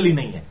ایکسیپٹیبل ہی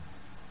نہیں ہے.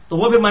 تو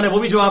وہ پھر میں نے وہ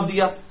بھی جواب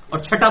دیا. اور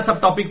 6واں سب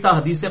ٹاپک تھا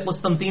حدیث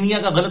قسطنطینیہ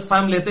کا غلط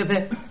فہم لیتے تھے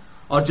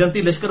اور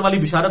جنتی لشکر والی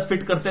بشارت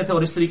فٹ کرتے تھے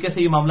اور اس طریقے سے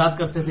یہ معاملات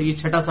کرتے تھے. یہ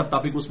 6واں سب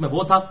ٹاپک اس میں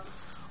وہ تھا.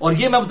 اور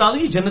یہ میں بتا دوں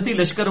یہ جنتی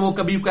لشکر وہ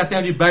کبھی کہتے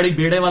ہیں جی بیڑی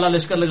بیڑے والا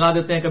لشکر لگا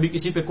دیتے ہیں، کبھی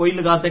کسی پہ کوئی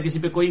لگاتے ہیں کسی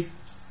پہ کوئی.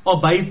 اور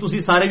بھائی تسی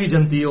سارے بھی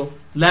جنتی ہو،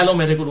 لے لو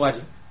میرے کو آج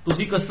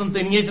تسی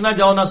قسطنطینیہ چ نہ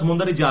جاؤ نہ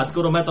سمندر ایجاد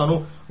کرو، میں تمہیں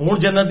ہوں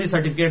جنت دی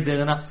سرٹیفکیٹ دے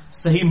دینا.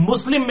 صحیح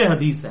مسلم میں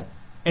حدیث ہے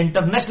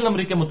انٹرنیشنل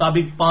نمبر کے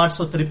مطابق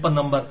 553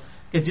 نمبر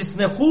کہ جس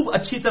نے خوب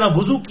اچھی طرح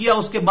وضو کیا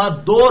اس کے بعد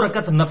 2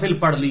 رکعت نفل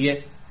پڑھ لیے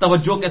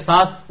توجہ کے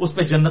ساتھ اس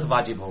پہ جنت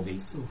واجب ہو گئی.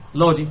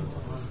 لو جی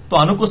تو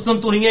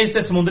قسطنطینیہ اس تے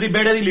سمندری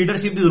بیڑے دی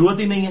لیڈرشپ کی ضرورت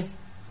ہی نہیں ہے.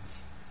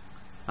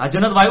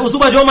 جنت واجب اس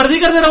جو مرضی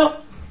کرتے رہو،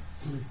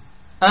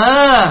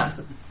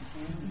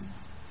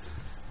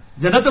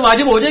 جنت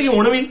واجب ہو جائے گی.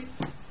 ہوں بھی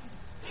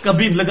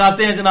کبھی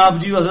لگاتے ہیں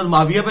جناب جی حضرت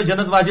معاویہ پہ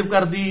جنت واجب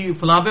کر دی،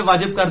 فلاں پہ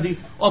واجب کر دی.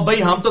 اور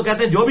بھائی ہم تو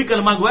کہتے ہیں جو بھی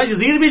کلمہ گویا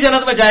یزید بھی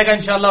جنت میں جائے گا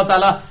انشاءاللہ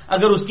تعالی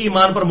اگر اس کی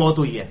ایمان پر موت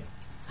ہوئی ہے.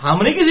 ہم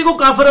نہیں کسی کو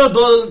کافر اور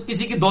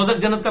کسی کی دوزخ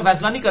جنت کا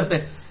فیصلہ نہیں کرتے،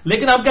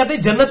 لیکن آپ کہتے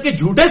ہیں جنت کے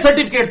جھوٹے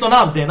سرٹیفکیٹ تو نہ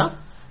آپ دیں نا.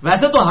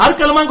 ویسے تو ہر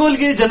کلمہ گول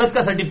کی جنت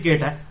کا سرٹیفکیٹ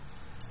ہے،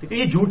 ٹھیک ہے،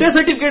 یہ جھوٹے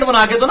سرٹیفکیٹ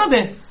بنا کے تو نہ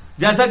دیں،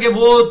 جیسا کہ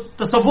وہ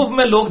تصوف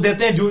میں لوگ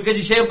دیتے ہیں جھوٹ کے.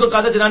 جی شیخ عبد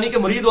القادر جیلانی کے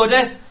مرید ہو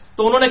جائے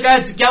تو انہوں نے کہا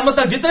قیامت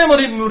تک جتنے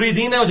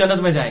مریدین ہیں وہ جنت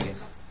میں جائیں گے.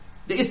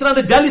 اس طرح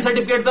سے جعلی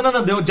سرٹیفکیٹ تو نہ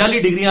دو، جعلی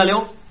ڈگریاں لو.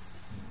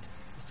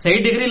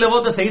 صحیح ڈگری لو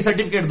تو صحیح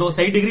سرٹیفکیٹ دو.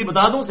 صحیح ڈگری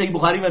بتا دوں، صحیح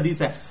بخاری میں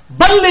حدیث ہے،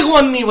 بلغوا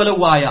انی ولو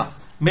آیا،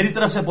 میری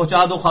طرف سے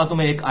پہنچا دو خواہ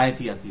تمہیں ایک آیت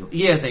ہی آتی ہو.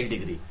 یہ ہے صحیح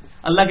ڈگری.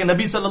 اللہ کے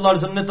نبی صلی اللہ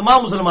علیہ وسلم نے تمام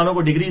مسلمانوں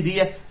کو ڈگری دی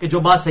ہے کہ جو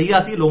بات صحیح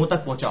آتی ہے لوگوں تک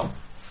پہنچاؤ.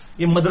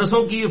 یہ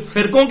مدرسوں کی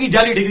فرقوں کی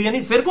جعلی ڈگری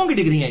نہیں، فرقوں کی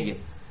ڈگری ہیں یہ.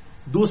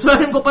 دوسرا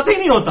ان کو پتہ ہی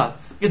نہیں ہوتا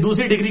کہ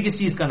دوسری ڈگری کس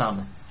چیز کا نام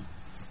ہے.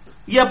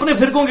 یہ اپنے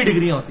فرقوں کی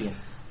ڈگریاں ہوتی ہیں.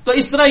 تو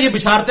اس طرح یہ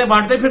بشارتیں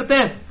بانٹتے پھرتے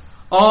ہیں.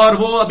 اور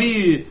وہ ابھی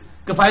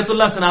کفایت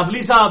اللہ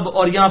سنابلی صاحب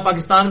اور یہاں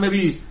پاکستان میں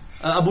بھی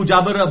ابو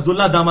جابر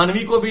عبداللہ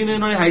دامانوی کو بھی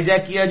انہوں نے ہائی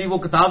جیک کیا. جی وہ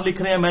کتاب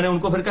لکھ رہے ہیں. میں نے ان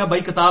کو پھر کہا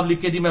بھائی کتاب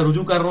لکھ کے جی میں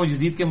رجوع کر رہا ہوں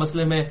یزید کے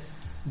مسئلے میں.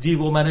 جی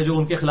وہ میں نے جو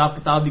ان کے خلاف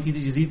کتاب لکھی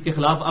تھی یزید کے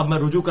خلاف، اب میں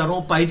رجوع کر رہا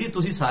ہوں. پائی جی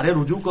تسی سارے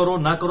رجوع کرو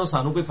نہ کرو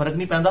سانو کوئی فرق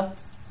نہیں پیندا.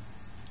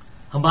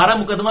 ہمارا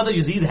مقدمہ تو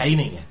یزید ہے ہی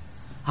نہیں ہے.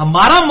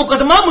 ہمارا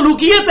مقدمہ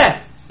ملوکیت ہے.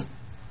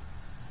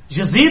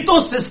 یزید تو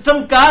سسٹم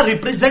کا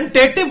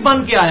ریپرزینٹیٹو بن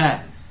کے آیا ہے.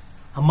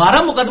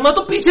 ہمارا مقدمہ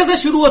تو پیچھے سے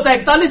شروع ہوتا ہے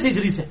 41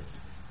 ہجری سے.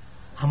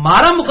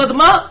 ہمارا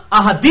مقدمہ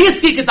احادیث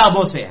کی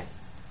کتابوں سے ہے.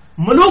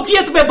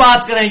 ملوکیت پہ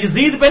بات کریں،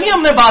 یزید پہ نہیں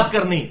ہم نے بات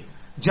کرنی.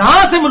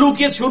 جہاں سے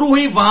ملوکیت شروع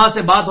ہوئی وہاں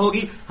سے بات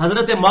ہوگی.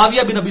 حضرت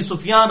معاویہ بن ابی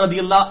سفیان رضی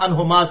اللہ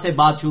عنہما سے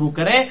بات شروع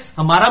کریں.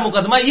 ہمارا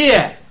مقدمہ یہ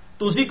ہے.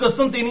 تو اسی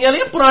قسطنطینیہ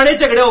لیے پرانے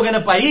جھگڑے ہو گئے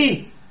نا بھائی.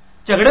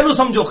 جھگڑے کو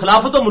سمجھو.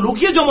 خلافت و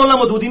ملوکیت جو مولانا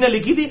مودودی نے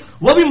لکھی تھی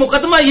وہ بھی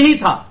مقدمہ یہی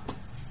تھا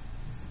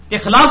کہ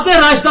خلافت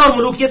راشدہ اور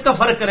ملوکیت کا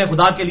فرق کریں.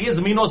 خدا کے لیے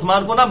زمین و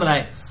آسمان کو نہ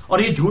بنائیں. اور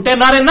یہ جھوٹے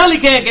نعرے نہ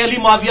لکھیں کہ علی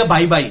معاویہ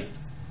بھائی بھائی.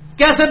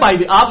 کیسے بھائی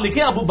بھائی؟ آپ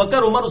لکھیں ابو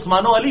بکر عمر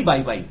عثمان و علی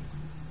بھائی بھائی.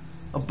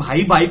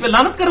 بھائی بھائی پہ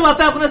لعنت کرواتا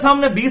ہے اپنے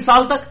سامنے 20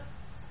 سال تک.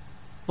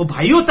 وہ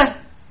بھائی ہوتا ہے.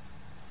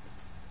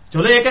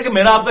 چلو ایک ہے کہ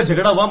میرا آپ کا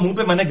جھگڑا ہوا منہ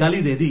پہ میں نے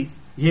گالی دے دی،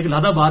 یہ ایک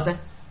علیحدہ بات ہے.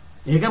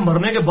 ایک ہے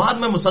مرنے کے بعد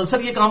میں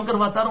مسلسل یہ کام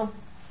کرواتا رہوں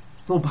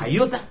تو وہ بھائی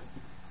ہوتا ہے.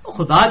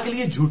 خدا کے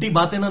لیے جھوٹی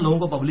باتیں نہ لوگوں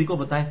کو پبلک کو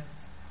بتائیں.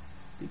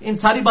 ان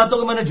ساری باتوں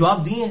کو میں نے جواب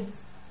دیے ہیں.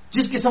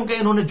 جس قسم کے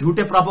انہوں نے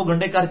جھوٹے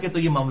پراپوگنڈے کر کے تو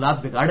یہ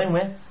معاملات بگاڑے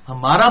ہوئے ہیں.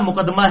 ہمارا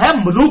مقدمہ ہے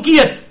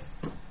ملوکیت.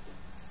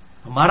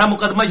 ہمارا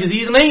مقدمہ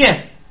یزید نہیں ہے.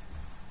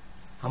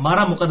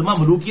 ہمارا مقدمہ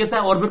ملوکیت ہے.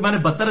 اور پھر میں نے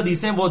 72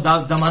 حدیثیں وہ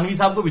دامانوی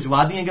صاحب کو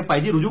بھجوا دی ہیں کہ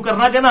بھائی جی رجوع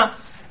کرنا ہے نا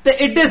تو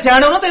ایڈے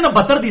سیاڑے ہو نا تو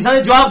 72 حدیثوں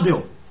نے جواب دیو.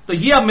 تو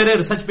یہ اب میرے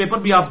ریسرچ پیپر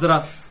بھی آپ ذرا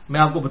میں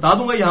آپ کو بتا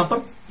دوں گا یہاں پر.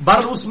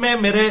 بہرحال اس میں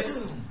میرے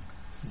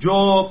جو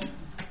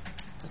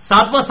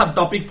 7واں سب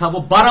ٹاپک تھا وہ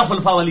 12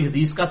 خلفاء والی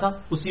حدیث کا تھا.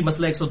 اسی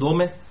مسئلہ 102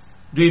 میں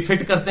جو یہ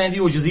فٹ کرتے ہیں جی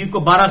وہ یزید کو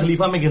 12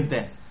 خلیفہ میں گنتے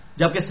ہیں،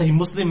 جبکہ صحیح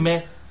مسلم میں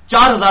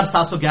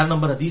 4711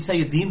 نمبر حدیث ہے.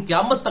 یہ دین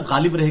قیامت تک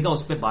غالب رہے گا،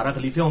 اس پہ 12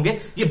 خلیفے ہوں گے.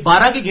 یہ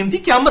 12 کی گنتی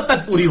قیامت تک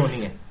پوری ہونی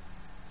ہے.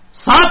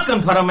 7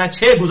 کنفرم ہے،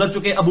 6 گزر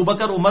چکے. ابو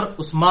بکر عمر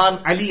عثمان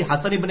علی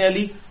حسن ابن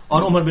علی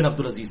اور عمر بن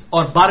عبدالعزیز.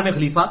 اور 12ویں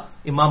خلیفہ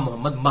امام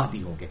محمد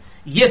مہدی ہوں گے.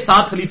 یہ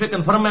 7 خلیفے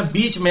کنفرم ہیں.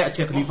 بیچ میں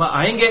اچھے خلیفہ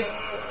آئیں گے،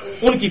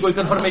 ان کی کوئی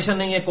کنفرمیشن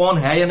نہیں ہے کون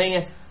ہے یا نہیں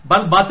ہے.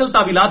 باطل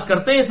تعویلات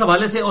کرتے ہیں اس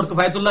حوالے سے. اور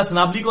کفایت اللہ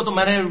سنابلی کو تو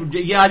میں نے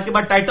یہ آج کے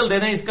بعد ٹائٹل دے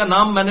دیں، اس کا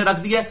نام میں نے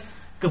رکھ دیا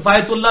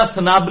کفایت اللہ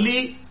سنابلی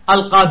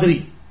القادری.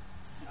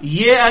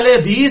 یہ اہل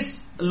حدیث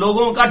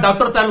لوگوں کا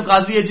ڈاکٹر تعلق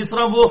القادری ہے. جس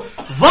طرح وہ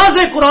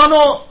واضح قرآن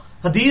و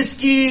حدیث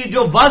کی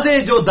جو واضح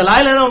جو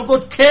دلائل ہیں نا ان کو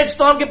کھینچ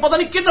توڑ کے پتہ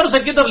نہیں کدھر سے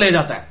کدھر لے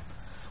جاتا ہے.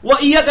 وہ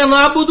ایک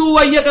نعبد و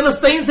ایک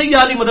نستعین سے یہ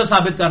عالی مدد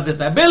ثابت کر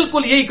دیتا ہے.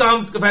 بالکل یہی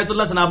کام کفایت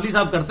اللہ سنابلی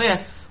صاحب کرتے ہیں.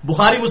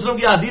 بخاری مسلم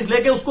کی حدیث لے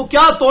کے اس کو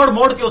کیا توڑ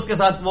موڑ کے اس کے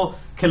ساتھ وہ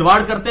کھلواڑ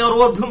کرتے ہیں. اور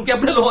وہ ان کے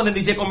اپنے لوگوں نے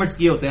نیچے کامنٹس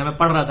کیے ہوتے ہیں. میں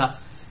پڑھ رہا تھا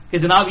کہ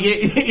جناب یہ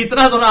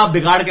اتنا تو نا آپ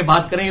بگاڑ کے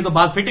بات کریں گے تو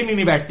بات فٹ ہی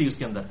نہیں بیٹھتی اس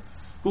کے اندر.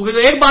 کیونکہ جو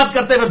ایک بات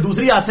کرتے ہیں پھر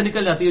دوسری ہاتھ سے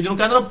نکل جاتی ہے. جنہوں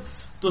کہتے ہیں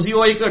تسی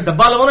وہ ایک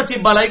ڈبا لو نا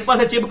چپ والا، ایک پاس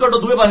چپ کر تو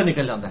دوسرے پاس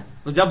نکل جاتا ہے.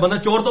 تو جب بندہ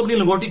چور تو اپنی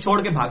لنگوٹی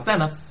چھوڑ کے بھاگتا ہے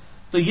نا.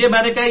 تو یہ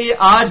میں نے کہا یہ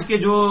آج کے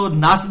جو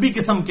ناسبی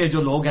قسم کے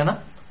جو لوگ ہیں نا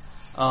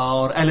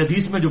اور اہل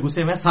حدیث میں جو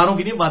گھسے ہوئے ہیں، ساروں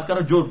کی نہیں بات کر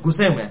رہا، جو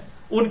گھسے ہوئے ہیں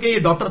ان کے یہ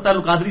ڈاکٹر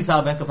تعلق قادری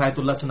صاحب ہیں کفایت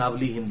اللہ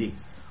سنابلی ہندی.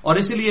 اور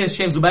اسی لیے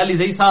شیخ زبیر علی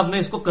زئی صاحب نے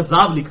اس کو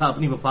کذاب لکھا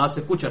اپنی وفات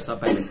سے کچھ عرصہ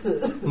پہلے.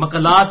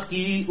 مقالات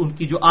کی ان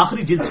کی جو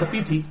آخری جلد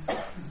چھپی تھی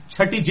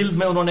 6ٹی جلد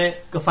میں انہوں نے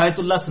کفایت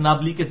اللہ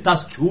سنابلی کے 10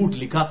 جھوٹ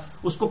لکھا.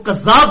 اس کو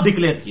کذاب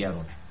ڈکلیئر کیا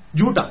انہوں نے،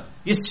 جھوٹا.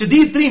 یہ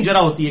شدید ترین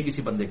جرح ہوتی ہے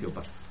کسی بندے کے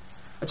اوپر.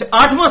 اچھا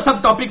 8واں سب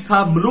ٹاپک تھا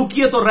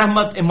ملوکیت اور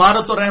رحمت،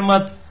 امارت اور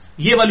رحمت.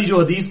 یہ والی جو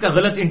حدیث کا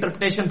غلط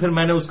انٹرپریٹیشن پھر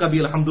میں نے اس کا بھی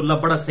الحمدللہ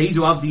بڑا صحیح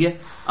جواب دیا.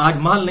 آج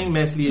محل نہیں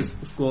میں اس لیے اس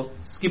کو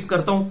سکپ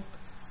کرتا ہوں.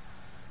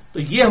 تو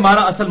یہ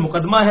ہمارا اصل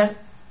مقدمہ ہے،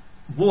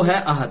 وہ ہے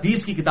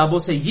احادیث کی کتابوں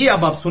سے. یہ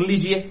اب آپ سن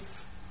لیجئے،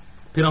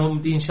 پھر ہم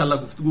انشاءاللہ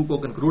گفتگو کو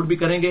کنکلوڈ بھی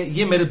کریں گے.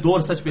 یہ میرے 2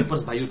 ریسرچ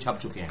پیپرز بھائیو چھپ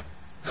چکے ہیں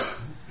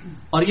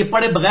اور یہ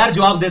پڑھے بغیر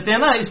جواب دیتے ہیں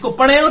نا. اس کو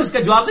پڑھیں اور اس کا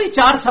جواب دیں.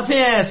 4 صفحے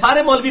ہیں،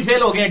 سارے مولوی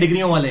فیل ہو گئے ہیں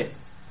ڈگریوں والے.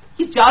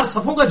 یہ 4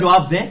 صفحوں کا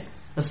جواب دیں.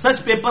 ریسرچ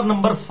پیپر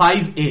نمبر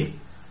 5A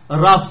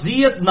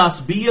رافضیت،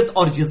 ناسبیت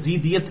اور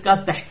یزیدیت کا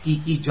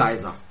تحقیقی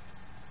جائزہ.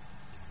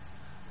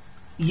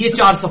 یہ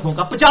 4 صفوں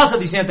کا 50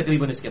 حدیثیں ہیں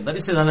تقریباً اس کے اندر،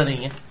 اس سے زیادہ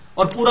نہیں ہے،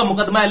 اور پورا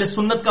مقدمہ اہل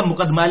سنت کا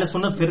مقدمہ، اہل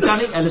سنت فرقہ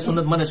نہیں، اہل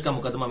سنت منہج کا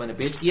مقدمہ میں نے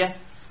پیش کیا ہے.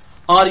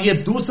 اور یہ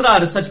دوسرا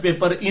ریسرچ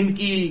پیپر ان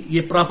کی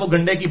یہ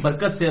پراپوگنڈے کی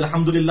برکت سے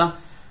الحمدللہ،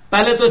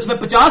 پہلے تو اس میں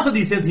 50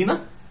 حدیثیں تھی نا،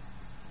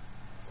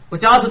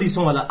 50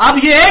 حدیثوں والا، اب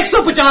یہ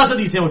 150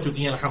 حدیثیں ہو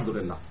چکی ہیں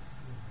الحمدللہ،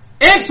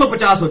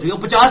 150 ہو چکی ہے.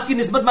 50 کی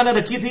نسبت میں نے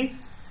رکھی تھی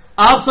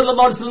آپ صلی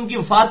اللہ علیہ وسلم کی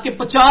وفات کے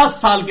 50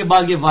 سال کے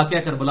بعد یہ واقعہ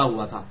کربلا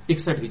ہوا تھا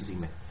 61 ہجری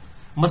میں.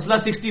 مسئلہ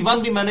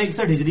 61 بھی میں نے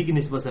 61 ہجری کی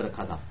نسبت سے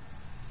رکھا تھا،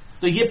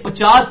 تو یہ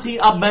 50 تھی.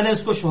 اب میں نے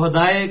اس کو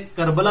شہدائے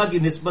کربلا کی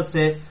نسبت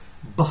سے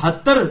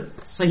 72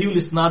 صحیح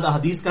الاسناد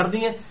احادیث کر دی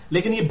ہیں،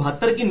 لیکن یہ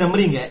 72 کی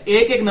نمبرنگ ہے،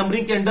 ایک ایک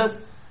نمبرنگ کے اندر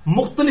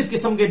مختلف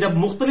قسم کے جب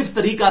مختلف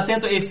طریق آتے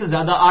ہیں تو ایک سے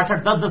زیادہ 8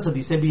 8 10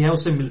 حدیثیں بھی ہیں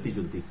اس سے ملتی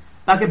جلتی،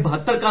 تاکہ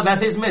 72 کا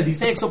ویسے اس میں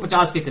حدیثیں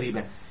 150 کے قریب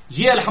ہیں.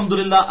 یہ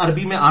الحمدللہ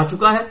عربی میں آ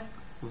چکا ہے.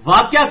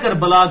 واقعہ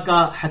کربلا کا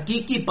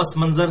حقیقی پس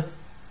منظر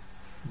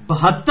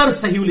 72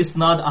 صحیح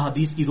الاسناد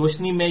احادیث کی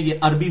روشنی میں یہ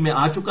عربی میں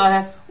آ چکا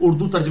ہے.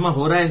 اردو ترجمہ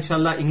ہو رہا ہے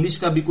انشاءاللہ، انگلش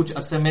کا بھی کچھ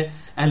عرصے میں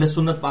اہل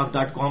سنت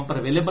پاک.com پر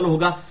اویلیبل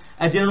ہوگا.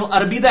 جنہوں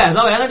عربی دا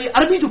ایسا ہوا نا جی،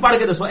 عربی چ پڑھ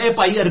کے دسو، اے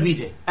پائی عربی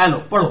جے، اے لو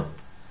پڑھو.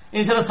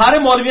 انشاءاللہ سارے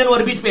مولویوں کو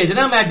عربی چ بھیج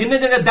رہا میں، جن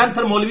جگہ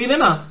دنتھر مولوی نے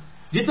نا،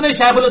 جتنے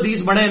شیخ الحدیث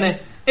بنے نے،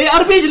 اے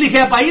عربی چ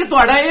لکھے پائی،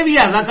 تہاڈا اے بھی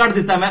ایسا کٹ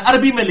دیتا میں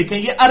عربی میں لکھیں،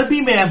 یہ عربی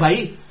میں ہے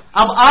بھائی.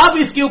 اب آپ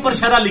اس کے اوپر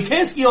شرح لکھیں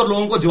اس کی اور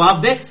لوگوں کو جواب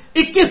دیں.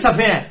 21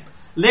 صفحے ہیں،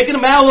 لیکن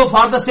میں وہ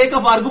for the sake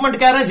of argument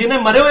کہہ رہا ہے، جنہیں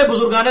مرے ہوئے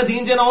بزرگان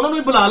دین جنہیں انہوں نے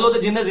بھی بلا لو تو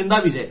جنہیں زندہ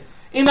بھی جائے،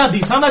 ان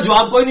حدیثاں کا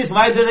جواب کوئی نہیں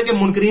سوائے دے کہ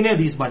منکرین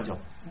حدیث بن جاؤ.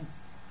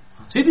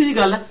 سیدھی سی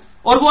گل ہے،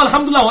 اور وہ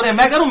الحمدللہ ہو رہے ہیں.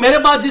 میں کہہ رہا ہوں میرے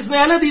بعد جس نے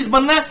اہل حدیث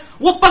بننا ہے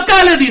وہ پکا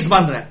اہل حدیث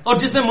بن رہا ہے، اور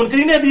جس نے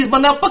منکرین حدیث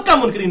بننا ہے پکا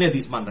منکرین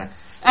حدیث بن رہا ہے.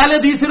 اہل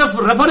حدیث صرف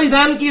رفع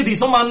الدین کی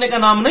حدیثوں ماننے کا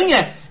نام نہیں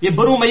ہے، یہ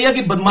بنو امیہ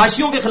کی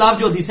بدماشیوں کے خلاف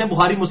جو حدیثیں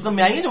بخاری مسلم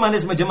میں آئی ہیں جو میں نے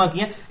اس میں جمع کی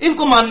ہیں، ان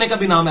کو ماننے کا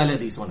بھی نام اہل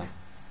حدیث ہونا ہے.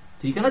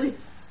 ٹھیک ہے نا جی.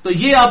 تو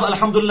یہ اب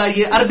الحمدللہ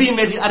یہ عربی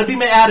میں جی، عربی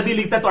میں اے عربی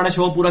لکھتا ہے، تھوڑا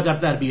شو پورا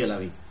کرتا ہے عربی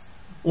علاوی.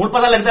 ہوں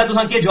پتہ لگتا ہے تم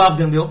کیا جواب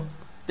دیں ہو.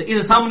 تو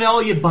اس سامنے آؤ،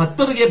 یہ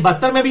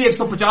 72 میں بھی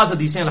 150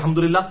 حدیثیں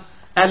الحمدللہ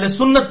اہل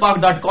سنت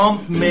پاک.com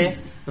میں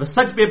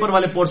ریسرچ پیپر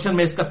والے پورشن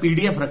میں اس کا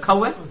PDF رکھا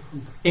ہوا ہے.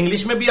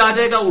 انگلش میں بھی آ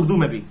جائے گا، اردو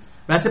میں بھی.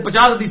 ویسے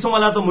 50 حدیثوں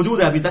والا تو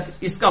موجود ہے ابھی تک،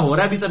 اس کا ہو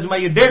رہا ہے ابھی ترجمہ.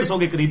 یہ 150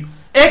 کے قریب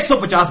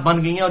 150 بن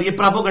گئی ہیں. اور یہ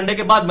پراپوگنڈے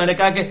کے بعد میں نے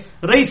کہا کہ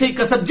رہی صحیح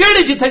کسر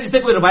جیڑی جتنے جسے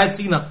کوئی روایت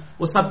سی نا،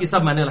 وہ سب کی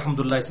سب میں نے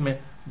الحمدللہ اس میں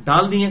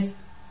ڈال دی ہیں.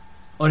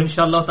 اور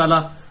انشاءاللہ تعالی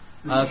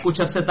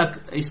کچھ عرصے تک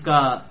اس کا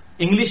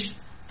انگلش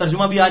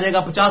ترجمہ بھی آ جائے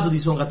گا. 50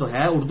 حدیثوں کا تو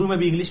ہے اردو میں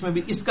بھی انگلش میں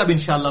بھی. اس کا بھی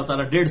انشاءاللہ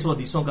تعالی 150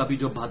 حدیثوں کا بھی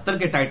جو 72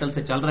 کے ٹائٹل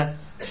سے چل رہا ہے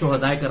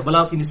شہدائے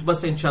کربلا کی نسبت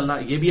سے، انشاءاللہ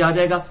یہ بھی آ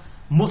جائے گا.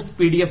 مفت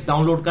PDF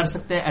ڈاؤن لوڈ کر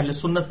سکتے ہیں اہل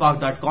سنت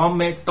پاک.com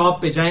میں.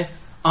 ٹاپ پہ جائیں،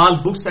 all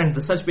books and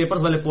research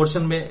papers والے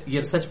پورشن میں یہ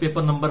ریسرچ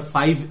پیپر نمبر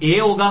 5A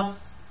ہوگا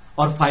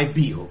اور 5B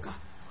ہوگا.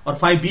 اور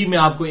 5B میں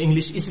آپ کو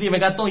انگلش، اس لیے میں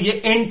کہتا ہوں یہ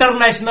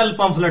انٹرنیشنل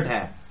پمفلٹ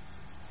ہے.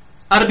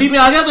 عربی میں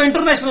آ گیا تو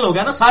انٹرنیشنل ہو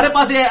گیا نا، سارے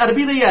پاس یہ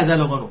عربی نہیں ہے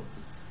لوگوں کو.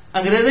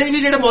 انگریزی بھی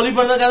جہاں مولوی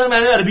پڑھنا چاہتے ہیں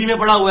میں نے عربی میں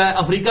پڑھا ہوا ہے،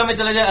 افریقہ میں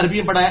چلے جائے عربی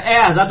میں پڑھا ہے، اے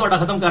آزاد تو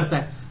ختم کرتا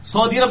ہے.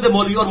 سعودی عرب کے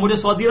مولوی، اور مجھے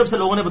سعودی عرب سے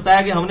لوگوں نے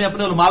بتایا کہ ہم نے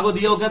اپنے علماء کو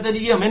دیا، وہ کہتے ہیں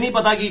جی ہمیں نہیں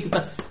پتا کہ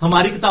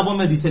ہماری کتابوں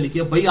میں حدیثیں لکھی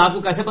ہے. بھائی آپ کو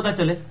کیسے پتا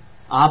چلے؟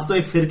 آپ تو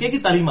ایک فرقے کی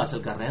تعلیم حاصل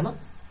کر رہے ہیں نا،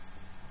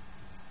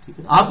 ٹھیک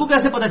ہے، آپ کو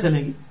کیسے پتا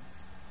چلے گی؟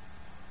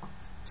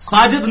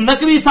 ساجد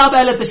نقوی صاحب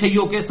اہل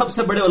تشیع کے سب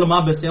سے بڑے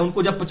علماء میں سے، ان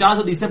کو جب 50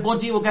 حدیثیں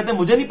پہنچی وہ کہتے ہیں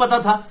مجھے نہیں پتا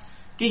تھا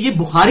کہ یہ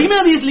بخاری میں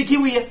حدیث لکھی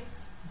ہوئی ہے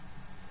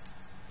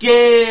کہ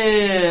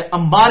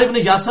عمار ابن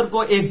یاسر کو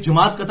ایک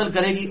جماعت قتل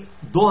کرے گی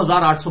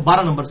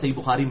 2812 نمبر صحیح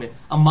بخاری میں.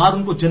 عمار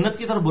ان کو جنت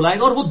کی طرف بلائے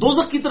گا اور وہ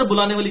دوزخ کی طرف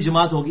بلانے والی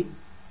جماعت ہوگی.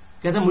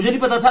 کہتے ہیں مجھے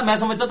نہیں پتا تھا، میں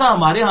سمجھتا تھا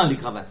ہمارے ہاں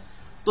لکھا ہوا ہے.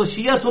 تو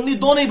شیعہ سنی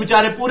دونوں ہی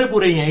بیچارے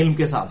پورے ہی ہیں علم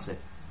کے حساب سے،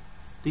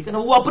 ٹھیک ہے نا.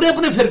 وہ اپنے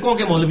اپنے فرقوں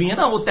کے مولوی ہیں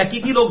نا، وہ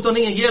تحقیقی لوگ تو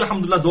نہیں ہیں. یہ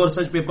الحمدللہ 2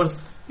 ریسرچ پیپرز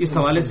اس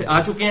حوالے سے آ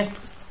چکے ہیں.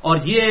 اور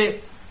یہ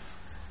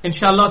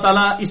انشاءاللہ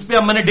تعالی اس پہ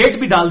اب میں نے ڈیٹ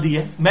بھی ڈال دی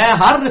ہے. میں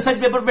ہر ریسرچ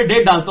پیپر پہ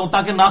ڈیٹ ڈالتا ہوں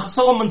تاکہ ناسخ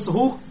و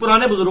منسوخ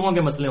پرانے بزرگوں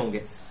کے مسئلے ہوں گے.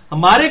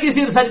 ہمارے کسی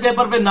ریسرچ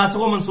پیپر پہ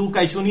ناسخ و منسوخ کا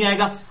ایشو نہیں آئے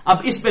گا. اب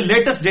اس پہ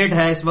لیٹسٹ ڈیٹ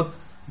ہے اس وقت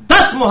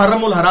 10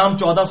 محرم الحرام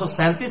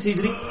 1437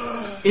 ہجری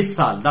اس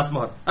سال 10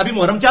 محرم. ابھی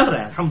محرم چل رہا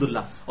ہے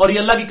الحمدللہ، اور یہ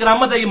اللہ کی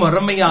کرامت ہے، یہ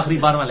محرم میں یہ آخری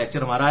 12واں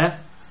لیکچر ہمارا ہے.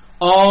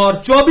 اور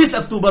 24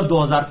 اکتوبر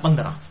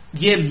 2015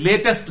 یہ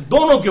لیٹسٹ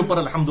دونوں کے اوپر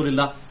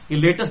الحمدللہ یہ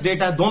لیٹسٹ ڈیٹ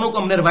ہے. دونوں کو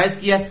ہم نے ریوائز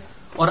کیا ہے.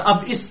 اور اب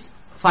اس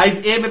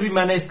 5A میں بھی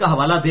میں نے اس کا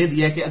حوالہ دے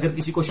دیا ہے کہ اگر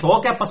کسی کو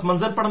شوق ہے پس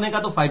منظر پڑھنے کا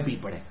تو 5B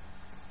پڑھے،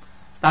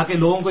 تاکہ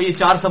لوگوں کو یہ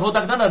 4 صفوں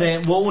تک نہ رہیں،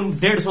 وہ ان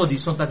 150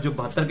 حدیثوں تک جو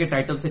 72 کے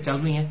ٹائٹل سے چل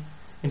رہی ہیں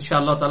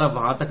انشاءاللہ تعالی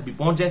وہاں تک بھی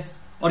پہنچ جائے.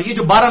 اور یہ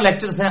جو 12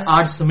 لیکچرز ہیں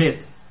آج سمیت،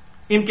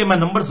 ان کے میں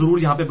نمبر ضرور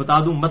یہاں پہ بتا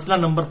دوں. مسئلہ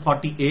نمبر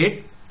 48،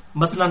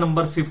 مسئلہ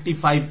number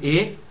 55A،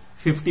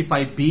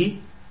 55B،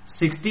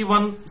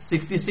 61،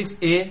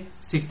 66A،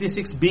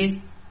 66B،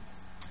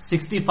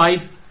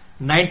 65،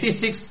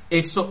 96،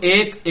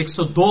 101،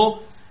 102،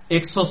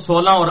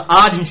 116 اور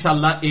آج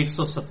انشاءاللہ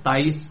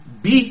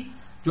 127B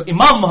جو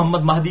امام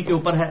محمد مہدی کے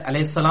اوپر ہے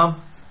علیہ السلام،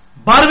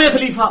 12ویں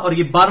خلیفہ. اور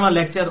یہ 12واں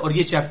لیکچر اور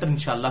یہ چیپٹر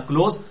انشاءاللہ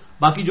کلوز.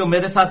 باقی جو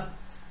میرے ساتھ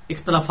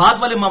اختلافات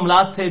والے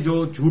معاملات تھے، جو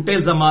جھوٹے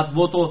الزامات،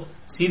 وہ تو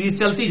سیریز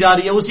چلتی جا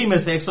رہی ہے، اسی میں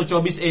سے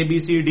 124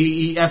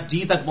 ABCDEFG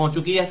تک پہنچ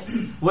چکی ہے.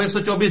 وہ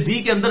 124D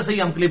کے اندر سے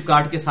ہی ہم کلپ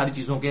کاٹ کے ساری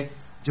چیزوں کے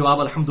جواب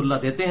الحمدللہ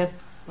دیتے ہیں.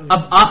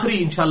 اب آخری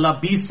انشاءاللہ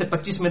 20 سے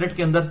 25 منٹ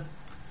کے اندر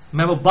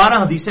میں وہ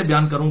 12 حدیثیں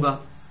بیان کروں گا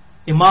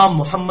امام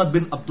محمد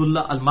بن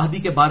عبداللہ المہدی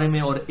کے بارے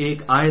میں، اور ایک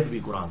آیت بھی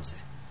قرآن سے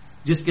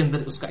جس کے اندر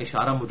اس کا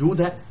اشارہ موجود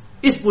ہے.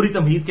 اس پوری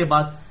تمہید کے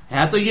بعد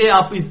ہے تو یہ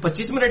آپ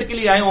 25 منٹ کے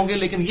لیے آئے ہوں گے،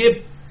 لیکن یہ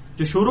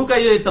جو شروع کا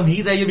یہ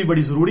تمہید ہے یہ بھی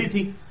بڑی ضروری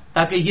تھی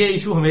تاکہ یہ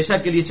ایشو ہمیشہ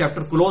کے لیے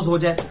چیپٹر کلوز ہو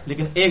جائے.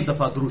 لیکن ایک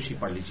دفعہ دروشی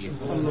پڑھ لیجئے.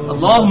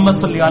 اللہم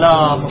صلی علی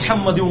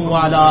محمد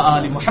وعلی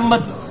آل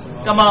محمد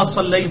کما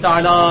صلیت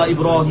علی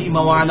ابراہیم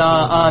وعلی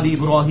آل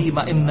ابراہیم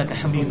انک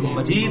حمید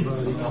مجید.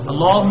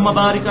 اللہم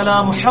بارک علی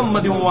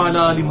محمد وعلی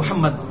آل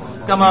محمد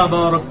کما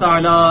بارکت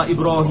علی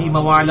ابراہیم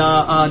وعلی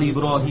آل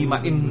ابراہیم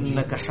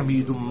انک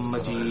حمید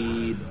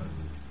مجید.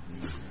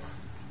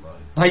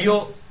 بھائیو،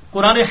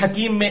 قرآن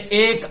حکیم میں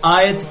ایک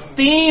آیت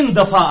 3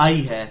 دفعہ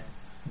آئی ہے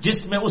جس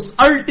میں اس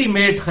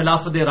الٹیمیٹ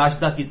خلافت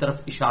راشدہ کی طرف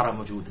اشارہ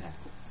موجود ہے.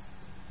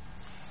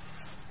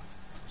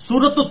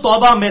 سورۃ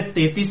التوبہ میں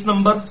 33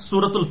 نمبر،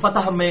 سورۃ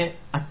الفتح میں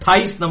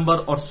 28 نمبر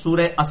اور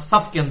سورہ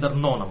الصف کے اندر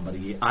 9 نمبر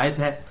یہ آیت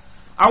ہے.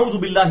 اعوذ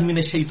باللہ من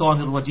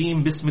الشیطان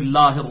الرجیم، بسم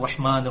اللہ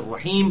الرحمن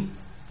الرحیم.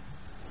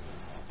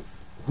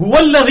 هو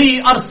الذی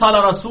ارسل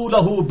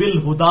رسولہ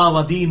بالہدی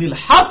ودین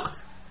الحق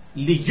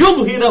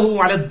لیظہرہ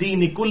علی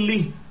الدین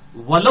کلہ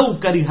ولو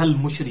کرہ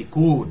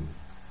المشرکون.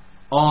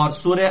 اور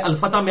سورہ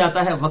الفتح میں آتا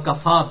ہے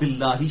وکفا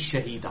باللہ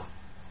شہیدا،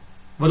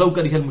 ولو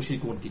کرہ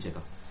المشرکون کی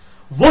جگہ.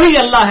 وہی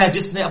اللہ ہے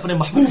جس نے اپنے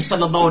محبوب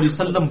صلی اللہ علیہ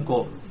وسلم کو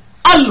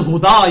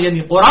الہدا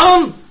یعنی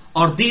قرآن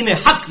اور دین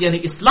حق یعنی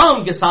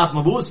اسلام کے ساتھ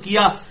مبعوث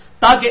کیا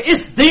تاکہ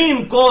اس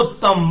دین کو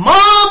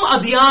تمام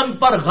ادیان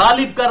پر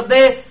غالب کر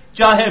دے،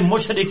 چاہے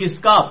مشرک اس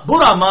کا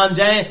برا مان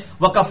جائیں.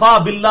 وکفا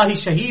باللہ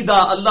شہیدا،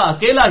 اللہ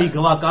اکیلا ہی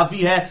گواہ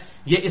کافی ہے.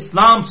 یہ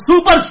اسلام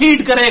سپر سیڈ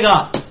کرے گا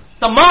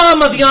تمام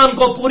ادیان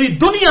کو. پوری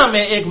دنیا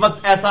میں ایک وقت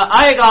ایسا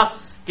آئے گا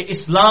کہ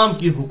اسلام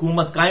کی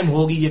حکومت قائم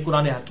ہوگی. یہ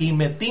قرآن حکیم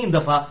میں 3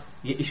 دفعہ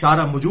یہ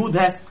اشارہ موجود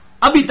ہے.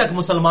 ابھی تک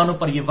مسلمانوں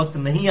پر یہ وقت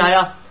نہیں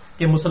آیا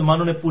کہ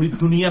مسلمانوں نے پوری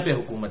دنیا پہ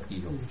حکومت کی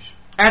ہو.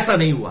 ایسا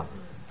نہیں ہوا.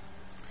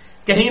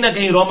 کہیں نہ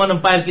کہیں رومن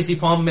امپائر کسی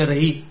فارم میں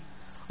رہی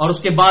اور اس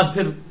کے بعد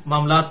پھر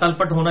معاملات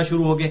تلپٹ ہونا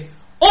شروع ہو گئے.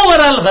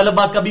 اوورال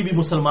غلبہ کبھی بھی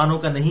مسلمانوں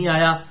کا نہیں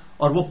آیا.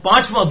 اور وہ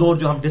 5واں دور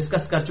جو ہم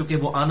ڈسکس کر چکے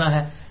وہ آنا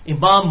ہے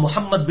امام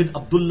محمد بن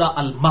عبداللہ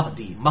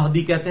المہدی.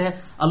 مہدی کہتے ہیں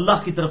اللہ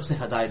کی طرف سے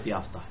ہدایت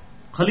یافتہ،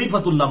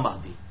 خلیفۃ اللہ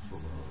مہدی.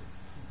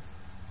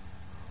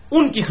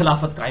 ان کی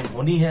خلافت قائم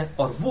ہونی ہے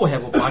اور وہ ہے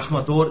وہ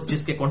 5واں دور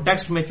جس کے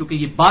کانٹیکسٹ میں چونکہ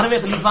یہ 12ویں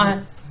خلیفہ ہیں.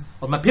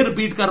 اور میں پھر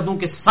ریپیٹ کر دوں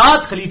کہ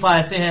 7 خلیفہ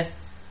ایسے ہیں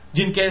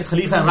جن کے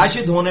خلیفہ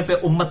راشد ہونے پہ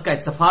امت کا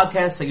اتفاق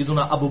ہے.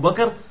 سیدنا ابو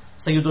بکر،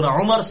 سیدنا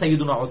عمر،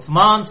 سیدنا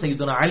عثمان،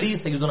 سیدنا علی،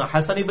 سیدنا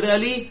حسن ابن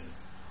علی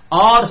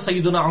اور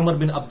سیدنا عمر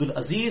بن عبد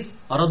العزیز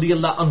رضی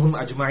اللہ عنہم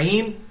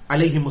اجمعین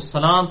علیہم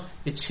السلام.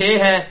 یہ 6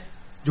 ہیں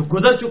جو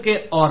گزر چکے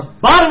اور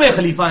 12ویں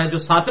خلیفہ ہیں جو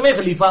 7ویں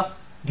خلیفہ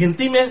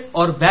گنتی میں،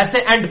 اور ویسے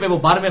اینڈ پہ وہ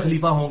 12ویں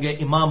خلیفہ ہوں گے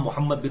امام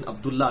محمد بن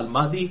عبداللہ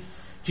المہدی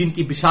جن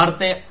کی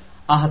بشارتیں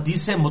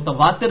احادیث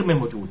متواتر میں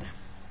موجود ہیں.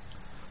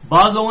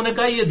 بعض لوگوں نے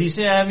کہا یہ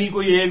حدیثیں اہمی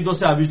کوئی 1-2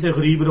 صحابی سے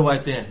غریب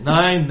روایتیں ہیں.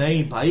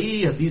 نہیں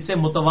بھائی، حدیث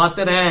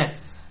متواتر ہیں.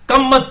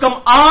 کم از کم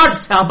 8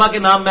 صحابہ کے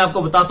نام میں آپ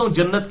کو بتاتا ہوں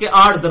جنت کے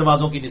 8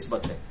 دروازوں کی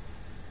نسبت سے،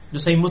 جو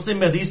صحیح مسلم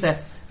میں حدیث ہے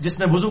جس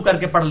نے وضو کر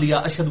کے پڑھ لیا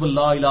اشہد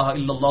اللہ الہ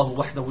الا اللہ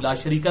وحدہ لا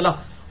شریک لہ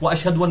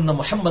واشہد ان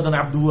محمدا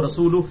عبدہ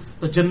ورسولہ،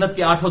 تو جنت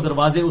کے 8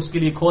 دروازے اس کے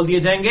لیے کھول دیے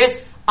جائیں گے.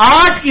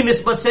 8 کی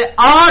نسبت سے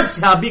 8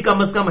 صحابی کم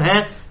از کم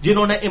ہیں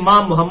جنہوں نے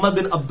امام محمد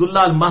بن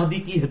عبداللہ المہدی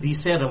کی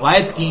حدیثیں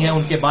روایت کی ہیں،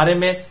 ان کے بارے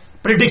میں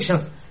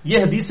پریڈکشنز. یہ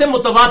حدیث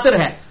متواتر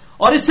ہے.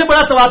 اور اس سے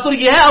بڑا تواتر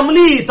یہ ہے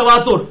عملی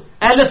تواتر.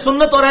 اہل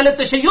سنت اور اہل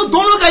تشیع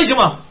دونوں کا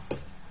اجماع.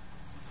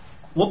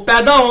 وہ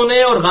پیدا ہونے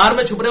اور غار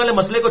میں چھپنے والے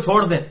مسئلے کو چھوڑ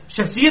دیں،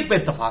 شخصیت پہ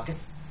اتفاق ہے.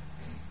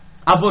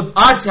 اب وہ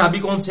 8 صحابی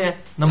کون سے ہیں؟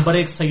 نمبر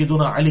 1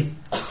 سیدنا علی،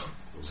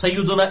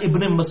 سیدنا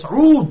ابن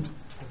مسعود،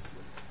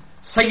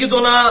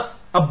 سیدنا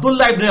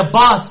عبداللہ ابن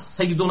عباس،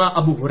 سیدنا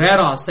ابو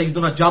ہریرہ،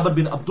 سیدنا جابر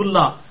بن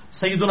عبداللہ،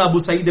 سیدنا ابو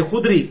سعید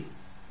خدری،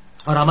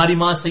 اور ہماری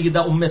ماں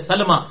سیدہ ام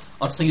سلمہ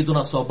اور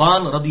سیدنا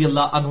ثوبان رضی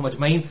اللہ عنہم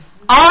اجمعین.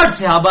 8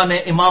 صحابہ نے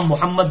امام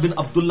محمد بن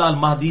عبداللہ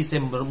المہدی سے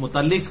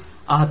متعلق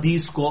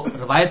احادیث کو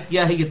روایت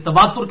کیا ہے. یہ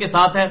تواتر کے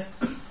ساتھ ہے.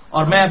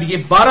 اور میں اب یہ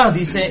 12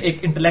 حدیثیں ایک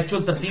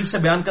انٹلیکچوئل ترتیب سے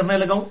بیان کرنے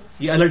لگا ہوں.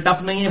 یہ الٹ ٹف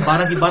نہیں ہے.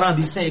 12 کی 12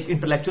 حدیثیں ایک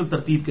انٹلیکچوئل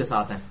ترتیب کے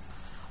ساتھ ہیں.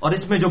 اور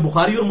اس میں جو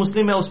بخاری اور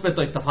مسلم ہے اس پہ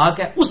تو اتفاق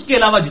ہے. اس کے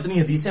علاوہ جتنی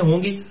حدیثیں ہوں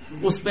گی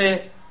اس پہ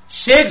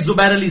شیخ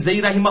زبیر علی زئی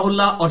رحمہ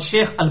اللہ اور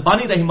شیخ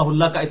البانی رحمہ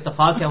اللہ کا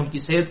اتفاق ہے ان کی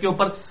صحت کے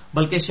اوپر.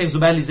 بلکہ شیخ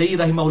زبیر علی زئی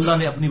رحمہ اللہ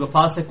نے اپنی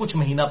وفات سے کچھ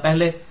مہینہ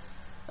پہلے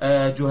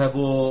جو ہے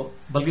وہ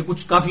بلکہ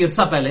کچھ کافی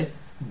عرصہ پہلے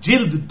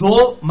جلد 2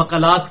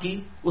 مقالات کی،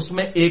 اس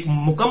میں ایک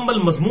مکمل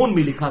مضمون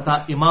بھی لکھا تھا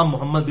امام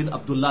محمد بن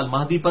عبداللہ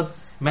المہدی پر.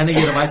 میں نے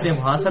یہ روایتیں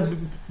وہاں سے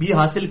بھی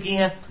حاصل کی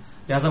ہیں،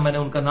 لہٰذا میں نے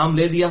ان کا نام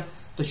لے دیا.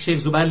 تو شیخ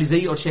زبیر علی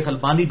زئی اور شیخ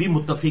البانی بھی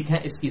متفق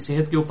ہیں اس کی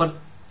صحت کے اوپر.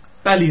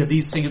 پہلی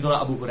حدیث سیدنا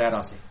ابو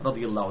ہریرہ سے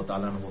رضی اللہ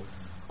تعالیٰ عنہ،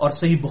 اور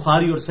صحیح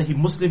بخاری اور صحیح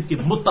مسلم کی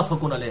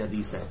متفق علیہ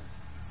حدیث ہے.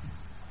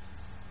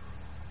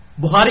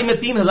 بخاری میں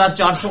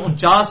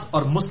 3449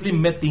 اور مسلم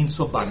میں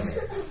 392۔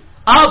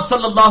 آپ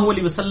صلی اللہ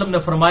علیہ وسلم نے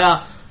فرمایا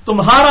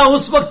تمہارا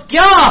اس وقت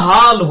کیا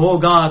حال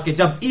ہوگا کہ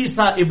جب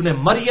عیسیٰ ابن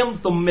مریم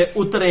تم میں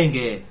اتریں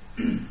گے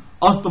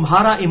اور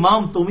تمہارا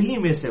امام تم ہی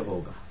میں سے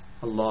ہوگا۔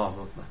 اللہ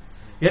اکبر،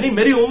 یعنی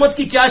میری امت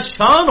کی کیا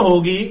شان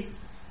ہوگی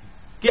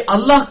کہ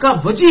اللہ کا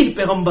وجیح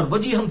پیغمبر،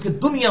 وجیح ہم فی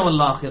الدنیا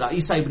والآخرہ،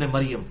 عیسیٰ ابن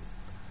مریم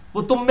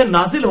وہ تم میں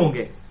نازل ہوں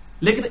گے،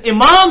 لیکن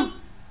امام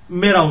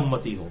میرا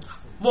امتی ہوگا،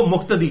 وہ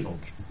مقتدی ہوں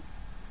گے۔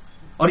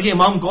 اور یہ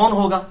امام کون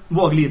ہوگا؟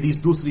 وہ اگلی حدیث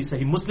دوسری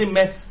صحیح مسلم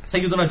میں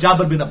سیدنا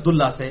جابر بن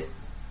عبداللہ سے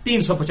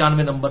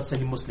 395 نمبر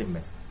صحیح مسلم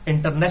میں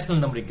انٹرنیشنل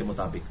نمبرنگ کے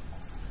مطابق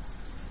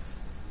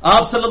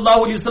آپ صلی اللہ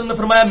علیہ وسلم نے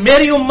فرمایا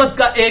میری امت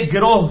کا ایک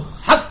گروہ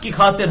حق کی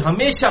خاطر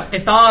ہمیشہ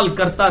قتال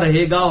کرتا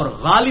رہے گا اور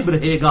غالب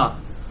رہے گا،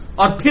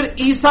 اور پھر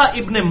عیسیٰ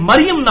ابن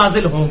مریم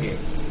نازل ہوں گے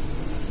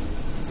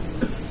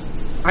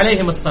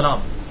علیہم السلام،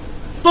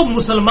 تو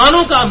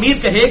مسلمانوں کا امیر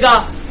کہے گا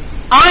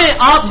آئیں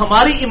آپ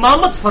ہماری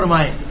امامت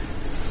فرمائیں۔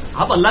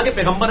 آپ اللہ کے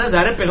پیغمبر ہیں،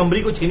 ظاہر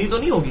پیغمبری کو چھینی تو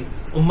نہیں ہوگی،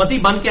 امتی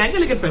بن کے آئیں گے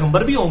لیکن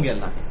پیغمبر بھی ہوں گے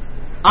اللہ کے،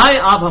 آئے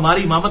آپ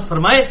ہماری امامت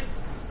فرمائیں۔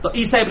 تو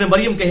عیسیٰ ابن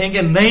مریم کہیں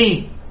گے نہیں،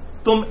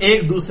 تم ایک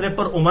دوسرے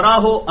پر امرا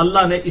ہو،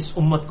 اللہ نے اس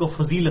امت کو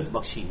فضیلت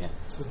بخشی ہے،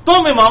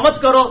 تم امامت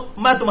کرو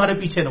میں تمہارے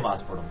پیچھے نماز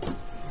پڑھوں۔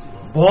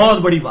 بہت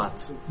بڑی بات،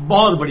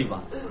 بہت بڑی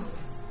بات۔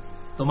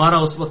 تمہارا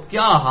اس وقت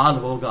کیا حال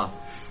ہوگا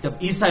جب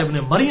عیسیٰ ابن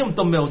مریم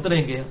تم میں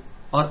اتریں گے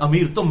اور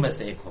امیر تم میں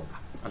سے ایک ہوگا۔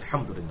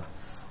 الحمدللہ،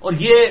 اور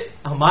یہ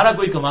ہمارا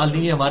کوئی کمال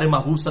نہیں ہے، ہمارے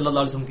محبوب صلی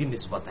اللہ علیہ وسلم کی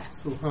نسبت ہے،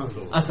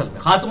 اصل میں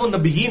خاتم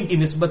النبیین کی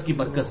نسبت کی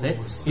برکت سے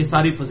یہ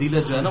ساری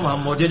فضیلت جو ہے نا، وہاں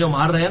موجے جو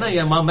مار رہے ہیں نا،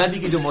 یہ امام مہدی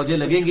کی جو موجے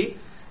لگیں گی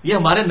یہ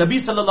ہمارے نبی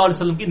صلی اللہ علیہ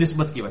وسلم کی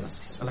نسبت کی وجہ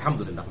سے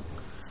الحمدللہ۔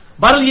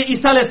 بہرحال یہ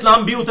عیسیٰ علیہ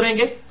السلام بھی اتریں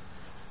گے،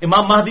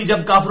 امام مہدی جب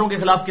کافروں کے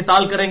خلاف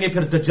قتال کریں گے،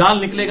 پھر دجال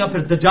نکلے گا،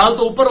 پھر دجال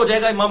تو اوپر ہو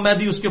جائے گا، امام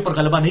مہدی اس کے اوپر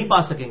غلبہ نہیں پا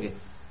سکیں گے،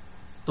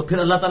 تو پھر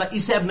اللہ تعالیٰ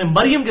عیسیٰ ابن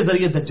مریم کے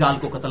ذریعے دجال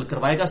کو قتل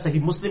کروائے گا۔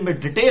 صحیح مسلم میں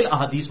ڈیٹیل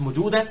احادیث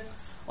موجود ہے،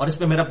 اور اس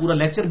پہ میرا پورا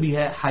لیکچر بھی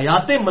ہے،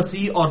 حیات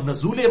مسیح اور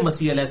نزول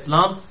مسیح علیہ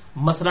السلام،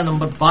 مسئلہ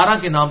نمبر 12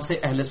 کے نام سے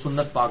اہل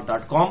سنت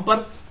پاک.com پر۔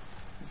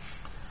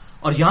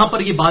 اور یہاں پر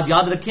یہ بات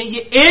یاد رکھیں،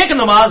 یہ ایک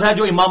نماز ہے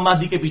جو امام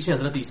مہدی کے پیچھے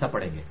حضرت عیسیٰ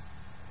پڑھیں گے،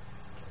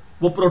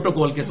 وہ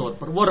پروٹوکول کے طور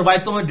پر، وہ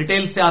روایتوں میں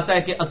ڈیٹیل سے آتا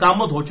ہے کہ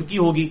اقامت ہو چکی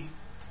ہوگی۔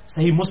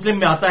 صحیح مسلم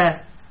میں آتا ہے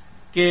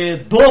کہ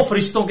 2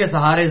 فرشتوں کے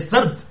سہارے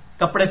زرد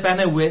کپڑے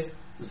پہنے ہوئے،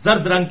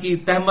 زرد رنگ کی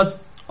تہمت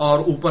اور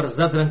اوپر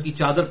زرد رنگ کی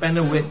چادر پہنے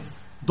ہوئے،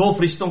 2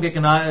 فرشتوں کے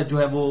کنارے جو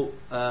ہے وہ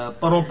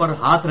پروں پر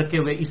ہاتھ رکھے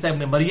ہوئے عیسیٰ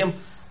ابن مریم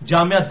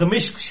جامعہ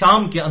دمشق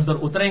شام کے اندر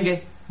اتریں گے،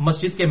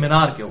 مسجد کے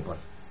مینار کے اوپر،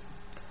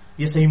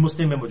 یہ صحیح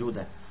مسلم میں موجود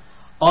ہے۔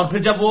 اور پھر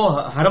جب وہ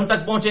حرم تک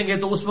پہنچیں گے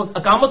تو اس وقت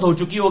اقامت ہو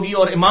چکی ہوگی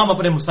اور امام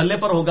اپنے مصلی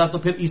پر ہوگا، تو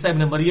پھر عیسیٰ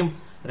ابن مریم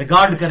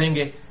ریگارڈ کریں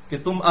گے کہ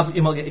تم اب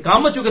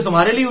اقامت چونکہ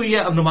تمہارے لیے ہوئی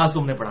ہے، اب نماز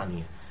تم نے پڑھانی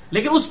ہے۔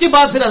 لیکن اس کے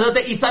بعد پھر حضرت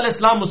عیسیٰ علیہ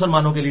السلام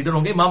مسلمانوں کے لیڈر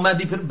ہوں گے، امام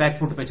مہدی پھر بیک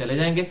فٹ پہ چلے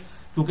جائیں گے،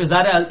 کیونکہ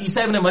ظاہر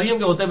عیسیٰ ابن مریم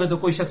کے ہوتے ہوئے تو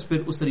کوئی شخص پھر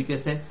اس طریقے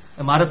سے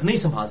عمارت نہیں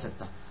سنبھال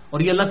سکتا، اور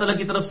یہ اللہ تعالیٰ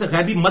کی طرف سے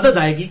غیبی مدد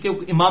آئے گی کہ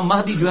امام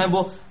مہدی جو ہے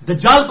وہ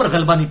دجال پر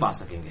غلبہ نہیں پا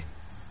سکیں گے،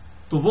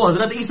 تو وہ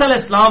حضرت عیسیٰ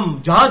علیہ السلام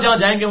جہاں جہاں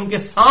جائیں گے ان کے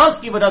سانس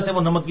کی وجہ سے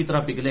وہ نمک کی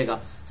طرح پگھلے گا۔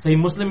 صحیح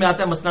مسلم میں آتا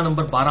ہے مسئلہ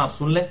نمبر 12، آپ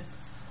سن لیں۔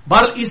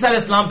 بہرحال عیسیٰ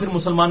علیہ السلام پھر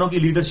مسلمانوں کی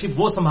لیڈرشپ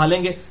وہ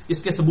سنبھالیں گے، اس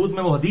کے ثبوت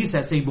میں وہ حدیث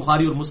ہے صحیح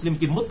بخاری اور مسلم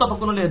کی متفق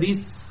علیہ حدیث،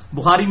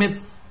 بخاری میں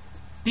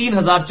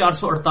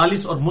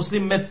 3448 اور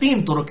مسلم میں 3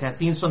 طرق ہے،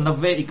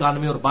 390،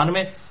 91 اور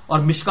 92، اور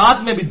مشکات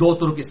میں بھی 2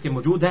 طرق اس کے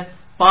موجود ہیں،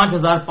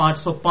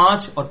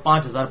 5505 اور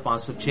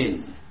 5506،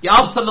 کہ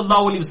آپ صلی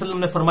اللہ علیہ وسلم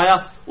نے فرمایا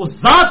اس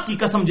ذات کی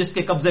قسم جس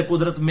کے قبضے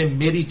قدرت میں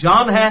میری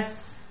جان ہے،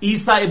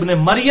 عیسیٰ ابن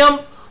مریم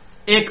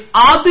ایک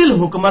عادل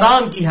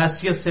حکمران کی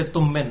حیثیت سے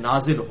تم میں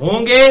نازل ہوں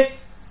گے،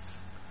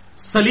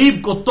 صلیب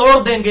کو توڑ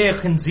دیں گے،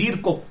 خنزیر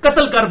کو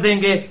قتل کر دیں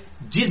گے،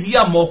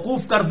 جزیہ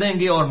موقوف کر دیں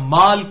گے، اور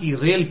مال کی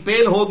ریل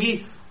پیل ہوگی،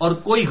 اور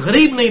کوئی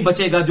غریب نہیں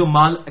بچے گا جو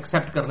مال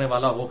ایکسپٹ کرنے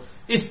والا ہو۔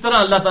 اس طرح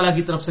اللہ تعالیٰ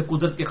کی طرف سے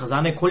قدرت کے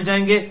خزانے کھل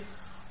جائیں گے،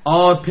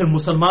 اور پھر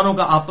مسلمانوں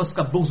کا آپس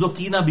کا بغض و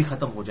کینہ بھی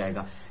ختم ہو جائے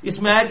گا۔ اس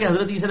میں آیا کہ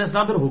حضرت عیسیٰ علیہ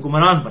السلام پھر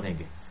حکمران بنیں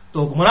گے، تو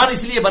حکمران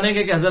اس لیے بنیں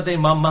گے کہ حضرت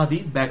امام مہدی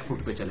بیک فٹ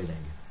پہ چلے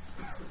جائیں گے۔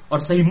 اور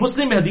صحیح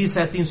مسلم میں حدیث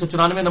ہے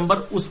 394 نمبر،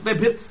 اس پہ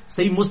پھر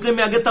صحیح مسلم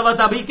میں آگے تبع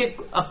تابعی کے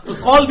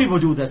قول بھی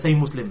موجود ہے صحیح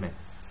مسلم میں،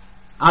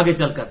 آگے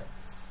چل کر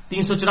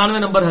 394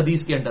 نمبر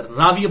حدیث کے اندر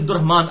راوی عبد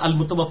الرحمن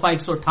المتوفا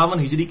 158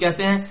 ہجری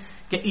کہتے ہیں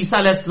کہ عیسیٰ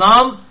علیہ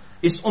السلام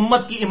اس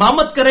امت کی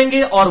امامت کریں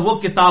گے، اور وہ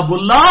کتاب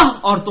اللہ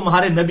اور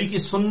تمہارے نبی کی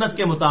سنت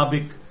کے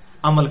مطابق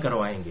عمل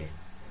کروائیں گے۔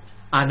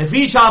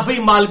 حنفی شافعی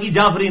مالکی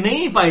جعفری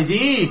نہیں پائی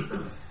جی،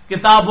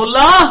 کتاب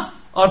اللہ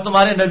اور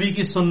تمہارے نبی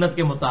کی سنت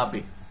کے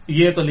مطابق،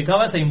 یہ تو لکھا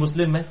ہوا ہے صحیح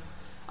مسلم میں۔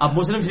 اب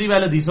مسلم شریف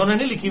اہل حدیثوں نے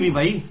نہیں لکھی ہوئی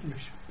بھائی،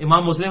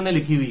 امام مسلم نے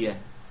لکھی ہوئی ہے۔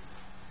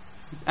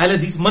 اہل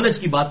حدیث منہج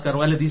کی بات کر رہا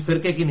ہوں، اہل حدیث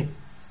فرقے کی نہیں،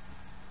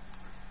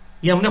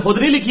 یہ ہم نے خود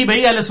نہیں لکھی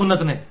بھائی، اہل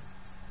سنت نے،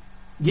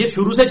 یہ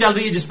شروع سے چل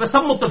رہی ہے جس پہ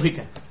سب متفق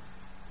ہے۔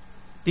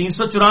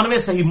 394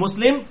 صحیح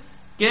مسلم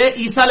کہ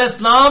عیسیٰ علیہ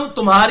السلام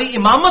تمہاری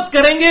امامت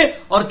کریں گے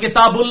اور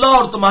کتاب اللہ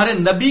اور تمہارے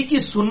نبی کی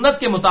سنت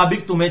کے مطابق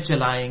تمہیں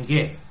چلائیں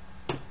گے۔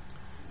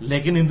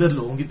 لیکن ادھر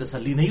لوگوں کی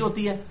تسلی نہیں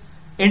ہوتی ہے،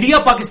 انڈیا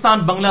پاکستان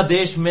بنگلہ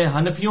دیش میں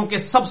حنفیوں کے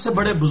سب سے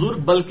بڑے بزرگ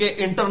بلکہ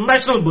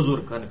انٹرنیشنل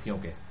بزرگ حنفیوں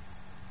کے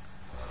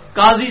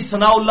قاضی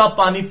ثناء اللہ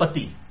پانی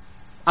پتی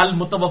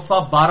المتوفا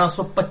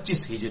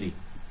 1225 ہجری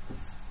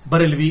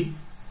بریلوی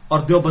اور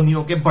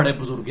دیوبندیوں کے بڑے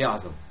بزرگ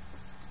اعظم.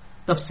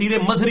 تفسیر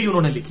مظہری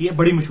انہوں نے لکھی ہے,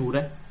 بڑی مشہور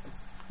ہے.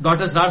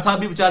 ڈاکٹر سرار صاحب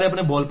بھی بیچارے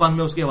اپنے بول پان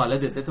میں اس کے حوالے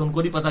دیتے تھے, ان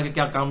کو نہیں پتا کہ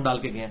کیا کام ڈال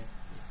کے گئے ہیں.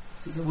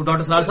 وہ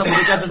ڈاکٹر سرار صاحب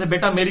مجھے کہتے تھے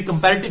بیٹا میری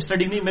کمپیریٹو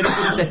اسٹڈی نہیں, میری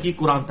پوری تحقیق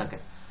قرآن تک ہے.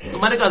 تو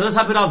میں نے کہا حضرت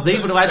صاحب پھر آپ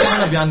ضعیف روایتوں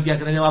میں بیان کیا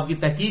کریں, جب آپ کی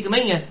تحقیق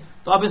نہیں ہے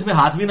تو آپ اس میں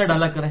ہاتھ بھی نہ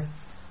ڈالا کریں.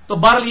 تو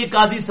بہرحال یہ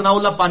قاضی ثناء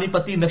اللہ پانی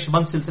پتی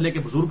نقشبند سلسلے کے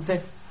بزرگ تھے,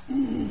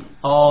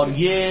 اور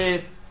یہ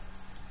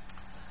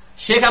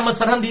شیخ احمد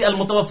سرہندی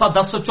المتوفا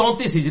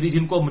 1034 ہجری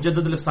جن کو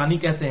مجدد الافسانی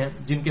کہتے ہیں,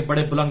 جن کے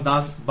بڑے بلند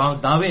بانگ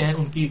دعوے ہیں,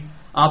 ان کی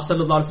آپ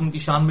صلی اللہ علیہ وسلم کی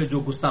شان میں جو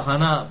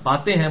گستاخانہ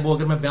باتیں ہیں وہ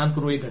اگر میں بیان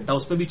کروں 1 گھنٹہ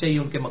اس پہ بھی چاہیے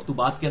ان کے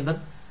مکتوبات کے اندر.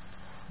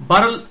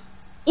 بہرحال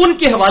ان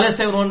کے حوالے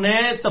سے انہوں نے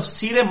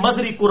تفسیر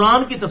مظہری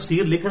قرآن کی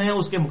تفسیر لکھ رہے ہیں,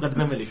 اس کے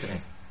مقدمے میں لکھ رہے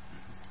ہیں,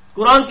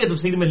 قرآن کی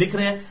تفسیر میں لکھ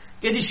رہے ہیں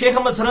کہ جی شیخ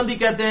احمد سرہندی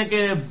کہتے ہیں کہ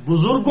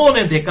بزرگوں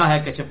نے دیکھا ہے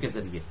کشف کے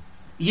ذریعے.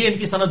 یہ ان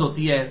کی سند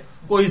ہوتی ہے,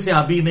 کوئی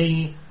صحابی نہیں,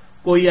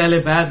 کوئی اہل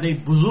بیت نہیں,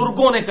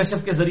 بزرگوں نے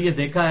کشف کے ذریعے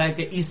دیکھا ہے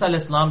کہ عیسیٰ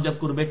علیہ السلام جب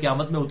قرب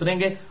قیامت میں اتریں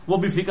گے وہ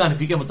بھی فقہ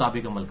حنفی کے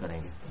مطابق عمل کریں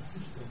گے.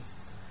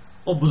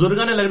 اور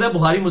بزرگوں نے لگتا ہے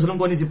بخاری مسلم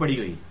کو نہیں سی پڑھی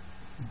ہوئی.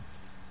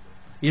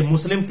 یہ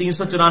مسلم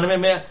 394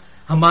 میں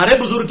ہمارے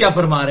بزرگ کیا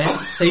فرما رہے ہیں,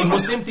 صحیح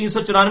مسلم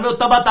 394 اور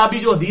تبا تابی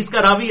جو حدیث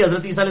کا راوی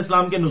حضرت عیسیٰ علیہ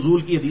السلام کے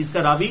نزول کی حدیث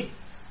کا راوی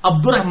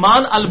عبد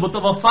الرحمن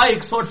المتوفا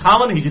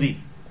 158 ہجری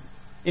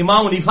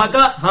امام حنیفہ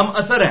کا ہم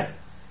اثر ہے.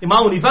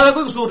 امام حنیفہ کا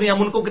کوئی قصور نہیں,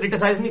 ہم ان کو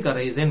کرٹیسائز نہیں کر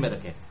رہے, ذہن میں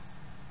رکھیں.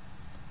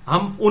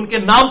 ہم ان کے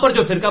نام پر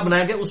جو فرقہ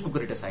بنایا گیا اس کو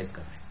کرٹیسائز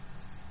کر رہے ہیں.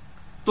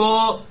 تو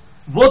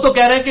وہ تو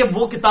کہہ رہے ہیں کہ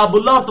وہ کتاب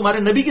اللہ اور تمہارے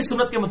نبی کی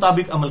سنت کے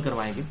مطابق عمل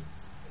کروائیں گے,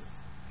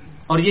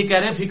 اور یہ کہہ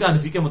رہے ہیں فقہ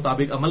حنفی کے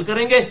مطابق عمل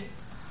کریں گے.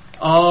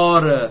 اور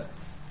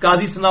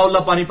قاضی ثناء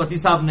اللہ پانی پتی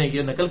صاحب نے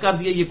یہ نقل کر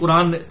دیا, یہ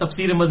قرآن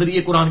تفسیر مظہری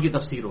یہ قرآن کی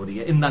تفسیر ہو رہی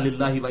ہے. انا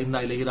للہ و انا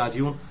الیہ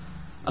راجعون.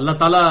 اللہ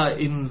تعالیٰ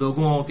ان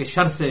لوگوں کے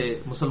شر سے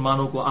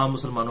مسلمانوں کو, عام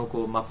مسلمانوں کو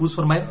محفوظ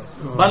فرمائے.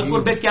 بل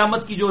قرب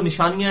قیامت کی جو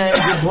نشانیاں ہیں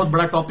یہ بہت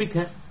بڑا ٹاپک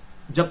ہے.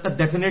 جب تک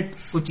ڈیفینیٹ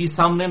کوئی چیز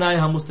سامنے نہ آئے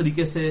ہم اس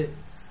طریقے سے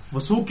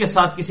وثوق کے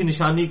ساتھ کسی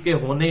نشانی کے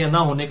ہونے یا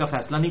نہ ہونے کا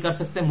فیصلہ نہیں کر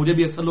سکتے. مجھے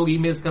بھی اکثر لوگ ای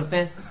میلز کرتے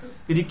ہیں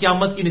کہ جی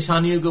قیامت کی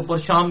نشانیوں کے اوپر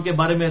شام کے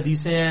بارے میں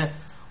حدیثیں ہیں,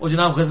 اور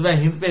جناب غزوہ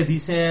ہند پہ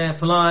حدیثیں ہیں,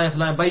 فلاں ہے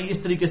فلاں. بھائی اس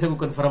طریقے سے کوئی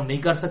کنفرم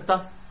نہیں کر سکتا,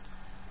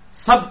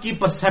 سب کی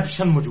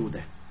پرسیپشن موجود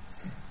ہے,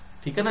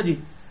 ٹھیک ہے نا جی.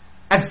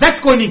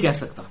 ایگزیکٹ کوئی نہیں کہہ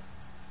سکتا,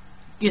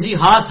 کسی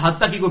خاص حد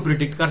تک ہی کوئی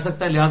پریڈکٹ کر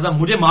سکتا ہے. لہٰذا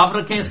مجھے معاف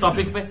رکھیں اس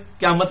ٹاپک پہ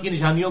قیامت کی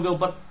نشانیوں کے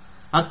اوپر.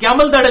 ہاں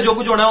قیامت دڑے جو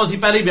کچھ ہونا ہے اسی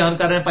پہلے ہی بیان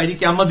کر رہے ہیں, بھائی جی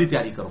قیامت کی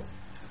تیاری کرو,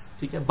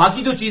 ٹھیک ہے.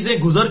 باقی جو چیزیں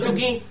گزر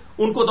چکی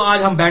ان کو تو آج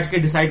ہم بیٹھ کے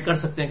ڈیسائیڈ کر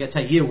سکتے ہیں کہ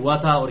اچھا یہ ہوا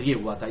تھا اور یہ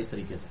ہوا تھا, اس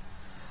طریقے سے.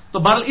 تو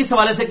بہرحال اس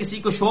حوالے سے کسی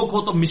کو شوق ہو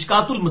تو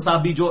مشکات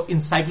المصابی جو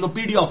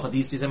انسائکلوپیڈیا آف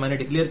حدیث جسے میں نے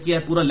ڈکلیئر کیا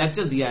ہے, پورا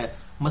لیکچر دیا ہے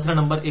مسئلہ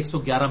نمبر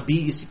 111B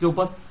اسی کے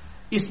اوپر.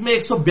 اس میں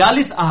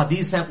 142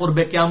 احادیث ہیں قرب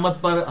قیامت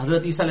پر,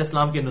 حضرت عیسیٰ علیہ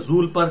السلام کے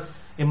نزول پر,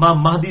 امام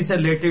مہدی سے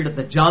ریلیٹڈ,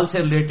 دجال سے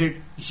ریلیٹڈ.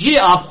 یہ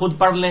آپ خود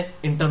پڑھ لیں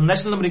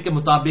انٹرنیشنل نمبر کے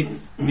مطابق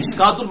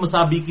مشکات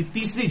المصابی کی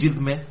 3ری جلد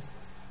میں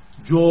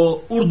جو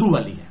اردو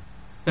والی ہے.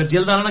 پھر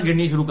جلد آنا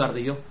گننی شروع کر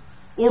دیو,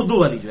 اردو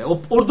والی جو ہے وہ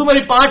اردو میں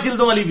بھی 5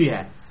 جلدوں والی بھی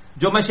ہے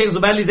جو میں شیخ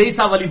زبیر علی زئی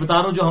صاحب والی بتا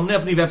رہا ہوں جو ہم نے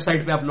اپنی ویب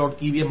سائٹ پہ اپلوڈ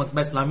کی ہوئی ہے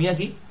مکتبہ اسلامیہ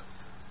کی,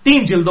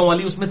 3 جلدوں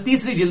والی. اس میں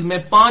 3ری جلد میں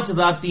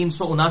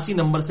 5379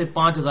 نمبر سے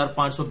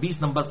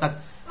 5520 نمبر تک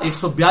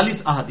 142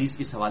 احادیث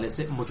اس حوالے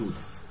سے موجود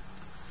ہے.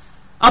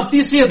 اب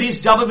 3ری حدیث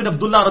جابر بن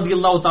عبداللہ رضی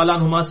اللہ تعالیٰ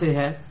عنہما سے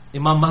ہے,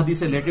 امام مہدی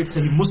سے ریلیٹڈ.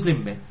 صحیح مسلم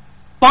میں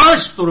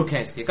 5 طرق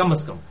ہیں اس کے کم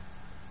از کم,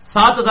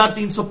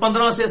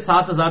 7315 سے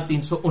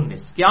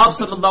 7319 کہ آپ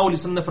صلی اللہ علیہ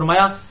وسلم نے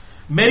فرمایا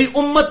میری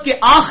امت کے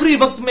آخری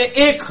وقت میں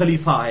ایک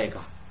خلیفہ آئے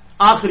گا,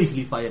 آخری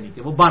خلیفہ یعنی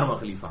کہ وہ 12واں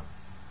خلیفہ,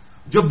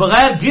 جو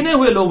بغیر گنے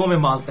ہوئے لوگوں میں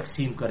مال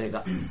تقسیم کرے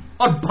گا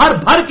اور بھر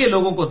بھر کے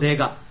لوگوں کو دے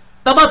گا.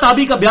 تبا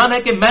تابی کا بیان ہے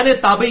کہ میں نے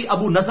تابعی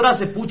ابو نصرہ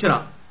سے پوچھ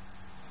رہا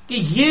کہ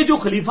یہ جو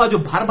خلیفہ جو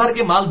بھر بھر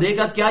کے مال دے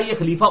گا کیا یہ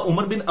خلیفہ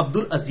عمر بن عبد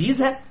العزیز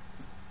ہے؟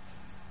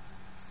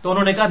 تو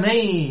انہوں نے کہا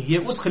نہیں, یہ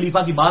اس خلیفہ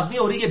کی بات نہیں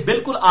ہو رہی, یہ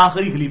بالکل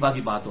آخری خلیفہ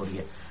کی بات ہو رہی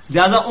ہے.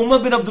 لہذا عمر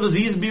بن عبد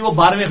العزیز بھی وہ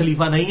 12ویں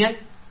خلیفہ نہیں ہے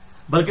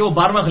بلکہ وہ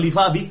 12واں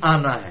خلیفہ ابھی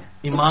آنا ہے,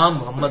 امام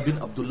محمد بن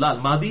عبداللہ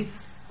المہدی.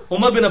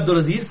 عمر بن عبد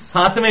العزیز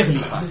 7ویں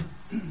خلیفہ ہے.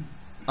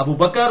 ابو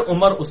بکر,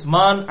 عمر,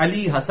 عثمان,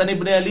 علی, حسن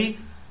ابن علی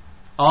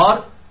اور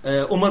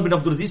عمر بن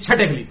عبد العزیز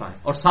 6 خلیفہ ہیں,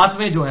 اور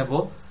 7ویں جو ہے وہ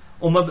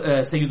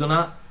سیدنا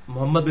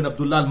محمد بن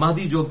عبداللہ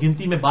المہدی جو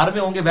گنتی میں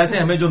 12ویں ہوں گے, ویسے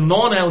ہمیں جو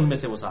 9 ہیں ان میں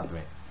سے وہ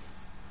 7ویں.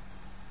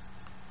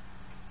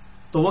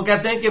 تو وہ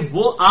کہتے ہیں کہ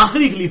وہ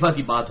آخری خلیفہ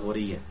کی بات ہو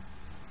رہی ہے.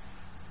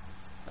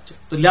 اچھا,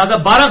 تو لہذا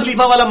 12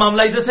 خلیفہ والا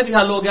معاملہ ادھر سے بھی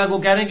حل ہو گیا. وہ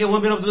کہہ رہے ہیں کہ وہ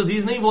بن عبد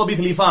العزیز نہیں, وہ ابھی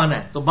خلیفہ آنا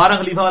ہے. تو 12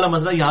 خلیفہ والا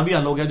مسئلہ یہاں بھی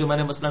حل ہو گیا جو میں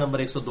نے مسئلہ نمبر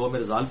 102 میں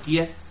ریزالو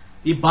کیا ہے.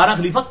 یہ 12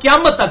 خلیفہ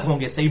قیامت تک ہوں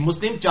گے. صحیح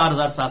مسلم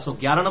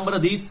 4711 نمبر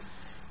حدیث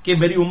کہ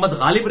میری امت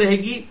غالب رہے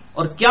گی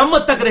اور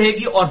قیامت تک رہے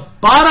گی, اور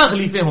 12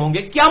 خلیفے ہوں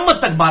گے, قیامت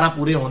تک 12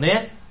 پورے ہونے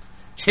ہیں.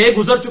 6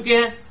 گزر چکے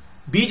ہیں,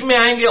 بیچ میں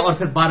آئیں گے, اور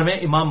پھر 12ویں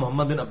امام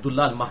محمد بن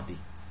عبداللہ المہدی.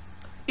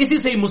 اسی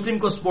سے ہی مسلم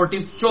کو سپورٹو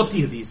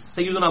چوتھی حدیث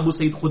سیدنا ابو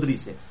سعید خدری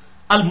سے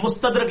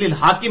المستدرک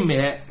للحاکم میں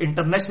ہے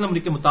انٹرنیشنل نمبر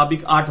کے مطابق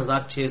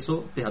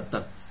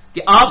 8673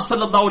 کہ آپ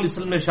صلی اللہ علیہ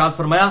وسلم نے ارشاد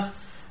فرمایا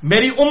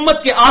میری امت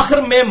کے آخر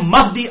میں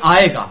مہدی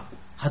آئے گا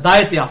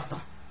ہدایت یافتہ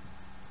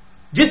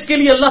جس کے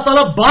لیے اللہ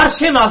تعالیٰ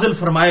بارشیں نازل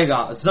فرمائے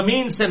گا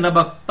زمین سے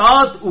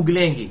نباتات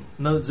اگلیں گی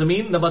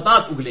زمین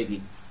نباتات اگلے گی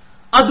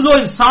عدل و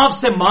انصاف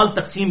سے مال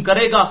تقسیم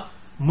کرے گا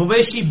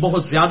مویشی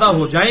بہت زیادہ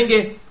ہو جائیں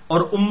گے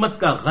اور امت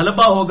کا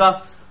غلبہ ہوگا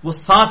وہ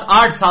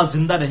 7-8 سال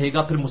زندہ رہے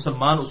گا پھر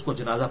مسلمان اس کو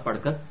جنازہ پڑھ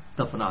کر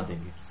دفنا دیں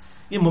گے.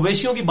 یہ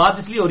مویشیوں کی بات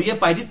اس لیے ہو رہی ہے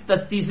پائی جی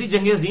تیسری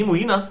جنگ عظیم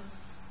ہوئی نا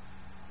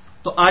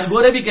تو آج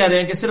گورے بھی کہہ رہے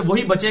ہیں کہ صرف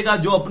وہی بچے گا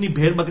جو اپنی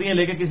بھیڑ بکریاں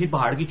لے کے کسی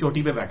پہاڑ کی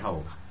چوٹی پہ بیٹھا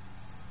ہوگا.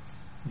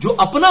 جو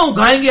اپنا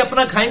اگائیں گے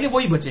اپنا کھائیں گے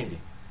وہی بچیں گے.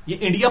 یہ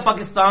انڈیا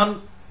پاکستان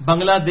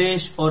بنگلہ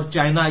دیش اور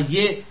چائنا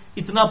یہ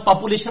اتنا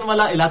پاپولیشن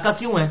والا علاقہ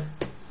کیوں ہے؟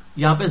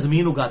 یہاں پہ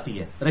زمین اگاتی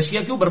ہے.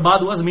 رشیا کیوں برباد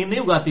ہوا؟ زمین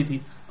نہیں اگاتی تھی.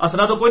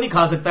 اسلحہ تو کوئی نہیں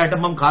کھا سکتا,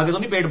 ایٹم بم کھا کے تو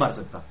نہیں پیٹ بھر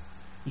سکتا.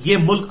 یہ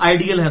ملک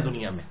آئیڈیل ہے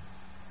دنیا میں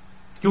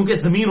کیونکہ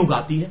زمین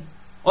اگاتی ہے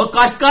اور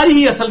کاشتکاری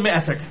ہی اصل میں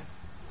ایسٹ ہے.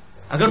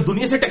 اگر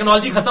دنیا سے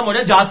ٹیکنالوجی ختم ہو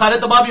جائے جہاز سارے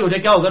تباہ بھی ہو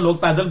جائے کیا ہوگا؟ لوگ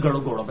پیدل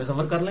گھوڑوں پہ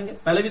سفر کر لیں گے.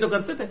 پہلے بھی تو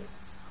کرتے تھے.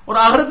 اور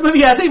آخرت میں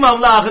بھی ایسے ہی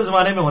معاملہ آخر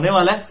زمانے میں ہونے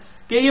والا ہے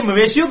کہ یہ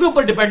مویشیوں کے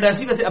اوپر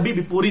ڈپینڈنسی ویسے ابھی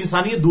بھی پوری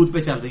انسانیت دودھ پہ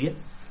چل رہی ہے.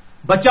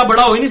 بچہ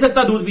بڑا ہو ہی نہیں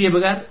سکتا دودھ پیے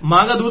بغیر.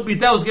 ماں کا دودھ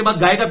پیتا ہے اس کے بعد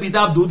گائے کا پیتا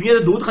ہے. آپ دودھ پیے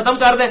تو دودھ ختم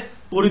کر دیں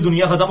پوری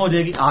دنیا ختم ہو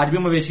جائے گی. آج بھی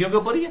مویشیوں کے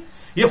اوپر ہی ہے.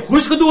 یہ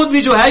خشک دودھ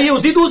بھی جو ہے یہ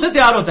اسی دودھ سے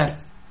تیار ہوتا ہے.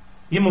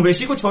 یہ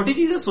مویشی کو چھوٹی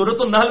چیز ہے. سورۃ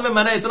النحل میں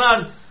میں نے اتنا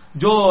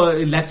جو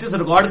لیکچرز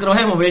ریکارڈ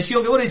کروائے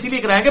مویشیوں کے اوپر اسی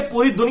لیے کرایا کہ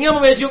پوری دنیا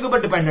مویشیوں کے اوپر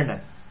ڈپینڈنٹ ہے.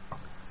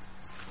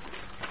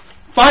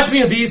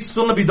 5ویں حدیث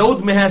سنن ابی داؤد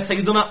میں ہے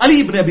سیدنا علی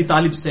ابن ابی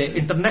طالب سے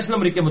انٹرنیشنل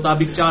نمبر کے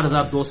مطابق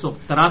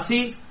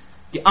 4283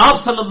 کہ آپ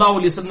صلی اللہ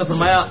علیہ وسلم نے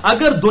فرمایا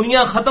اگر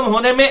دنیا ختم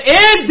ہونے میں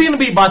ایک دن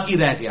بھی باقی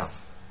رہ گیا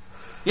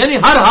یعنی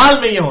ہر حال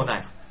میں یہ ہونا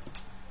ہے.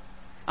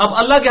 اب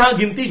اللہ کے ہاں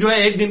گنتی جو ہے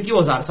ایک دن کی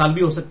 1000 سال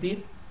بھی ہو سکتی ہے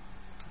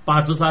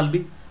 500 سال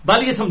بھی. بل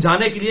یہ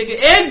سمجھانے کے لیے کہ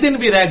ایک دن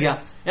بھی رہ گیا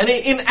یعنی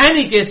ان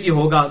اینی کیس یہ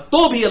ہوگا تو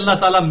بھی اللہ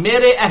تعالیٰ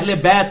میرے اہل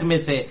بیت میں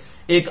سے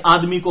ایک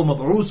آدمی کو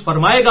مبعوث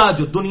فرمائے گا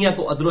جو دنیا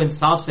کو عدل و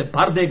انصاف سے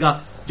بھر دے گا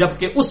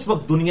جبکہ اس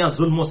وقت دنیا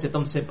ظلم و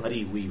ستم سے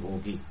بھری ہوئی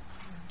ہوگی.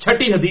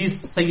 6ٹھی حدیث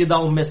سیدہ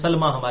ام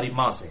سلمہ ہماری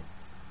ماں سے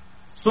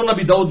سنن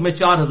ابی داؤد میں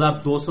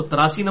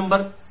 4283 نمبر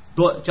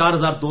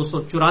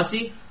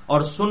 4284 اور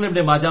سنن ابن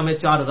ماجہ میں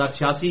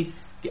 4086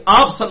 کہ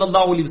آپ صلی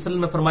اللہ علیہ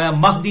وسلم نے فرمایا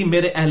مہدی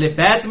میرے اہل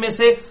بیت میں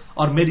سے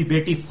اور میری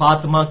بیٹی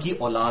فاطمہ کی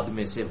اولاد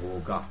میں سے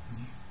ہوگا.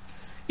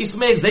 اس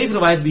میں ایک ضعیف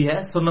روایت بھی ہے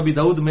سنن ابی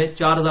داؤد میں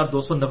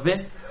 4290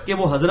 کہ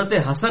وہ حضرت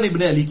حسن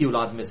ابن علی کی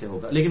اولاد میں سے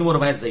ہوگا لیکن وہ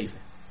روایت ضعیف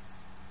ہے.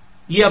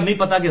 یہ اب نہیں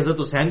پتا کہ حضرت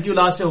حسین کی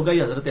اولاد سے ہوگا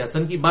یا حضرت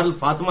حسن کی. بہرحال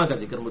فاطمہ کا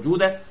ذکر موجود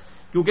ہے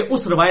کیونکہ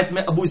اس روایت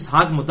میں ابو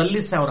اسحاق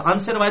مدلس ہے اور ان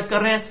سے روایت کر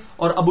رہے ہیں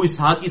اور ابو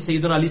اسحاق کی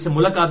سیدنا علی سے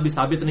ملاقات بھی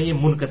ثابت نہیں ہے,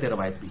 منقطع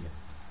روایت بھی ہے.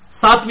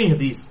 7ویں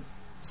حدیث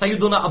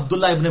سیدنا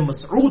عبداللہ ابن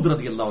مسعود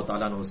رضی اللہ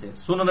تعالیٰ عنہ سے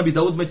سنن نبی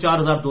داؤد میں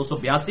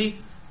 4282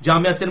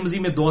 جامعہ ترمذی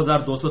میں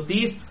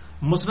 2230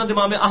 مسند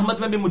امام احمد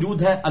میں بھی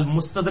موجود ہے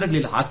المستدرک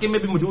للحاکم میں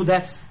بھی موجود ہے.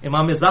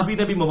 امام ذہبی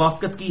نے بھی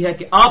موافقت کی ہے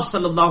کہ آپ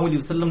صلی اللہ علیہ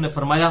وسلم نے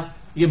فرمایا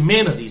یہ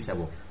مین حدیث ہے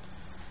وہ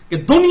کہ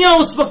دنیا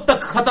اس وقت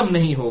تک ختم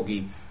نہیں ہوگی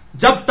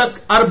جب تک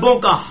عربوں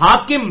کا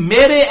حاکم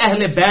میرے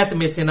اہل بیت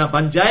میں سے نہ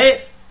بن جائے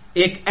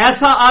ایک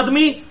ایسا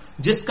آدمی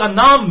جس کا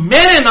نام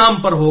میرے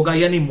نام پر ہوگا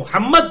یعنی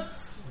محمد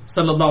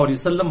صلی اللہ علیہ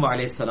وسلم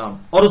علیہ السلام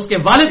اور اس کے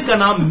والد کا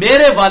نام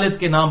میرے والد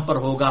کے نام پر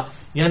ہوگا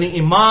یعنی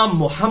امام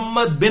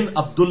محمد بن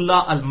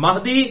عبداللہ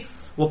المہدی.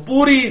 وہ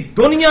پوری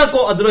دنیا کو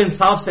عدل و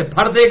انصاف سے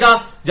بھر دے گا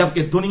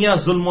جبکہ دنیا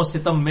ظلم و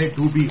ستم میں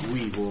ڈوبی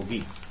ہوئی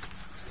ہوگی.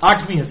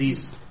 8ویں حدیث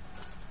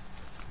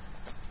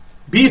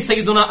بھی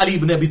سیدنا علی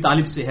ابن ابی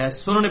طالب سے ہے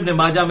سنن ابن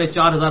ماجہ میں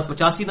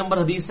 4085 نمبر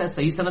حدیث ہے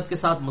صحیح سند کے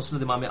ساتھ.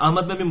 مسند امام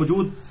احمد میں بھی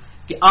موجود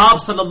کہ آپ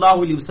صلی اللہ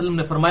علیہ وسلم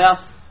نے فرمایا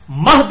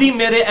مہدی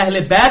میرے اہل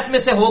بیت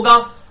میں سے ہوگا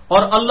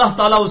اور اللہ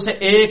تعالیٰ اسے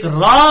ایک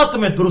رات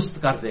میں درست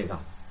کر دے گا.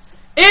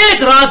 ایک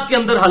رات کے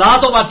اندر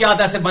حالات و واقعات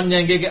ایسے بن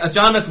جائیں گے کہ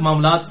اچانک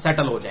معاملات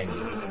سیٹل ہو جائیں گے.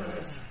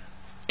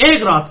 ایک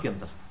رات کے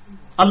اندر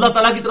اللہ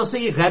تعالیٰ کی طرف سے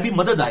یہ غیبی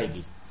مدد آئے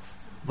گی.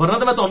 ورنہ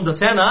تو میں تو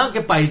دسیا نا کہ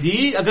بھائی جی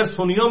اگر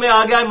سنیوں میں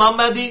آ گیا امام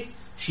مہدی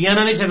شیعہ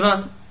نے نہیں چھڑنا,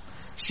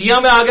 شیعہ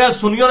میں آ گیا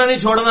سنیوں نے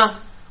نہیں چھوڑنا,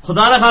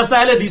 خدا نہ خاصہ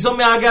اہل حدیثوں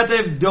میں آ گیا تو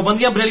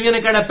دیوبندیاں بریلیاں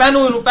نے کہا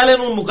پہلے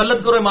مقلد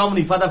کرو امام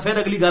حنیفہ تھا پھر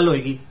اگلی گل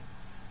ہوئے گی.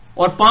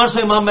 اور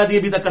 500 امام مہدی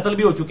ابھی تک قتل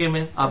بھی ہو چکے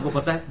ہیں آپ کو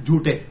پتا ہے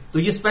جھوٹے. تو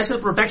یہ اسپیشل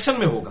پروٹیکشن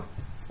میں ہوگا,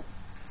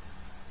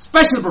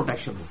 اسپیشل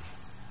پروٹیکشن ہوگی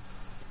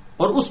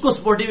اور اس کو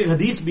سپورٹنگ ایک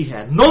حدیث بھی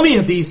ہے. 9ویں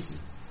حدیث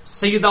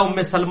سیدہ ام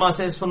سلمہ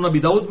سے سنن ابی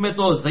داؤد میں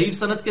تو ضعیف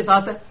سند کے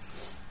ساتھ ہے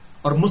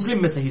اور مسلم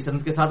میں صحیح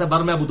سند کے ساتھ ہے.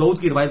 بار میں ابو داؤد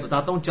کی روایت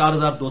بتاتا ہوں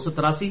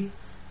 4283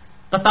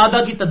 قتادہ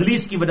کی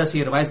تدلیس کی وجہ سے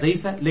یہ روایت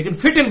ضعیف ہے لیکن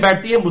فٹ ان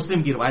بیٹھتی ہے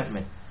مسلم کی روایت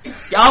میں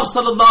کہ آپ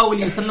صلی اللہ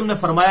علیہ وسلم نے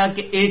فرمایا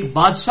کہ ایک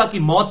بادشاہ کی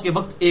موت کے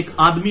وقت ایک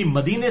آدمی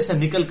مدینے سے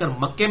نکل کر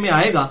مکے میں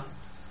آئے گا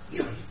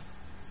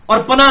اور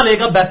پناہ لے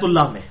گا بیت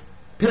اللہ میں.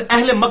 پھر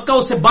اہل مکہ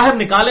اسے باہر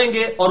نکالیں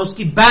گے اور اس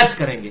کی بیعت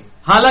کریں گے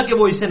حالانکہ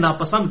وہ اسے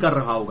ناپسند کر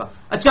رہا ہوگا.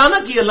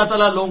 اچانک ہی اللہ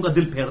تعالیٰ لوگوں کا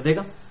دل پھیر دے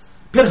گا.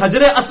 پھر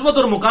حجر اسود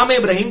اور مقام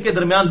ابراہیم کے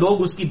درمیان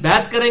لوگ اس کی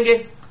بیعت کریں گے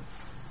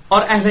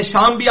اور اہل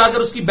شام بھی آ کر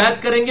اس کی بیعت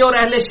کریں گے, اور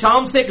اہل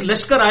شام سے ایک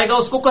لشکر آئے گا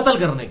اس کو قتل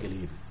کرنے کے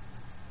لیے.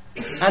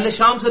 اہل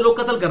شام سے لوگ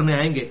قتل کرنے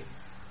آئیں گے.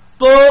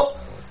 تو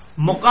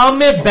مقام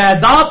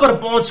بیدا پر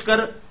پہنچ کر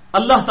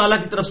اللہ تعالیٰ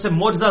کی طرف سے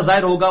معجزہ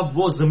ظاہر ہوگا,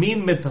 وہ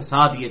زمین میں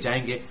دھسا دیے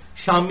جائیں گے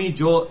شامی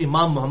جو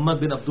امام محمد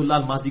بن عبداللہ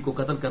المہدی کو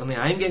قتل کرنے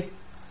آئیں گے.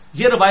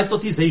 یہ روایت تو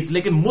تھی ضعیف,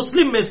 لیکن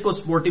مسلم میں اس کو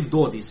سپورٹو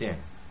 2 حدیثیں ہیں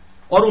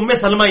اور ام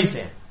سلمہ ہی سے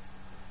ہیں.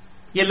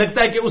 یہ لگتا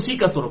ہے کہ اسی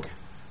کا ترک ہے.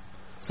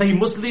 صحیح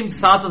مسلم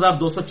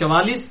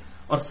 7244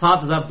 اور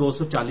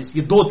 7240,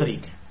 یہ 2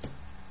 طریق ہیں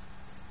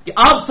کہ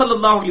آپ صلی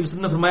اللہ علیہ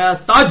وسلم نے فرمایا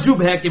تعجب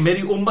ہے کہ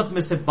میری امت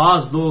میں سے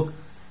بعض لوگ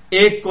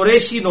ایک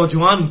قریشی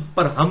نوجوان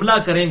پر حملہ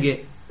کریں گے,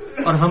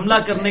 اور حملہ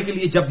کرنے کے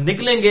لیے جب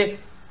نکلیں گے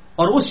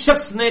اور اس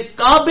شخص نے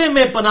کعبے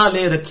میں پناہ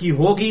لے رکھی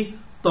ہوگی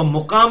تو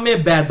مقام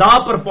بیدا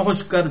پر پہنچ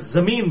کر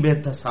زمین میں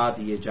دھسا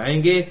دیے جائیں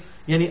گے.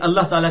 یعنی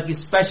اللہ تعالیٰ کی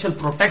اسپیشل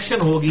پروٹیکشن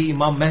ہوگی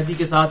امام مہدی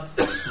کے ساتھ,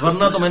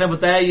 ورنہ تو میں نے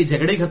بتایا یہ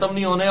جھگڑے ختم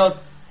نہیں ہونے, اور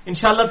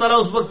انشاءاللہ تعالیٰ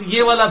اس وقت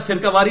یہ والا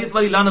فرقہ واریت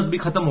والی لعنت بھی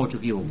ختم ہو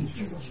چکی ہوگی.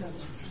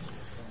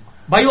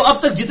 بھائیو, اب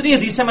تک جتنی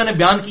حدیثیں میں نے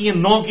بیان کی ہیں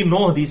 9 کی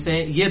 9 حدیثیں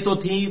یہ تو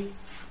تھیں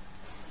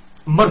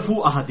مرفوع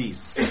احادیث.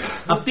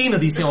 اب 3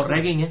 حدیثیں اور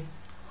رہ گئی ہیں,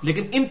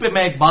 لیکن ان پہ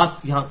میں ایک بات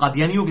یہاں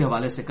قادیانیوں کے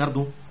حوالے سے کر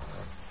دوں.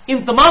 ان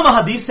تمام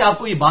احادیث سے آپ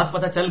کو یہ بات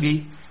پتہ چل گئی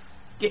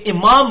کہ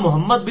امام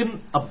محمد بن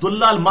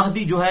عبداللہ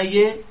المہدی جو ہے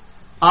یہ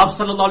آپ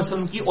صلی اللہ علیہ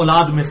وسلم کی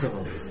اولاد میں سے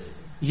ہوں گے,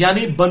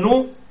 یعنی بنو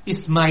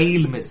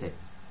اسماعیل میں سے,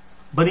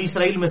 بنی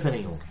اسرائیل میں سے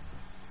نہیں ہوں گے.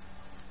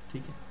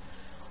 ٹھیک ہے.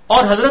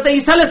 اور حضرت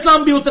عیسیٰ علیہ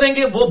السلام بھی اتریں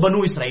گے, وہ بنو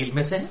اسرائیل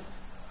میں سے ہیں,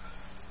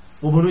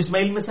 وہ بنو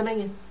اسماعیل میں سے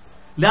نہیں ہے.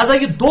 لہذا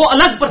یہ 2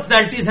 الگ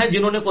پرسنالٹیز ہیں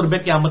جنہوں نے قرب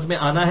قیامت میں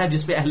آنا ہے,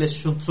 جس پہ اہل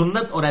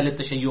سنت اور اہل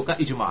تشیع کا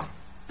اجماع ہے.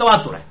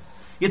 تواتر ہے.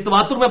 یہ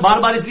تواتر میں بار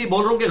بار اس لیے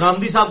بول رہا ہوں کہ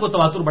غامدی صاحب کو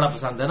تواتر بڑا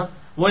پسند ہے نا,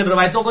 وہ ان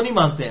روایتوں کو نہیں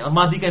مانتے ہیں,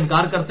 مہدی کا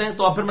انکار کرتے ہیں.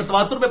 تو اب پھر میں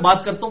تواتر پہ بات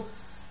کرتا ہوں.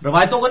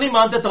 روایتوں کو نہیں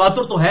مانتے,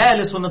 تواتر تو ہے,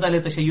 اہل سنت اہل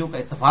تشیع کا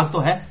اتفاق تو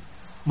ہے.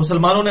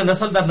 مسلمانوں نے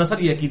نسل در نسل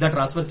یہ عقیدہ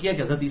ٹرانسفر کیا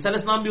کہ حضرت عیسیٰ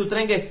علیہ السلام بھی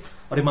اتریں گے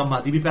اور امام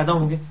مہدی بھی پیدا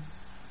ہوں گے.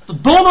 تو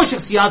دونوں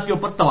شخصیات کے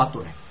اوپر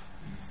تواتر ہے.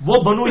 وہ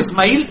بنو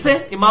اسماعیل سے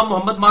امام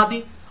محمد مہدی,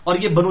 اور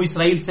یہ بنو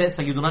اسرائیل سے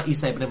سیدنا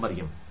عیسیٰ ابن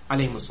مریم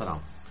علیہ السلام.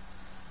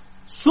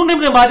 سنن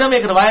ابن ماجہ میں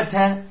ایک روایت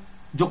ہے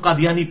جو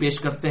قادیانی پیش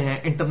کرتے ہیں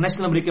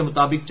انٹرنیشنل نمبر کے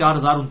مطابق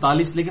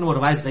 4039, لیکن وہ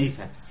روایت ضعیف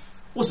ہے.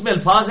 اس میں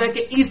الفاظ ہے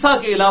کہ عیسیٰ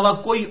کے علاوہ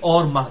کوئی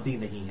اور مہدی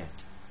نہیں ہے.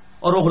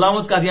 اور وہ غلام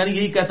احمد قادیانی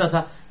یہی کہتا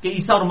تھا کہ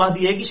عیسیٰ اور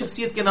مہدی ایک ہی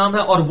شخصیت کے نام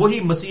ہے اور وہی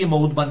مسیح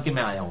موعود بن کے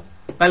میں آیا ہوں.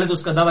 پہلے تو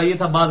اس کا دعویٰ یہ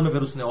تھا, بعد میں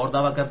پھر اس نے اور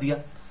دعویٰ کر دیا.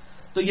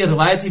 تو یہ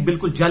روایت ہی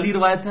بالکل جعلی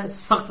روایت ہے,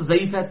 سخت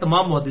ضعیف ہے.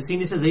 تمام محدثین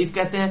اسے ضعیف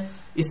کہتے ہیں.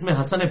 اس میں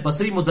حسن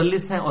بصری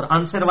مدلس ہیں اور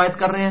ان سے روایت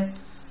کر رہے ہیں,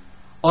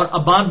 اور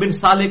ابان بن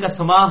صالح کا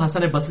سماع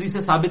حسن بصری سے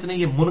ثابت نہیں,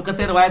 یہ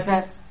منقطع روایت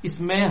ہے. اس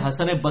میں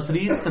حسن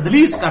بصری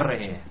تدلیس کر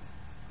رہے ہیں,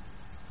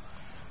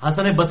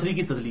 حسن بصری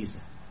کی تدلیس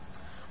ہے.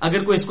 اگر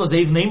کوئی اس کو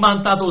ضعیف نہیں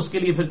مانتا تو اس کے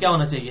لیے پھر کیا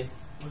ہونا چاہیے؟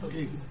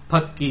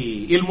 پھکی.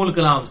 علم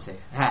الکلام سے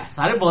ہے,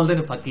 سارے بول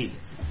دیں پھکی.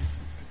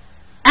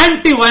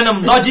 Anti venom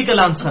logical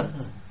answer.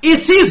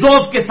 اسی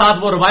ذوق کے ساتھ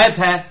وہ روایت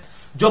ہے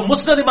جو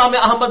مسند امام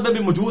احمد میں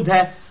بھی موجود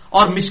ہے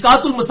اور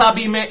مشکات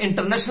المصابیح میں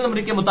انٹرنیشنل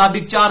نمبر کے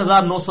مطابق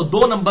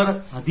 4902 نمبر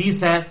حدیث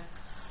ہے,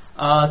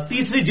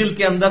 3 جلد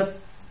کے اندر,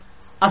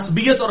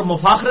 عصبیت اور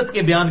مفاخرت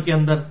کے بیان کے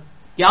اندر,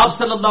 کہ آپ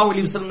صلی اللہ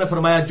علیہ وسلم نے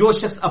فرمایا جو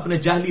شخص اپنے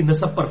جاہلی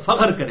نسب پر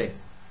فخر کرے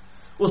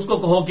اس کو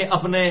کہو کہ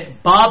اپنے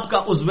باپ کا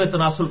عضو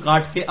تناسل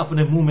کاٹ کے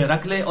اپنے منہ میں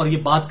رکھ لے, اور یہ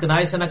بات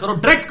کنائے سے نہ کرو,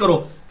 ڈائریکٹ کرو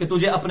کہ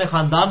تجھے اپنے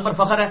خاندان پر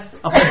فخر ہے,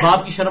 اپنے باپ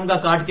کی شرمگاہ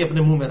کاٹ کے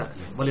اپنے منہ میں رکھ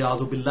لے. بولے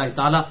اعوذ باللہ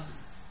تعالی,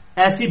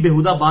 ایسی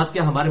بےہودہ بات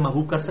کیا ہمارے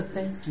محبوب کر سکتے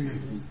ہیں؟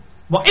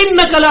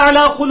 وَإِنَّكَ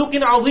لَعَلَىٰ خُلُقٍ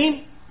عَظِيمٍ,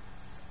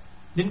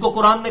 جن کو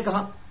قرآن نے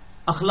کہا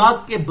اخلاق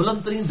کے بلند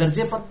ترین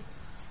درجے پر.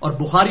 اور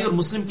بخاری اور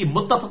مسلم کی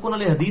متفقن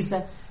علیہ حدیث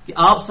ہے کہ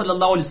آپ صلی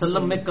اللہ علیہ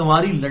وسلم میں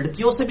کنواری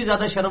لڑکیوں سے بھی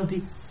زیادہ شرم تھی.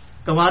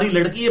 کنواری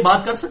لڑکی یہ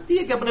بات کر سکتی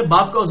ہے کہ اپنے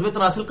باپ کا عضو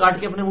تناسل کاٹ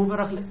کے اپنے منہ میں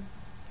رکھ لے؟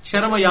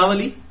 شرم یا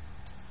ولی.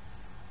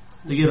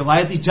 تو یہ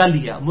روایتی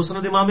جعلی ہے.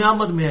 مسند امام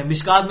احمد میں ہے,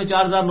 مشکات میں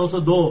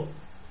 4902,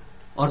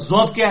 اور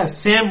ذوف کیا ہے؟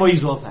 سیم وہی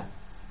ذوف ہے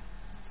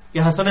کہ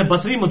حسن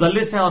بصری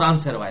مدلس ہیں اور ان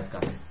سے روایت کر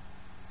رہے ہیں.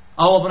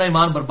 آؤ اپنا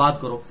ایمان برباد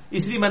کرو.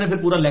 اس لیے میں نے پھر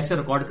پورا لیکچر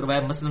ریکارڈ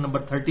کروایا, مسئلہ نمبر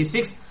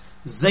 36,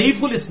 ضعیف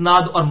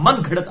الاسناد اور من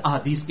گھڑت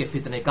احادیث کے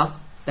فتنے کا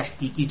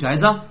تحقیقی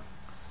جائزہ.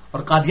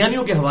 اور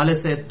قادیانیوں کے حوالے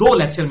سے 2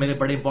 لیکچر میرے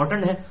بڑے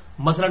امپورٹنٹ ہیں.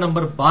 مسئلہ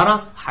نمبر 12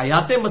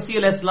 حیات مسیح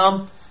علیہ السلام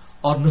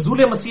اور نزول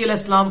مسیح علیہ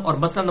السلام, اور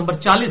مسئلہ نمبر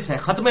 40 ہے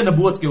ختم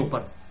نبوت کے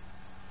اوپر.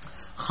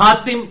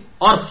 خاتم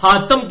اور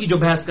خاتم کی جو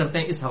بحث کرتے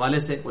ہیں اس حوالے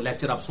سے وہ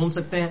لیکچر آپ سن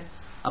سکتے ہیں.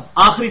 اب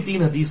آخری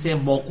 3 حدیثیں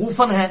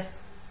موقوفاً ہیں,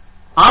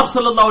 آپ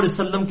صلی اللہ علیہ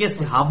وسلم کے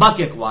صحابہ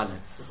کے اقوال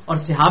ہیں. اور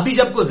صحابی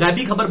جب کوئی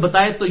غیبی خبر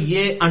بتائے تو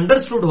یہ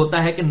انڈرسٹوڈ ہوتا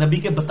ہے کہ نبی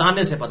کے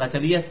بتانے سے پتہ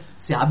چلی ہے,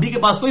 صحابی کے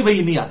پاس کوئی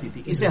وحی نہیں آتی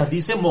تھی. اسے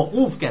حدیث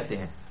موقوف کہتے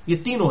ہیں. یہ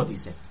تینوں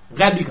حدیثیں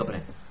غیبی خبریں.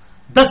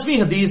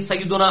 10ویں حدیث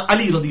سیدنا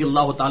علی رضی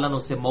اللہ تعالیٰ عنہ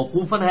سے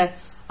موقوفاً ہے,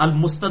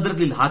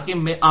 المستدرک للحاکم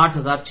میں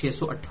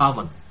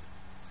 8658,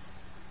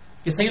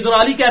 کہ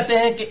سیدنا علی کہتے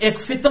ہیں کہ ایک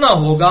فتنہ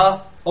ہوگا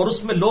اور اس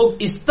میں لوگ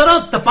اس طرح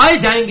تپائے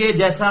جائیں گے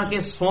جیسا کہ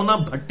سونا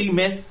بھٹی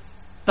میں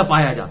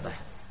تپایا جاتا ہے.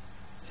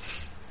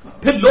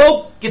 پھر لوگ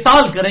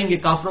قتال کریں گے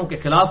کافروں کے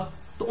خلاف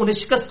تو انہیں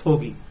شکست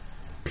ہوگی.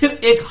 پھر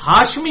ایک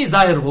ہاشمی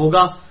ظاہر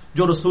ہوگا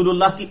جو رسول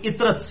اللہ کی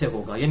اطرت سے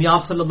ہوگا, یعنی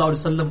آپ صلی اللہ علیہ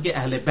وسلم کے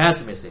اہل بیت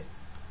میں سے.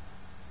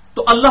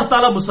 تو اللہ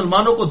تعالیٰ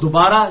مسلمانوں کو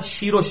دوبارہ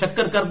شیر و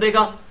شکر کر دے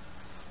گا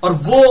اور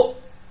وہ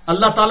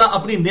اللہ تعالیٰ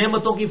اپنی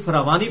نعمتوں کی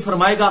فراوانی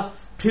فرمائے گا.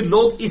 پھر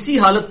لوگ اسی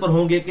حالت پر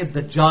ہوں گے کہ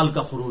دجال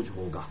کا خروج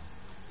ہوگا,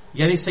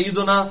 یعنی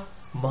سیدنا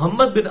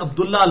محمد بن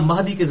عبداللہ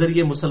المہدی کے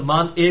ذریعے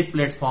مسلمان ایک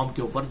پلیٹ فارم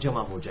کے اوپر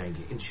جمع ہو جائیں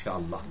گے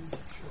انشاءاللہ.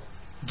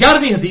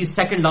 11ویں حدیث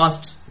سیکنڈ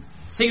لاسٹ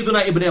سیدنا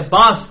ابن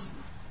عباس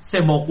سے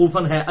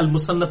موقوفاً ہے,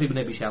 المصنف ابن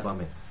ابی شیبہ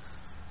میں.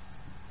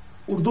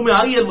 اردو میں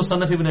آ گئی ہے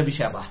المصنف ابن ابی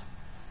شیبہ,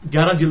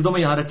 11 جلدوں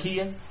میں یہاں رکھی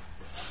ہے.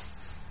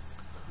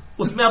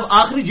 اس میں اب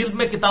آخری جلد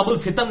میں کتاب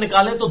الفتن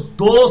نکالیں تو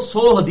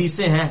 200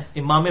 حدیثیں ہیں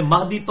امام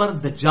مہدی پر,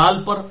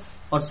 دجال پر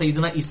اور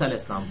سیدنا عیسیٰ علیہ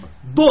السلام پر.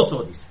 200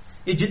 حدیثیں,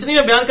 یہ جتنی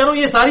میں بیان کروں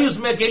یہ ساری اس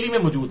میں اکیلی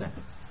میں موجود ہیں.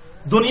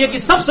 دنیا کی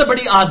سب سے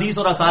بڑی احادیث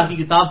اور آثار کی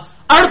کتاب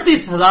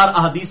 38,000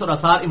 احادیث اور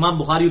آثار امام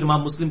بخاری اور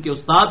امام مسلم کے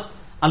استاد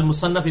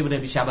المصنف ابن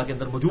ابی شیبہ کے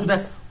اندر موجود ہے.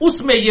 اس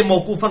میں یہ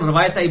موقوفاً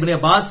روایت ہے ابن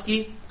عباس کی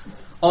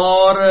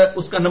اور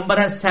اس کا نمبر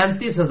ہے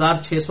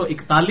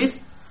 37,641.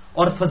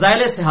 اور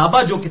فضائل صحابہ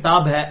جو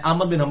کتاب ہے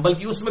احمد بن حنبل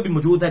کی, اس میں بھی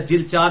موجود ہے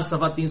جلد 4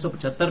 صفحہ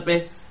 375 پہ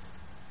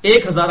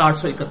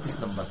 1831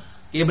 نمبر.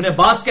 ابن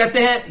عباس کہتے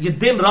ہیں یہ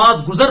دن رات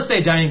گزرتے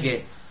جائیں گے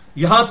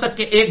یہاں تک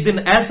کہ ایک دن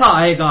ایسا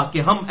آئے گا کہ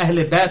ہم اہل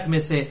بیت میں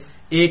سے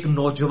ایک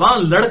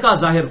نوجوان لڑکا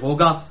ظاہر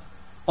ہوگا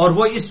اور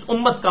وہ اس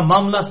امت کا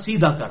معاملہ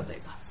سیدھا کر دے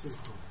گا,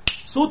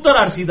 سوتر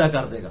اور سیدھا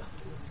کر دے گا,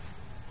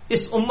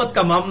 اس امت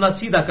کا معاملہ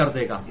سیدھا کر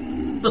دے گا.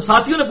 تو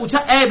ساتھیوں نے پوچھا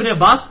اے ابن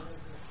عباس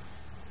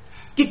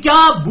کہ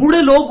کیا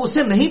بوڑھے لوگ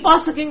اسے نہیں پا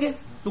سکیں گے,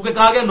 کیونکہ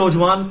کہا گیا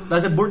نوجوان,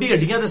 ویسے بڈھی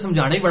ہڈیاں سے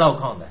سمجھانا ہی بڑا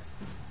اوکھا ہوتا ہے.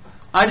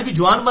 آج بھی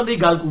جوان بندے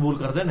گال قبول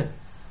کر دے نا,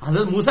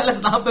 حضرت موسیٰ علیہ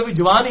السلام پہ بھی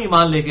جوان ہی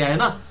ایمان لے کے آئے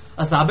نا,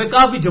 اصحاب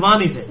کہف بھی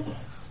جوان ہی تھے.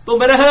 تو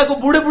میرے خیال کو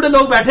بوڑھے بوڑھے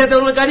لوگ بیٹھے تھے,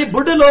 انہوں نے کہا جی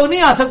بوڑھے لوگ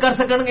نہیں حاصل کر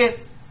سکیں گے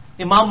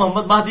امام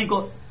محمد مہدی کو,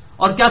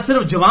 اور کیا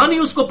صرف جوان ہی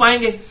اس کو پائیں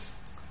گے؟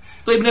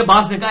 تو ابن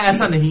عباس نے کہا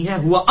ایسا نہیں ہے,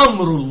 ہوا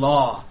امر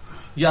اللہ,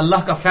 یہ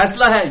اللہ کا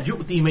فیصلہ ہے,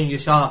 یؤتی من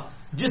یشاء,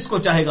 جس کو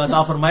چاہے گا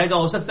عطا فرمائے گا.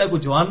 ہو سکتا ہے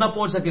کوئی جوان نہ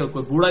پہنچ سکے اور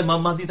کوئی بوڑھا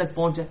امام مہدی تک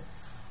پہنچے.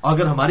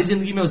 اگر ہماری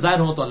زندگی میں ظاہر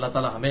ہو تو اللہ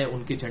تعالیٰ ہمیں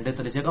ان کے جھنڈے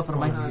تلے جگہ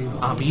فرمائے,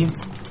 آمین.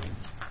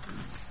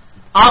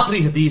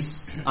 آخری حدیث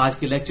آج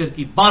کے لیکچر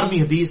کی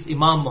 12ویں حدیث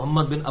امام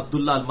محمد بن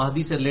عبداللہ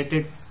المہدی سے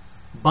ریلیٹڈ,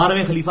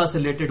 12ویں خلیفہ سے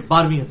ریلیٹڈ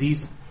 12ویں حدیث.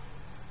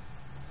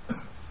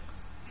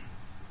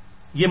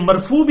 یہ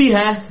مرفوع بھی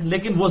ہے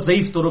لیکن وہ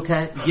ضعیف ترک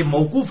ہے. یہ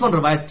موقوفاً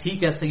روایت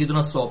ٹھیک ہے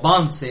سیدنا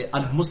ثوبان سے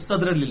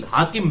المستدرک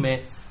للحاکم میں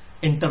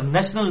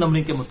انٹرنیشنل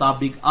نمبرنگ کے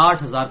مطابق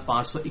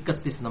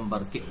 8,531 نمبر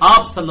کے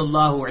آپ صلی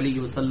اللہ علیہ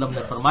وسلم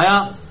نے فرمایا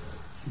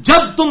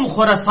جب تم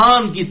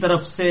خراسان کی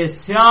طرف سے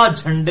سیاہ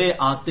جھنڈے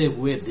آتے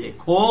ہوئے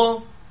دیکھو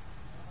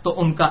تو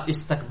ان کا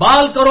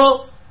استقبال کرو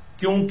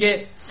کیونکہ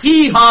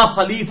فیہا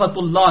خلیفۃ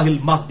اللہ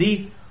المہدی,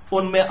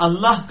 ان میں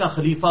اللہ کا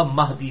خلیفہ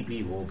مہدی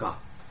بھی ہوگا.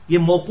 یہ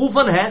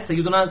موقوفاً ہے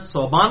سیدنا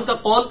ثوبان کا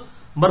قول,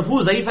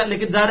 مرفوع ضعیف ہے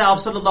لیکن ظاہر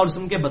آپ صلی اللہ علیہ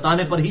وسلم کے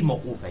بتانے پر ہی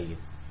موقوف ہے. یہ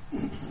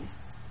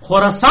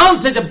خراسان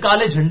سے جب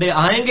کالے جھنڈے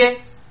آئیں گے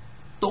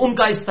تو ان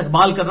کا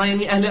استقبال کرنا,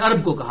 یعنی اہل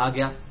عرب کو کہا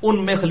گیا, ان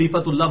میں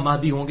خلیفۃ اللہ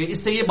مہدی ہوں گے.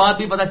 اس سے یہ بات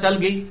بھی پتہ چل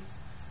گئی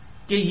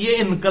کہ یہ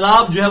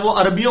انقلاب جو ہے وہ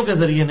عربیوں کے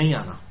ذریعے نہیں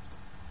آنا,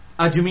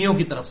 اجمیوں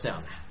کی طرف سے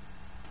آنا ہے.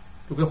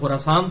 کیونکہ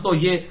خراسان تو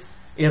یہ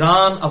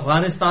ایران,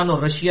 افغانستان اور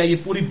رشیا, یہ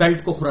پوری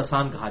بیلٹ کو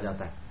خراسان کہا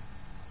جاتا ہے.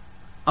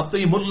 اب تو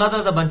یہ ملک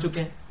لادہ بن چکے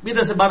ہیں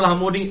ادھر سے بار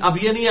ہمونی. اب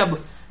یہ نہیں اب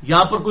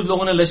یہاں پر کچھ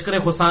لوگوں نے لشکر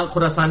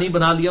خراسانی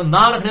بنا لیا,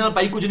 نہ رکھنے میں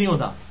پائی کچھ نہیں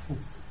ہوتا.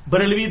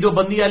 بریلوی جو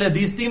بندی اہل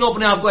حدیث تینوں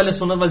اپنے آپ کو اہل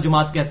سنت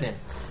والجماعت کہتے ہیں.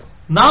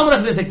 نام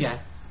رکھنے سے کیا ہے؟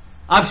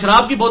 آپ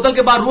شراب کی بوتل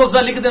کے بعد روح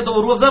افزا لکھ دیں تو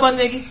وہ روح افزا بن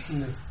جائے گی.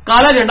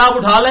 کالا جھنڈا آپ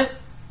اٹھا لیں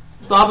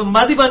تو آپ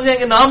مہدی بن جائیں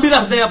گے. نام بھی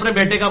رکھ دیں اپنے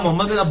بیٹے کا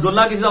محمد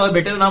عبداللہ, کسی کا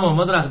بیٹے کا نام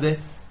محمد رکھ دے,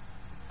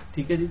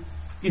 ٹھیک ہے جی.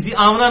 کسی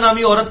آمنہ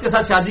نامی عورت کے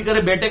ساتھ شادی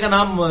کرے, بیٹے کا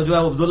نام جو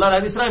ہے عبداللہ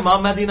رکھ دے. اس طرح امام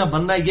مہدی نہ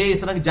بننا ہے, یہ اس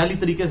طرح جعلی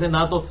طریقے سے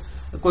نہ تو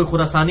کوئی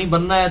خراسانی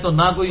بننا ہے تو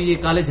نہ کوئی یہ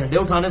کالے جھنڈے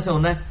اٹھانے سے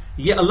ہونا ہے.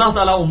 یہ اللہ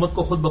تعالیٰ امت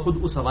کو خود بخود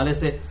اس حوالے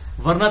سے,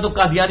 ورنہ تو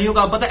قادیانیوں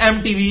کا پتہ ایم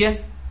ٹی وی ہے,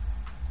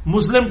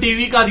 مسلم ٹی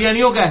وی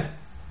قادیانیوں کا ہے,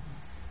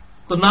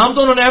 تو نام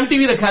تو انہوں نے ایم ٹی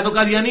وی رکھا ہے, تو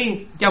قادیانی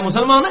کیا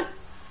مسلمان ہے؟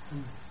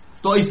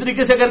 تو اس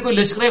طریقے سے اگر کوئی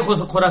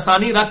لشکر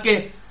خراسانی رکھ کے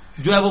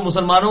جو ہے وہ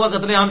مسلمانوں کا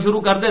قتل عام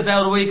شروع کر دیتا ہے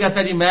اور وہی کہتا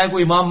ہے جی میں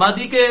کوئی امام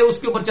مہدی کے اس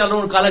کے اوپر چل رہا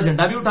ہوں, کالا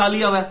جھنڈا بھی اٹھا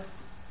لیا ہوا ہے,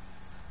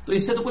 تو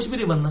اس سے تو کچھ بھی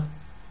نہیں بننا.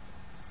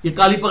 یہ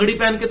کالی پگڑی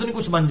پہن کے تو نہیں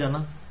کچھ بن جانا.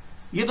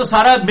 یہ تو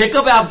سارا میک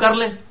اپ ہے, آپ کر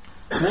لیں.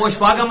 وہ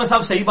اشفاق احمد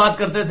صاحب صحیح بات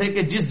کرتے تھے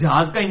کہ جس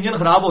جہاز کا انجن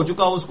خراب ہو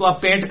چکا اس کو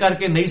آپ پینٹ کر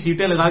کے نئی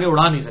سیٹیں لگا کے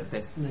اڑا نہیں سکتے,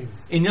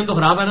 انجن تو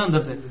خراب ہے نا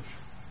اندر سے.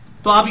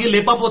 تو آپ یہ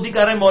لیپا پوتی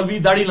کر رہے ہیں, مولوی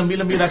داڑھی لمبی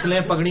لمبی رکھ لیں,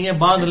 پگڑیاں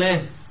باندھ لیں,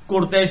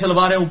 کرتے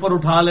شلواریں اوپر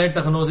اٹھا لیں,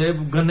 ٹخنوں سے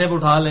گنے پہ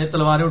اٹھا لیں,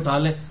 تلواریں اٹھا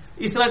لیں.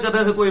 اس طرح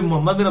کرنے سے کوئی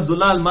محمد بن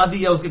عبداللہ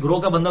المہدی یا اس کے گروہ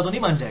کا بندہ تو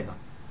نہیں مان جائے گا.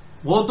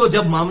 وہ تو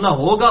جب معاملہ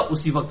ہوگا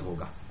اسی وقت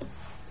ہوگا.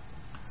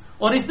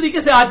 اور اس طریقے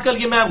سے آج کل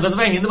یہ میں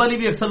غزوہ ہند والی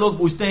بھی اکثر لوگ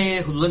پوچھتے ہیں،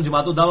 خصوصاً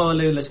جماعت الدعوہ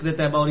والے، لشکر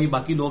طیبہ اور یہ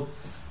باقی لوگ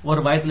وہ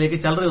روایت لے کے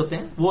چل رہے ہوتے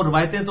ہیں. وہ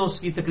روایتیں تو اس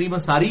کی تقریباً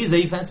ساری ہی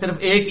ضعیف ہیں، صرف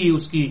ایک ہی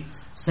اس کی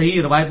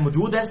صحیح روایت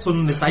موجود ہے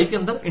سنن نسائی کے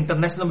اندر.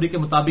 انٹرنیشنل نمبر کے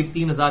مطابق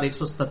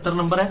 3177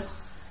 نمبر ہے.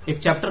 ایک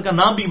چیپٹر کا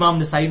نام بھی امام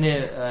نسائی نے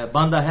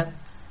باندھا ہے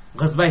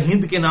غزوہ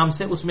ہند کے نام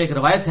سے. اس میں ایک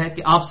روایت ہے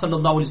کہ آپ صلی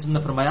اللہ علیہ وسلم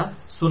نے فرمایا،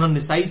 سنن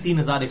نسائی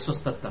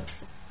 3177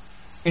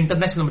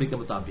 انٹرنیشنل نمبر کے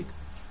مطابق.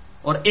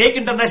 اور ایک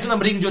انٹرنیشنل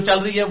نمبرنگ جو چل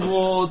رہی ہے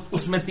وہ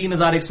اس میں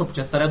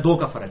 3175 ہے، 2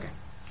 کا فرق ہے.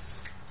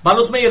 بس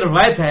اس میں یہ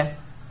روایت ہے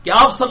کہ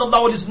آپ صلی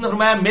اللہ علیہ وسلم نے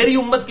فرمایا، میری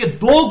امت کے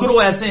 2 گروہ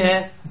ایسے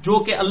ہیں جو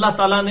کہ اللہ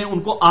تعالیٰ نے ان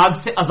کو آگ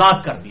سے آزاد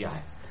کر دیا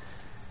ہے.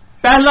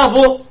 پہلا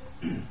وہ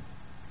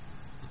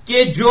کہ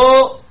جو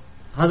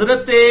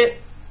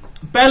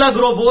پہلا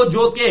گروہ وہ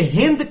جو کہ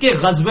ہند کے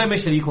غزوے میں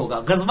شریک ہوگا.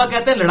 غزوہ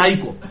کہتے ہیں لڑائی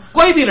کو،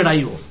 کوئی بھی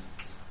لڑائی ہو.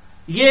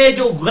 یہ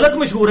جو غلط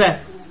مشہور ہے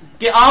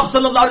کہ آپ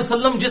صلی اللہ علیہ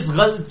وسلم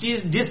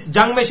جس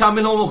جنگ میں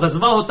شامل ہوں وہ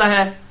غزوہ ہوتا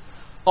ہے،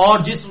 اور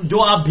جو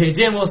آپ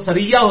بھیجیں وہ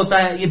سریہ ہوتا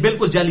ہے. یہ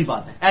بالکل جعلی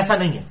بات ہے، ایسا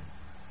نہیں ہے.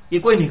 یہ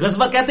کوئی نہیں.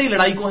 غزوہ کہتے ہی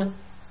لڑائی کو ہے،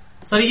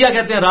 سریہ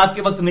کہتے ہیں رات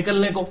کے وقت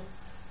نکلنے کو.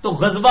 تو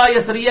غزوہ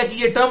یا سریہ کی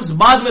یہ ٹرمز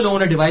بعد میں لوگوں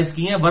نے ڈیوائز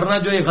کی ہیں، ورنہ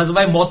جو یہ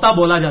غزوہ موتا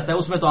بولا جاتا ہے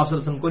اس میں تو آپ صلی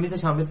اللہ علیہ وسلم کو نہیں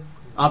تھے شامل.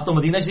 آپ تو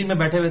مدینہ شریف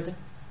میں بیٹھے ہوئے تھے،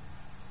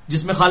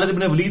 جس میں خالد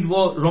ابن ولید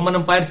وہ رومن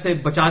امپائر سے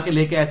بچا کے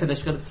لے کے آئے تھے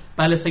لشکر.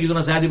 پہلے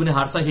سیدنا زید ابن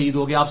حارثہ شہید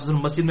ہو گیا، آپ صلی اللہ علیہ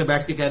وسلم مسجد میں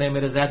بیٹھ کے کہہ رہے ہیں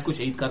میرے زید کو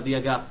شہید کر دیا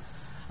گیا،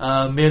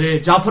 میرے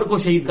جعفر کو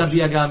شہید کر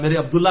دیا گیا، میرے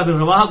عبداللہ بن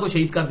رواحہ کو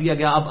شہید کر دیا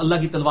گیا. اب اللہ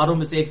کی تلواروں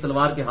میں سے ایک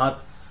تلوار کے ہاتھ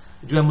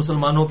جو ہے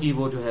مسلمانوں کی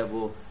وہ جو ہے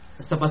وہ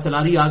سپہ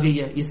سلاری آ گئی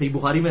ہے. یہ صحیح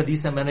بخاری میں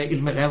حدیث ہے، میں نے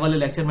علم غیب والے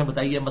لیکچر میں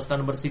بتائی ہے، مسئلہ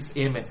نمبر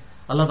 6A میں.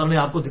 اللہ تعالیٰ نے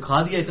آپ کو دکھا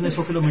دیا اتنے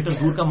 100 کلومیٹر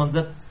دور کا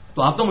منظر، تو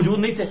آپ تو موجود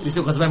نہیں تھے،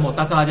 اسے غزوہ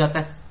موتا کہا جاتا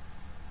ہے.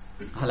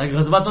 حالانکہ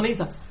غزوہ تو نہیں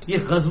تھا. یہ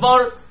غزوہ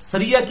اور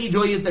سریہ کی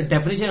جو یہ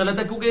ڈیفینیشن غلط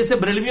ہے، کیونکہ اسے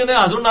بریلویوں نے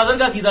حاضر ناظر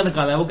کا عقیدہ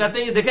نکالا ہے. وہ کہتے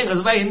ہیں یہ دیکھیں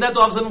غزوہ ہند ہے تو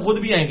آپ خود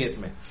بھی آئیں گے اس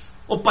میں.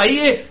 اور بھائی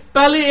یہ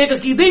پہلے ایک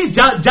عقیدے ہی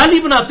جعلی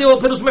بناتے ہو،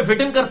 پھر اس میں فٹ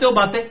ان کرتے ہو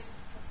باتیں.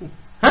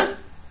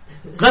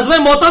 غزوہ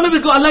موتا میں بھی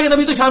اللہ کے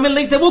نبی تو شامل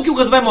نہیں تھے، وہ کیوں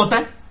غزوہ موتا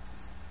ہے؟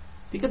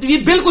 ٹھیک ہے، تو یہ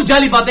بالکل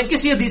جعلی باتیں،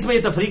 کسی حدیث میں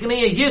یہ تفریق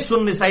نہیں ہے. یہ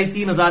سنن نسائی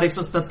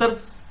 3177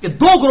 کہ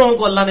 2 گروہوں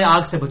کو اللہ نے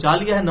آگ سے بچا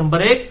لیا ہے. نمبر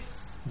 1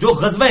 جو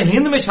غزوہ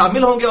ہند میں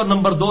شامل ہوں گے، اور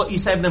نمبر 2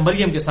 عیسیٰ ابن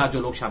مریم کے ساتھ جو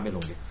لوگ شامل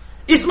ہوں گے.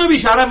 اس میں بھی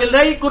اشارہ مل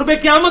رہا ہے قرب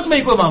قیامت میں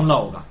ہی کوئی معاملہ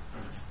ہوگا.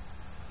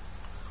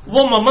 وہ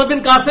محمد بن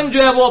قاسم جو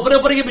ہے وہ اپنے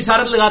اوپر یہ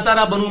بشارت لگاتا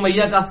رہا بنو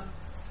امیہ کا.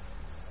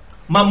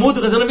 محمود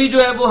غزنوی جو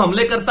ہے وہ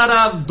حملے کرتا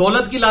رہا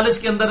دولت کی لالچ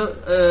کے اندر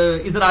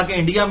ادھر آ کے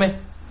انڈیا میں،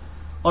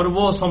 اور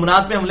وہ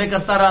سومنات میں حملے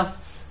کرتا رہا.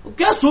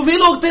 کیا صوفی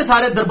لوگ تھے،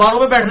 سارے درباروں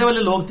میں بیٹھنے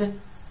والے لوگ تھے.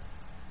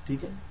 ٹھیک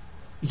ہے،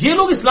 یہ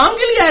لوگ اسلام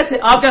کے لیے آئے تھے.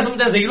 آپ کیا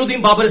سمجھتے ہیں ظہیر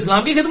الدین بابر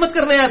اسلام کی خدمت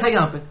کرنے آیا تھا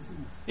یہاں پہ؟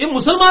 یہ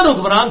مسلمان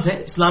حکمران تھے،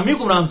 اسلامی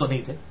حکمران تو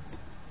نہیں تھے.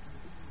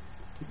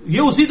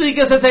 یہ اسی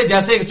طریقے سے تھے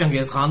جیسے ایک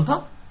چنگیز خان تھا،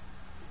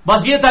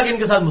 بس یہ تھا کہ ان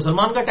کے ساتھ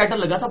مسلمان کا ٹائٹل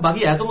لگا تھا،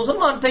 باقی ہے تو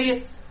مسلمان تھے. یہ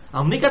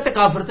ہم نہیں کہتے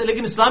کافر تھے،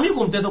 لیکن اسلامی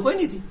حکومتیں تو کوئی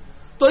نہیں تھی.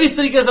 تو اس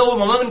طریقے سے وہ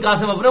محمد بن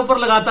قاسم اپنے اوپر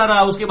لگاتا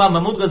رہا، اس کے بعد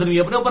محمود غزنوی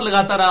اپنے اوپر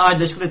لگاتا رہا، آج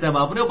لشکر طیبہ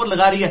اپنے اوپر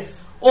لگا رہی ہے.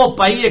 او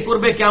پائیے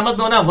قرب قیامت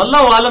میں ہونا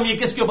واللہ عالم یہ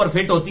کس کے اوپر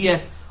فٹ ہوتی ہے.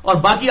 اور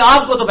باقی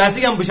آپ کو تو ویسے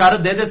ہی ہم بشارت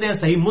دے دیتے ہیں.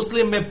 صحیح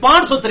مسلم میں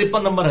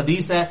 553 نمبر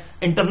حدیث ہے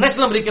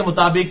انٹرنیشنل نمبر کے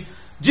مطابق،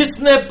 جس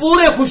نے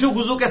پورے خوشو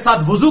خضو کے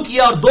ساتھ وضو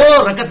کیا اور 2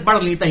 رکعت پڑھ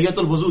لی تحیۃ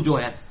الوضو جو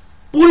ہے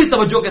پوری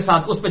توجہ کے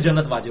ساتھ، اس پہ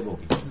جنت واجب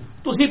ہوگی.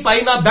 تسی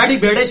پائی نہ بیڑی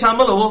بیڑے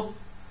شامل ہو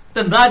تو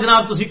نہ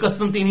جناب تسی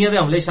قسطنطینیہ دے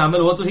حملے شامل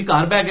ہو، تسی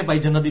گھر بہ کے پائی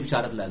جنت کی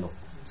بشارت لے لو.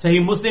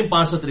 صحیح مسلم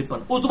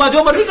 553. اس بعد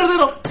جو مرضی کرتے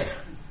رہو.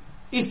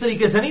 اس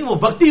طریقے سے نہیں، وہ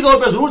وقتی طور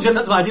پہ ضرور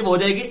جنت واجب ہو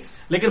جائے گی،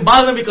 لیکن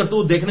بعد میں بھی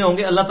کرتوت دیکھنے ہوں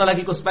گے. اللہ تعالیٰ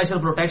کی کوئی اسپیشل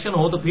پروٹیکشن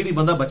ہو تو پھر ہی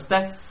بندہ بچتا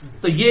ہے.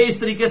 تو یہ اس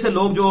طریقے سے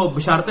لوگ جو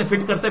بشارتیں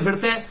فٹ کرتے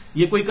پھرتے ہیں،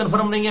 یہ کوئی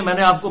کنفرم نہیں ہے. میں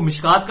نے آپ کو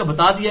مشکات کا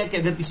بتا دیا ہے کہ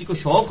اگر کسی کو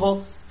شوق ہو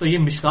تو یہ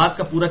مشکات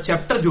کا پورا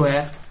چیپٹر جو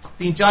ہے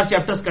 3-4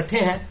 چیپٹرز کٹھے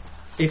ہیں،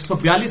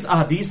 142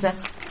 احادیث ہیں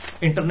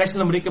انٹرنیشنل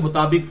نمبر کے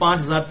مطابق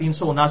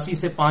 5379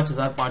 سے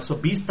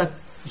 5520 تک.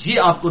 یہ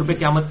آپ قرب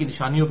قیامت کی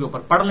نشانیوں کے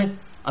اوپر پڑھ لیں.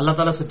 اللہ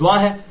تعالیٰ سے دعا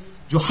ہے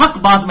جو حق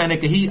بات میں نے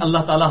کہی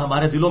اللہ تعالیٰ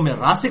ہمارے دلوں میں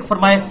راسخ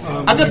فرمائے.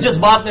 اگر جس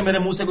بات نے میرے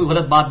منہ سے کوئی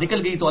غلط بات نکل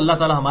گئی تو اللہ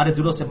تعالیٰ ہمارے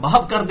دلوں سے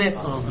محو کر دے.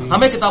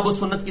 ہمیں کتاب و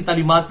سنت کی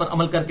تعلیمات پر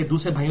عمل کر کے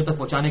دوسرے بھائیوں تک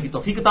پہنچانے کی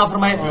توفیق عطا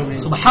فرمائے.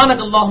 سبحانک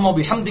اللہم و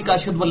بحمدک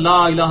اشہد ان لا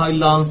الہ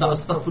الا انت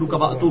استغفرک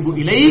و اتوب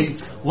الیک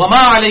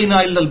وما علینا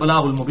الا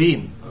البلاغ المبین.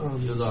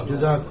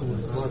 جزاکم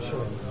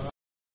اللہ.